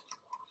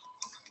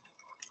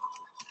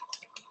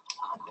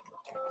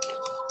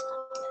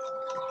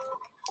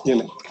 ये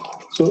ले.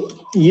 So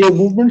ये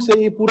मूवमेंट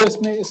से ये पूरा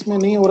इसमें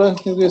नहीं हो रहा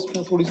क्योंकि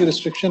इसमें थोड़ी सी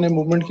रिस्ट्रिक्शन है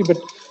मूवमेंट की, but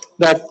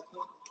that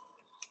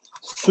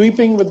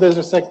sweeping with the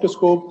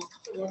resectoscope.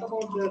 What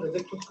about the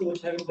resectoscope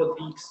which having the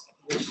beaks,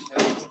 which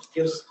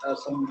gives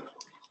some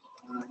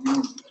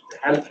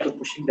help to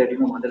pushing that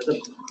adenoma? There's a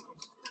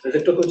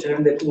resectoscope which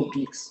having the two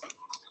beaks.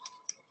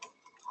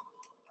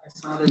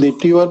 The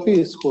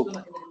TURP scope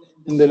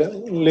in the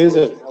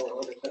laser.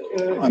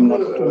 I'm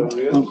not.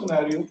 Real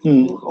scenario.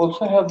 You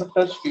also have the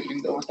touch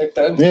feeling, the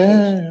tactile.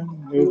 Yeah,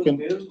 you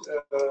can. It's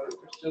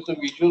just a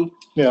visual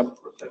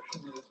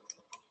perception.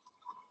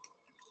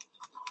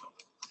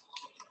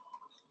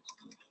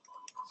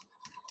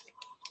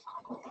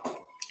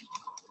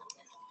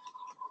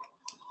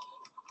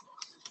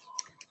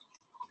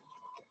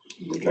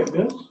 Like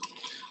this?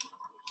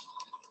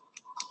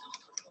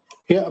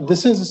 Yeah,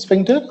 this is a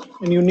sphincter,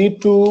 and you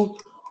need to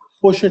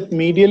push it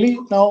medially.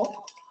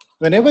 Now,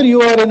 whenever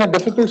you are in a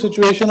difficult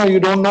situation or you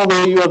don't know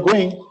where you are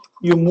going,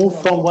 you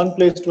move from one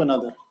place to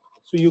another.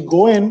 So you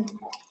go in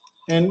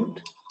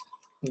and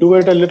do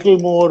it a little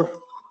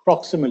more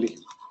proximally.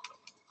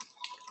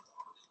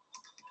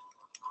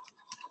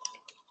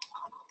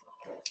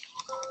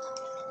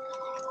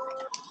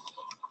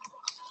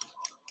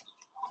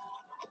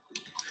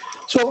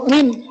 So, I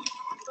mean,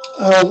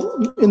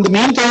 in the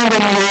meantime,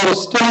 when you are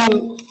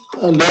still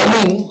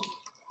learning,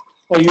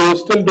 or you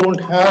still don't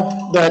have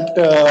that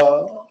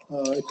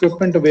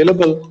equipment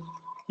available,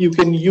 you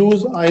can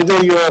use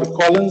either your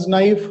Collins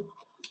knife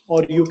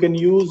or you can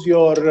use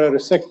your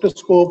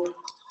resectoscope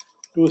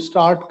to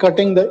start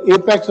cutting the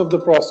apex of the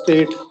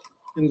prostate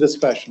in this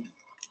fashion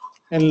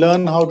and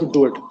learn how to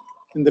do it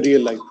in the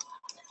real life.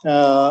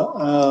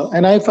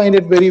 And I find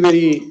it very,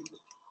 very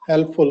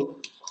helpful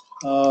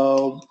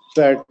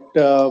that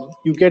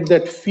you get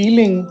that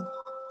feeling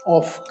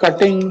of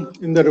cutting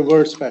in the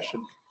reverse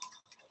fashion.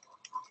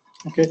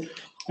 Okay,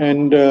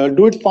 and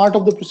do it part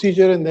of the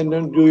procedure and then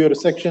do your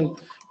resection.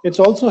 It's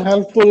also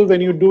helpful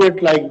when you do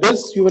it like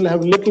this. You will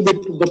have a little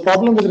bit. The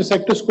problem with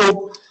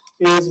resectoscope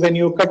is when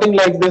you're cutting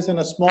like this in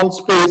a small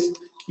space,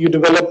 you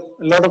develop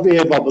a lot of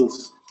air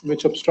bubbles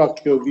which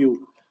obstruct your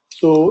view.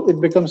 So it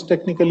becomes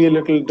technically a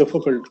little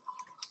difficult.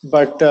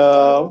 But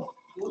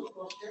those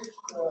prostates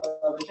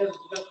which are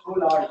so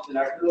large,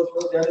 lateral or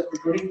so, they are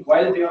protruding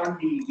well beyond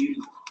the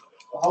view.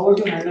 How would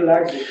you handle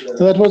that?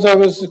 So that was I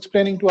was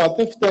explaining to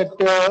Atif that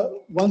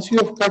once you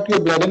have cut your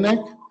bladder neck,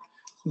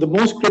 the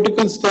most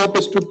critical step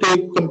is to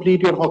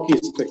complete your hockey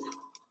stick.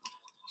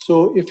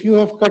 So if you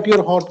have cut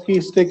your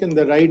hockey stick in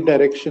the right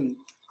direction,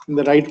 in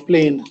the right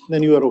plane,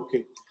 then you are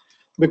okay.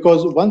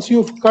 Because once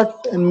you've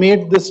cut and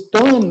made this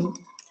turn,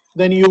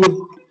 then you would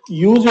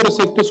use your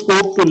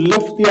resectoscope to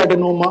lift the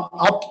adenoma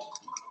up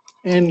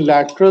and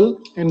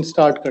lateral and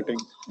start cutting.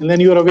 And then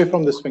you are away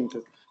from the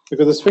sphincter.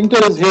 Because the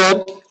sphincter is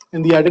here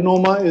and the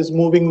adenoma is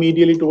moving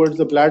medially towards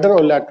the bladder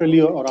or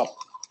laterally or up.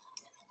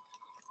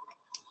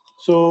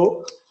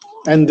 So,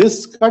 and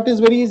this cut is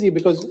very easy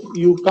because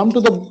you come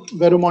to the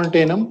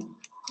verumontanum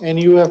and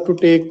you have to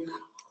take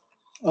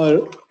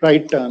a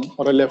right turn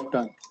or a left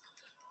turn.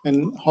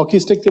 And hockey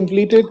stick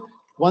completed.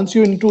 Once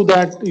you into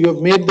that, you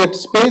have made that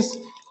space,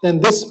 then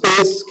this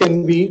space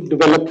can be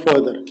developed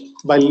further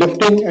by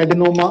lifting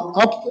adenoma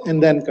up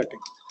and then cutting.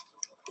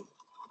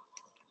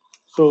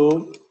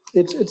 So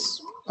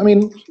I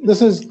mean,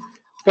 this is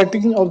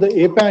cutting of the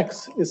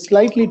apex is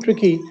slightly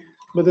tricky,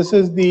 but this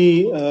is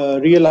the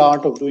real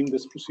art of doing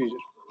this procedure.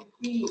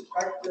 We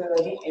cut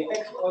the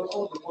apex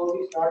also before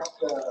we start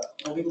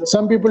moving the.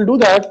 Some people do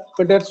that,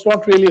 but that's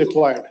not really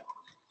required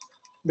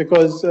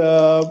because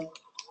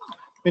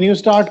when you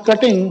start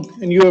cutting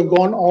and you have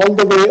gone all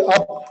the way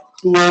up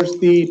towards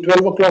the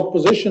 12 o'clock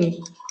position,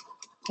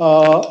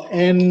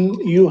 and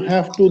you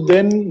have to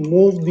then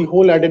move the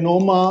whole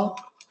adenoma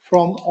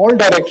from all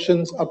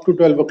directions up to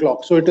 12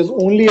 o'clock. So it is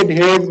only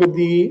adhered with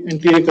the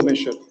anterior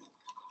commissure.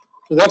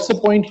 So that's the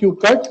point you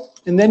cut,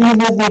 and then you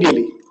move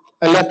medially,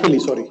 laterally,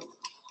 sorry.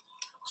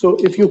 So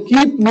if you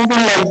keep moving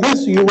like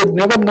this, you would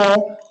never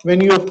know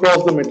when you have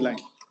crossed the midline.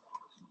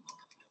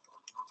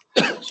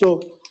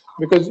 So,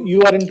 because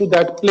you are into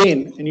that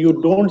plane and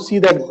you don't see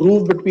that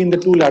groove between the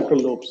two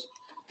lateral lobes.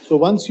 So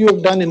once you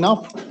have done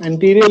enough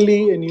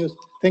anteriorly and you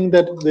think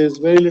that there's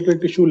very little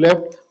tissue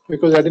left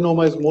because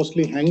adenoma is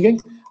mostly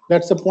hanging,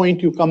 that's the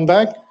point you come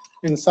back,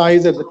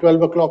 incise at the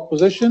 12 o'clock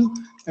position,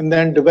 and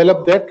then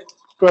develop that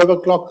 12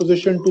 o'clock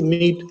position to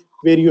meet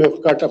where you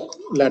have cut up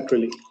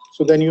laterally.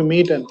 So then you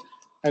meet and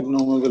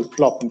adenoma will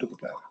flop into the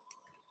bladder.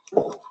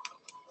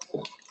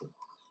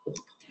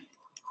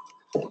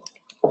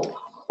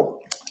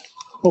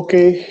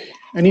 Okay,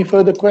 any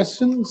further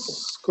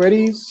questions,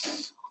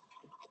 queries?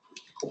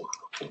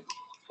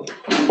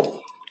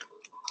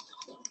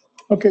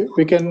 Okay,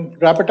 we can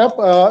wrap it up.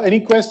 Any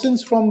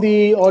questions from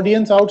the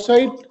audience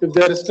outside, if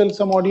there is still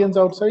some audience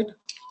outside?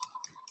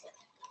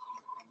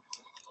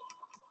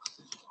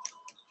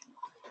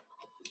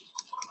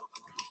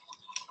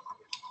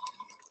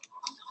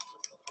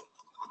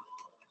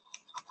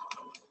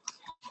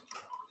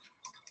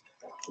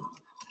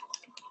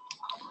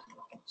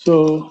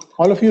 So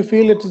all of you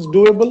feel it is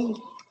doable,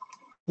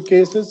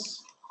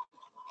 cases,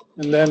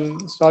 and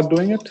then start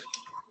doing it?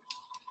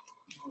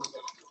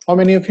 How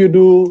many of you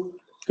do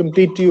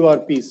complete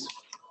TURPs?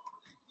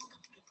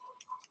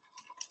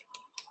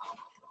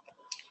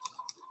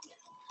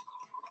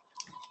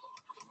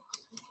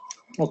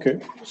 Okay,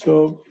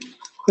 so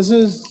this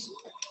is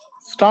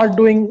start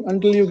doing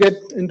until you get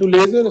into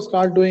laser,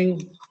 start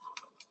doing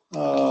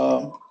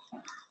your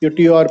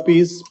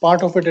TURPs,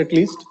 part of it at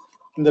least,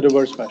 in the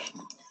reverse fashion.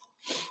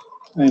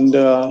 And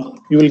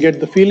you will get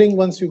the feeling.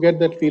 Once you get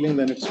that feeling,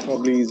 then it's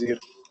probably easier.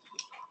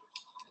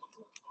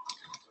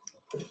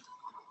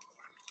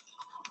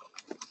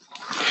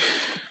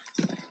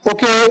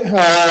 Okay,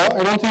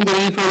 I don't think there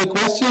are any further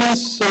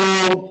questions.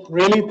 So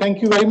really,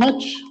 thank you very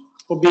much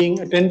for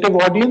being attentive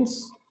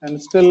audience and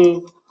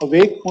still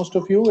awake, most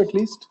of you at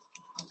least,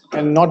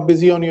 and not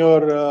busy on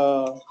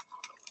your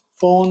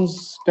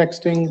phones,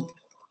 texting,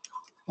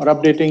 or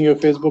updating your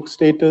Facebook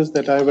status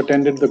that I have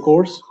attended the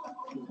course.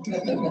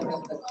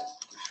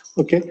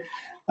 Okay.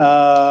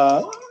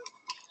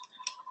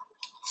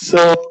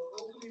 So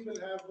we will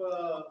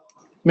have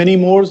many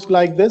more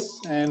like this,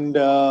 and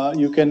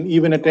you can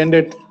even attend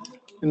it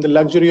in the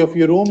luxury of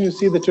your room. You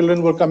see the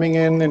children were coming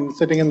in and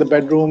sitting in the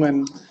bedroom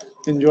and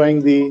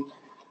enjoying the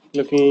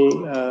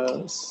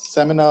little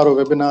seminar or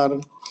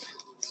webinar.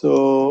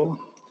 So,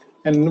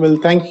 and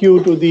we'll thank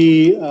you to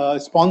the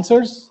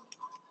sponsors,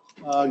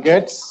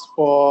 GETS,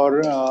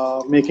 for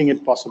making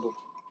it possible.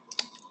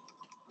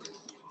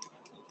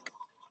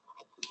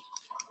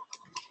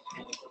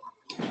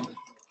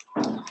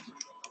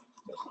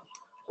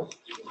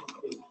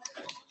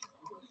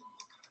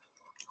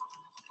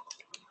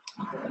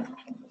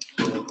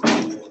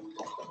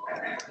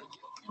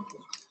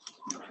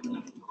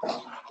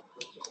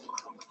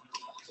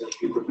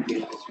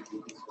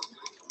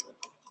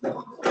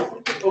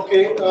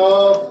 Okay,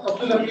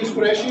 Abdul Hafiz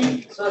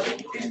Qureshi, sir,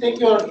 please take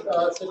your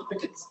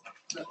certificates.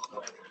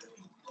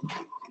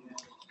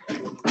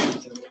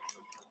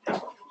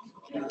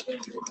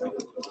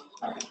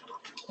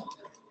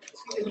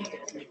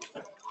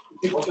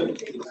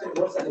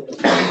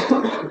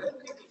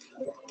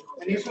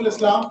 Anisul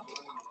Islam.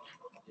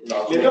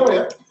 Later,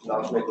 where?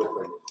 Last night.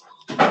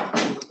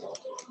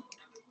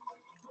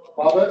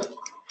 Babar.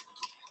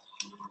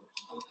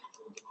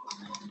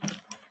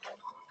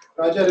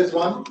 Raja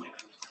Rizwan.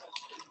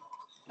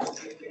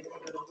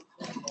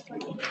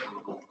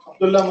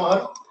 Abdullah Mahar.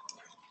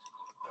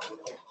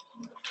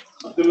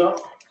 Abdullah.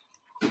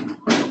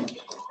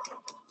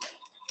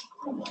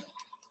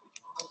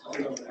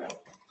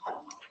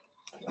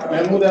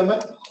 Mahmood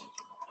Ahmed.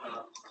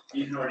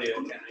 He's not here.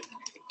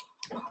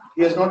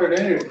 He has not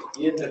attended.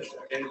 He has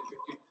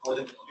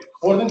attended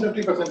more than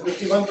 50%,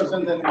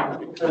 51% then.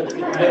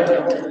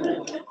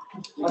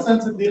 Hassan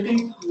Siddiqui.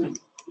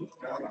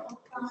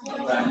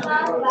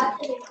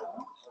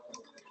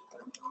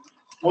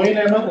 Moin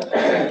Ahmed.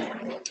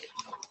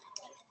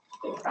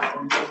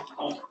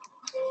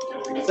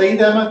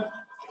 Saeed Ahmed.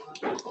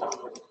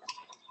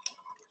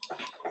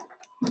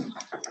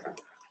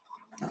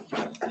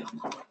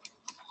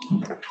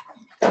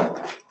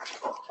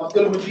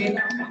 Abdul Mujib.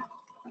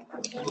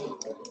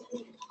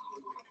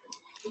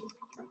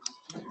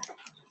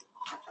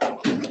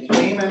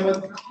 Fahim Ahmed.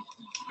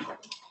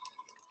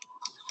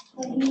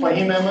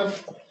 Fahim Ahmed.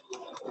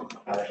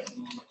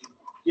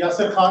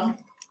 Yasir Khan.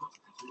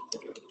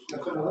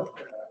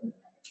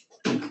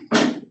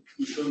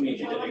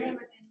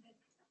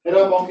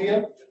 Hira Bombia.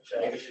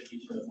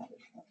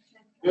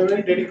 You're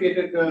very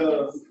dedicated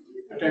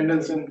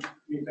attendance in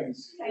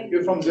meetings.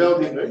 You're from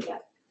Ziauddin, right?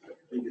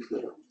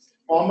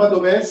 Mohammad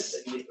Owais.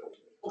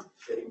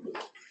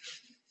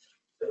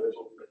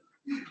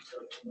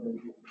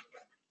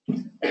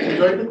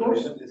 Enjoyed the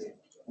course?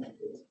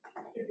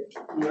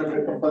 You have a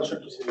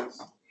compulsion to say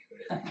this.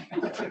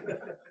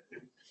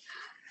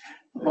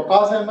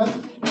 Waqas Ahmed.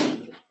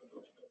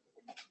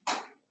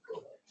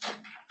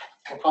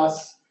 Waqas.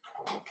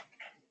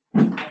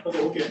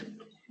 Okay.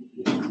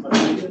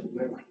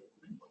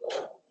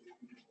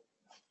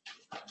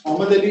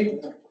 Mohammad Ali.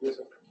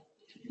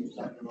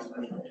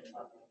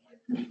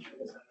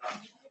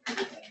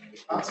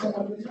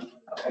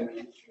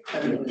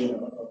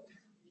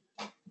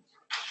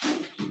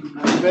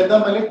 Veda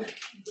Malik.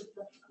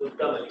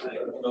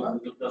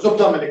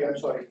 Zubda Malik, I'm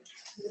sorry.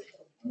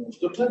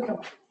 Zubda,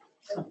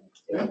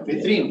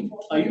 Vitrine,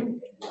 are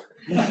you?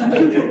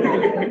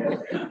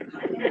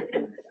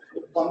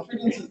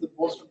 Confidence is the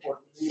most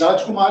important.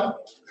 Rajkumar.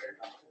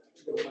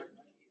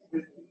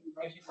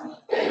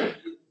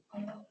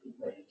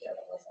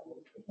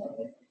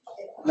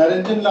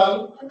 Naranjan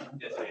Lal.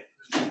 Yes, sir.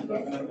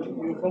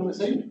 You from the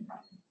side?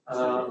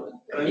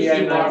 Currently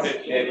I'm not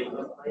at Larry.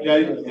 Yeah,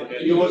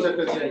 you was at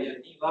the Yeah, side. yeah,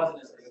 he was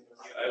in a state.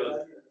 I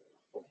was.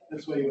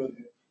 That's why you were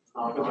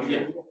there.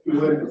 Yeah. You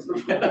were.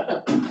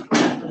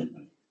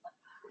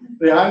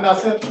 Rehan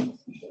Nasir.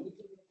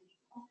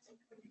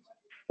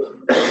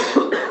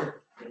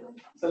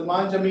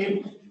 Salman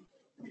Jameel.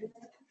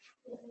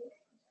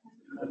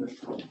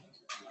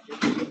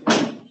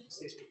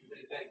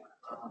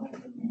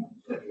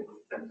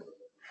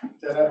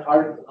 तेरा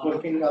hard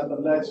working का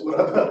बंदा है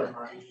पूरा था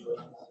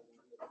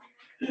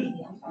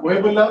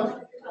Muhibullah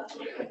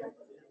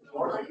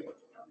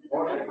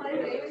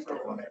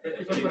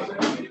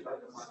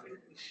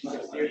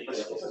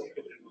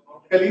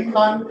Kaleem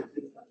Khan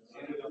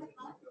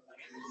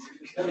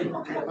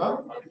हाँ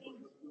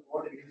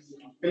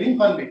Kaleem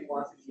Khan भी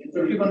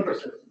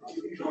 51%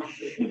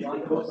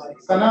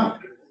 Sana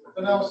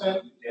Hussain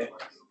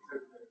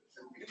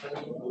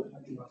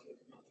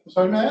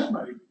समझ में आया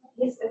तुम्हारी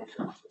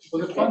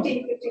Was it fun?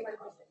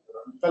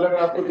 कल अगर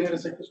आपको देर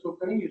से किसको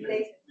करेंगे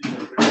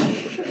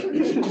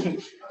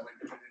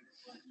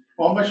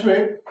Mohammed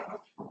Shoaib.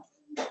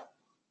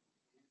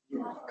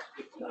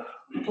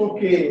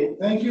 Okay,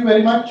 thank you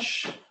very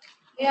much.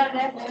 Yeah,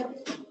 that.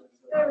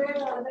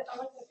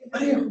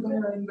 अरे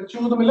इन बच्चों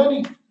को तो मिला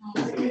नहीं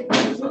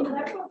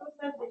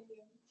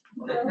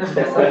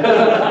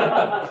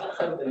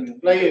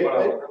लाइए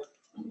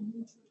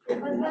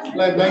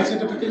लाइए ब्लैंक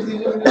सर्टिफिकेट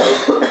दीजिए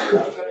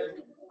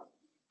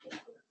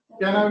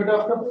क्या नाम है बेटा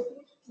आपका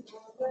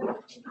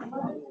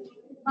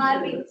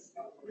Marvi.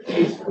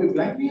 कोई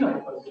ब्लैंक नहीं है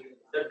आपके पास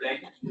Sir, blank.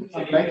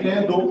 ब्लैंक ले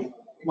हैं दो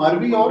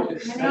मारवी और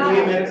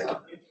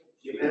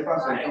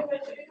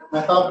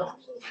मेहताब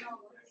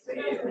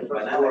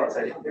बना हुआ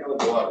सर्टिफिकेट वो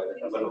दो आ गए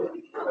डबल हो गया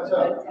अच्छा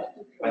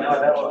बना हुआ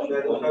था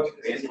और दोनों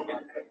फेस हो गया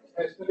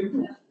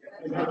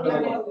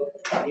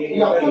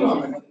ये आपका नाम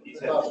है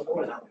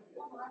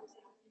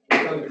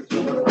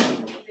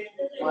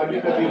मारवी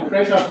का भी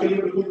फ्रेश आपके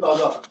लिए बिल्कुल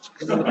ताजा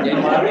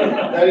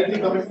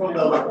डायरेक्टली कमिंग फ्रॉम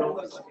दादा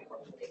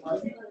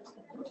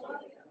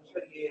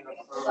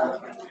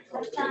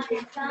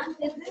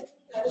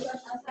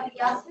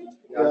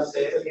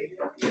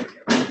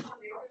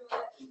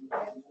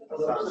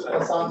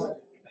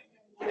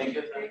Thank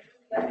you, sir.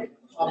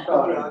 आपका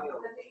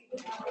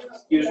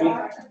Excuse me,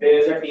 there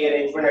is a tea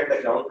arrangement at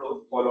the ground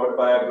floor followed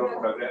by a group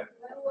program.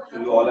 So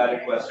you all are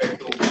requested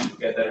to be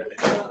together at the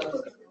ground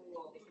floor.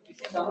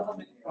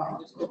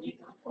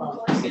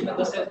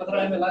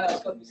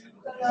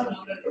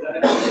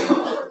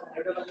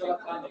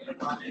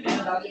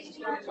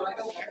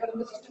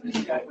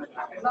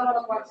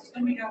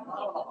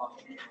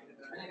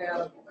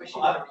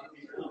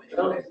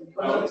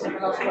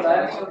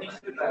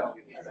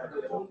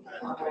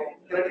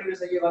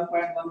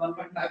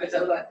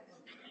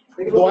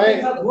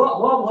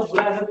 बहुत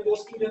बुरा है तो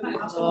उसकी जो है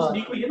ना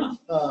leak हुई है ना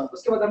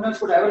उसके बाद हमने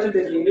उसको डाइवर्जन दे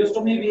दिया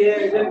इलियोस्टोमी भी है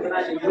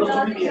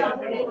इलियोस्टोमी भी है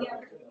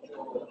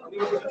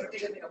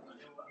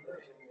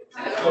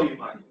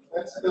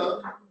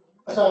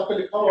अच्छा आपका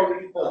लिखा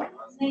ऑलरेडी था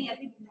नहीं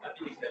अभी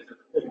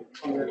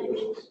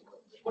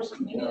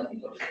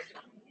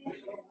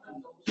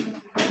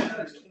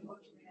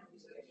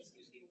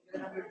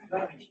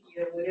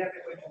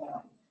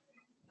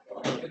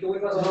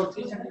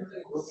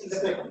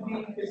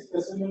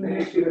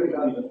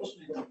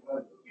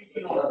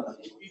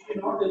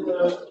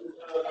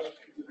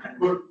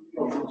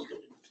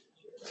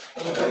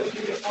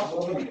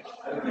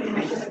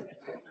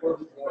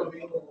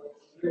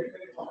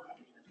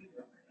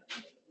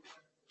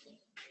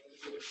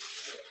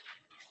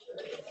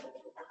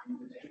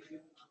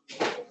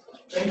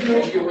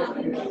Thank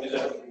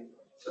you.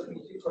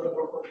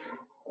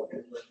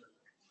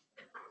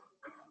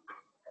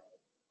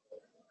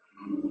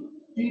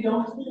 Tea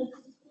downstairs.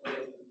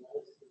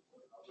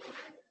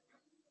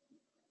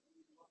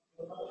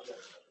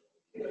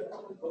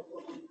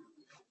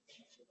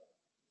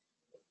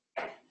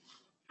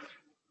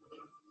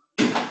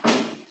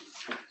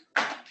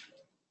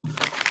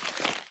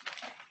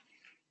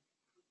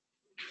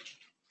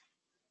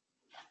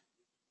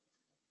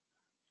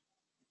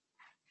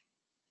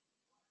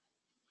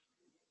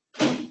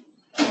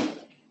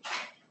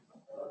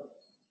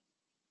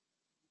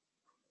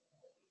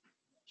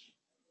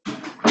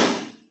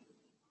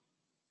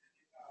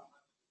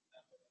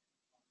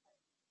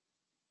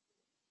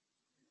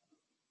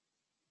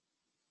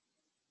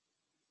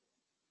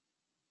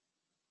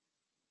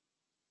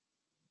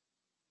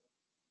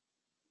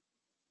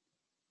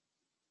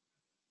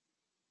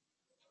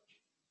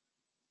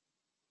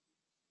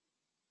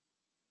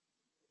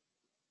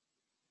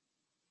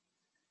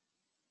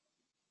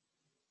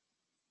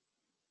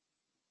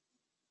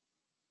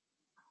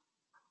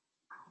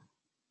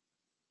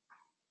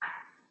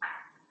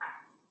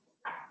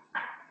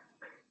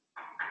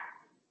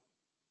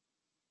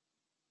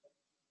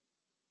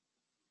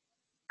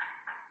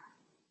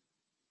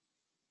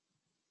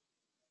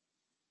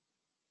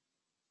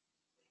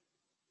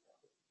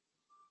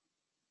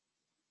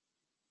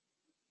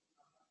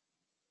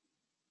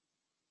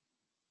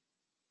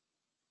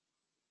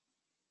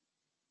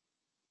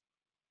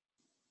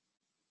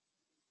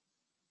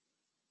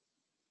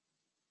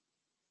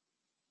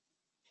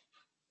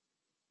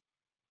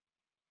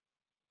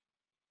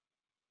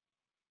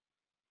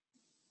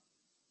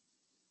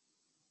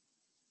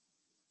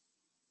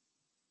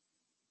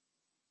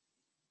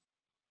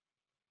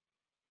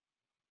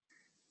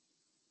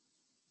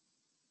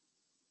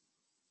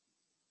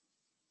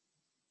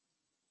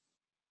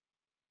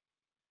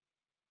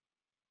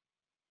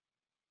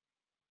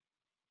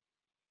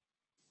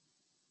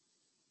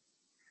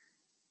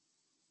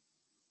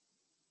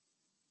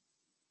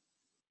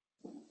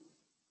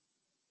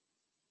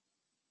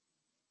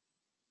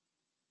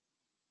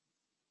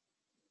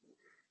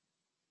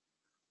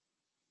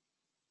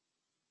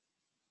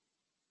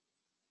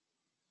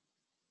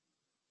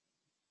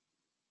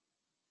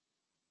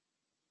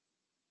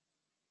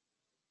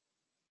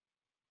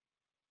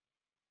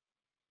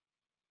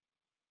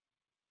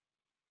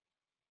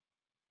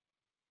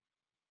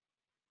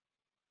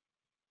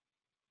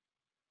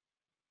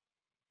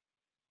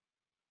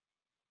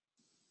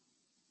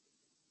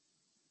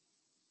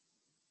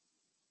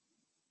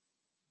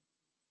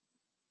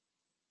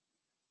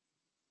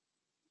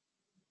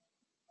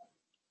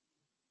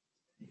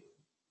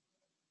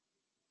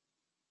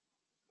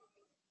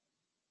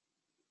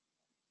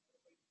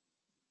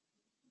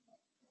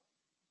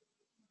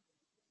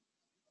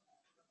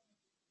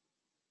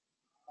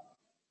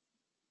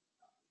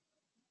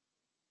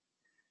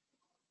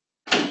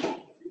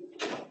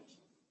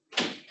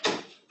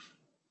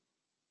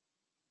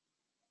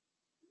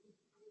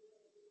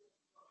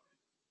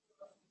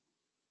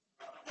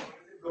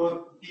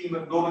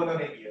 दो बंदों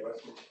ने किया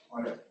बस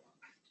और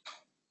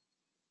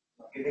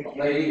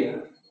अपना यही है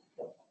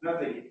ना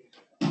चाहिए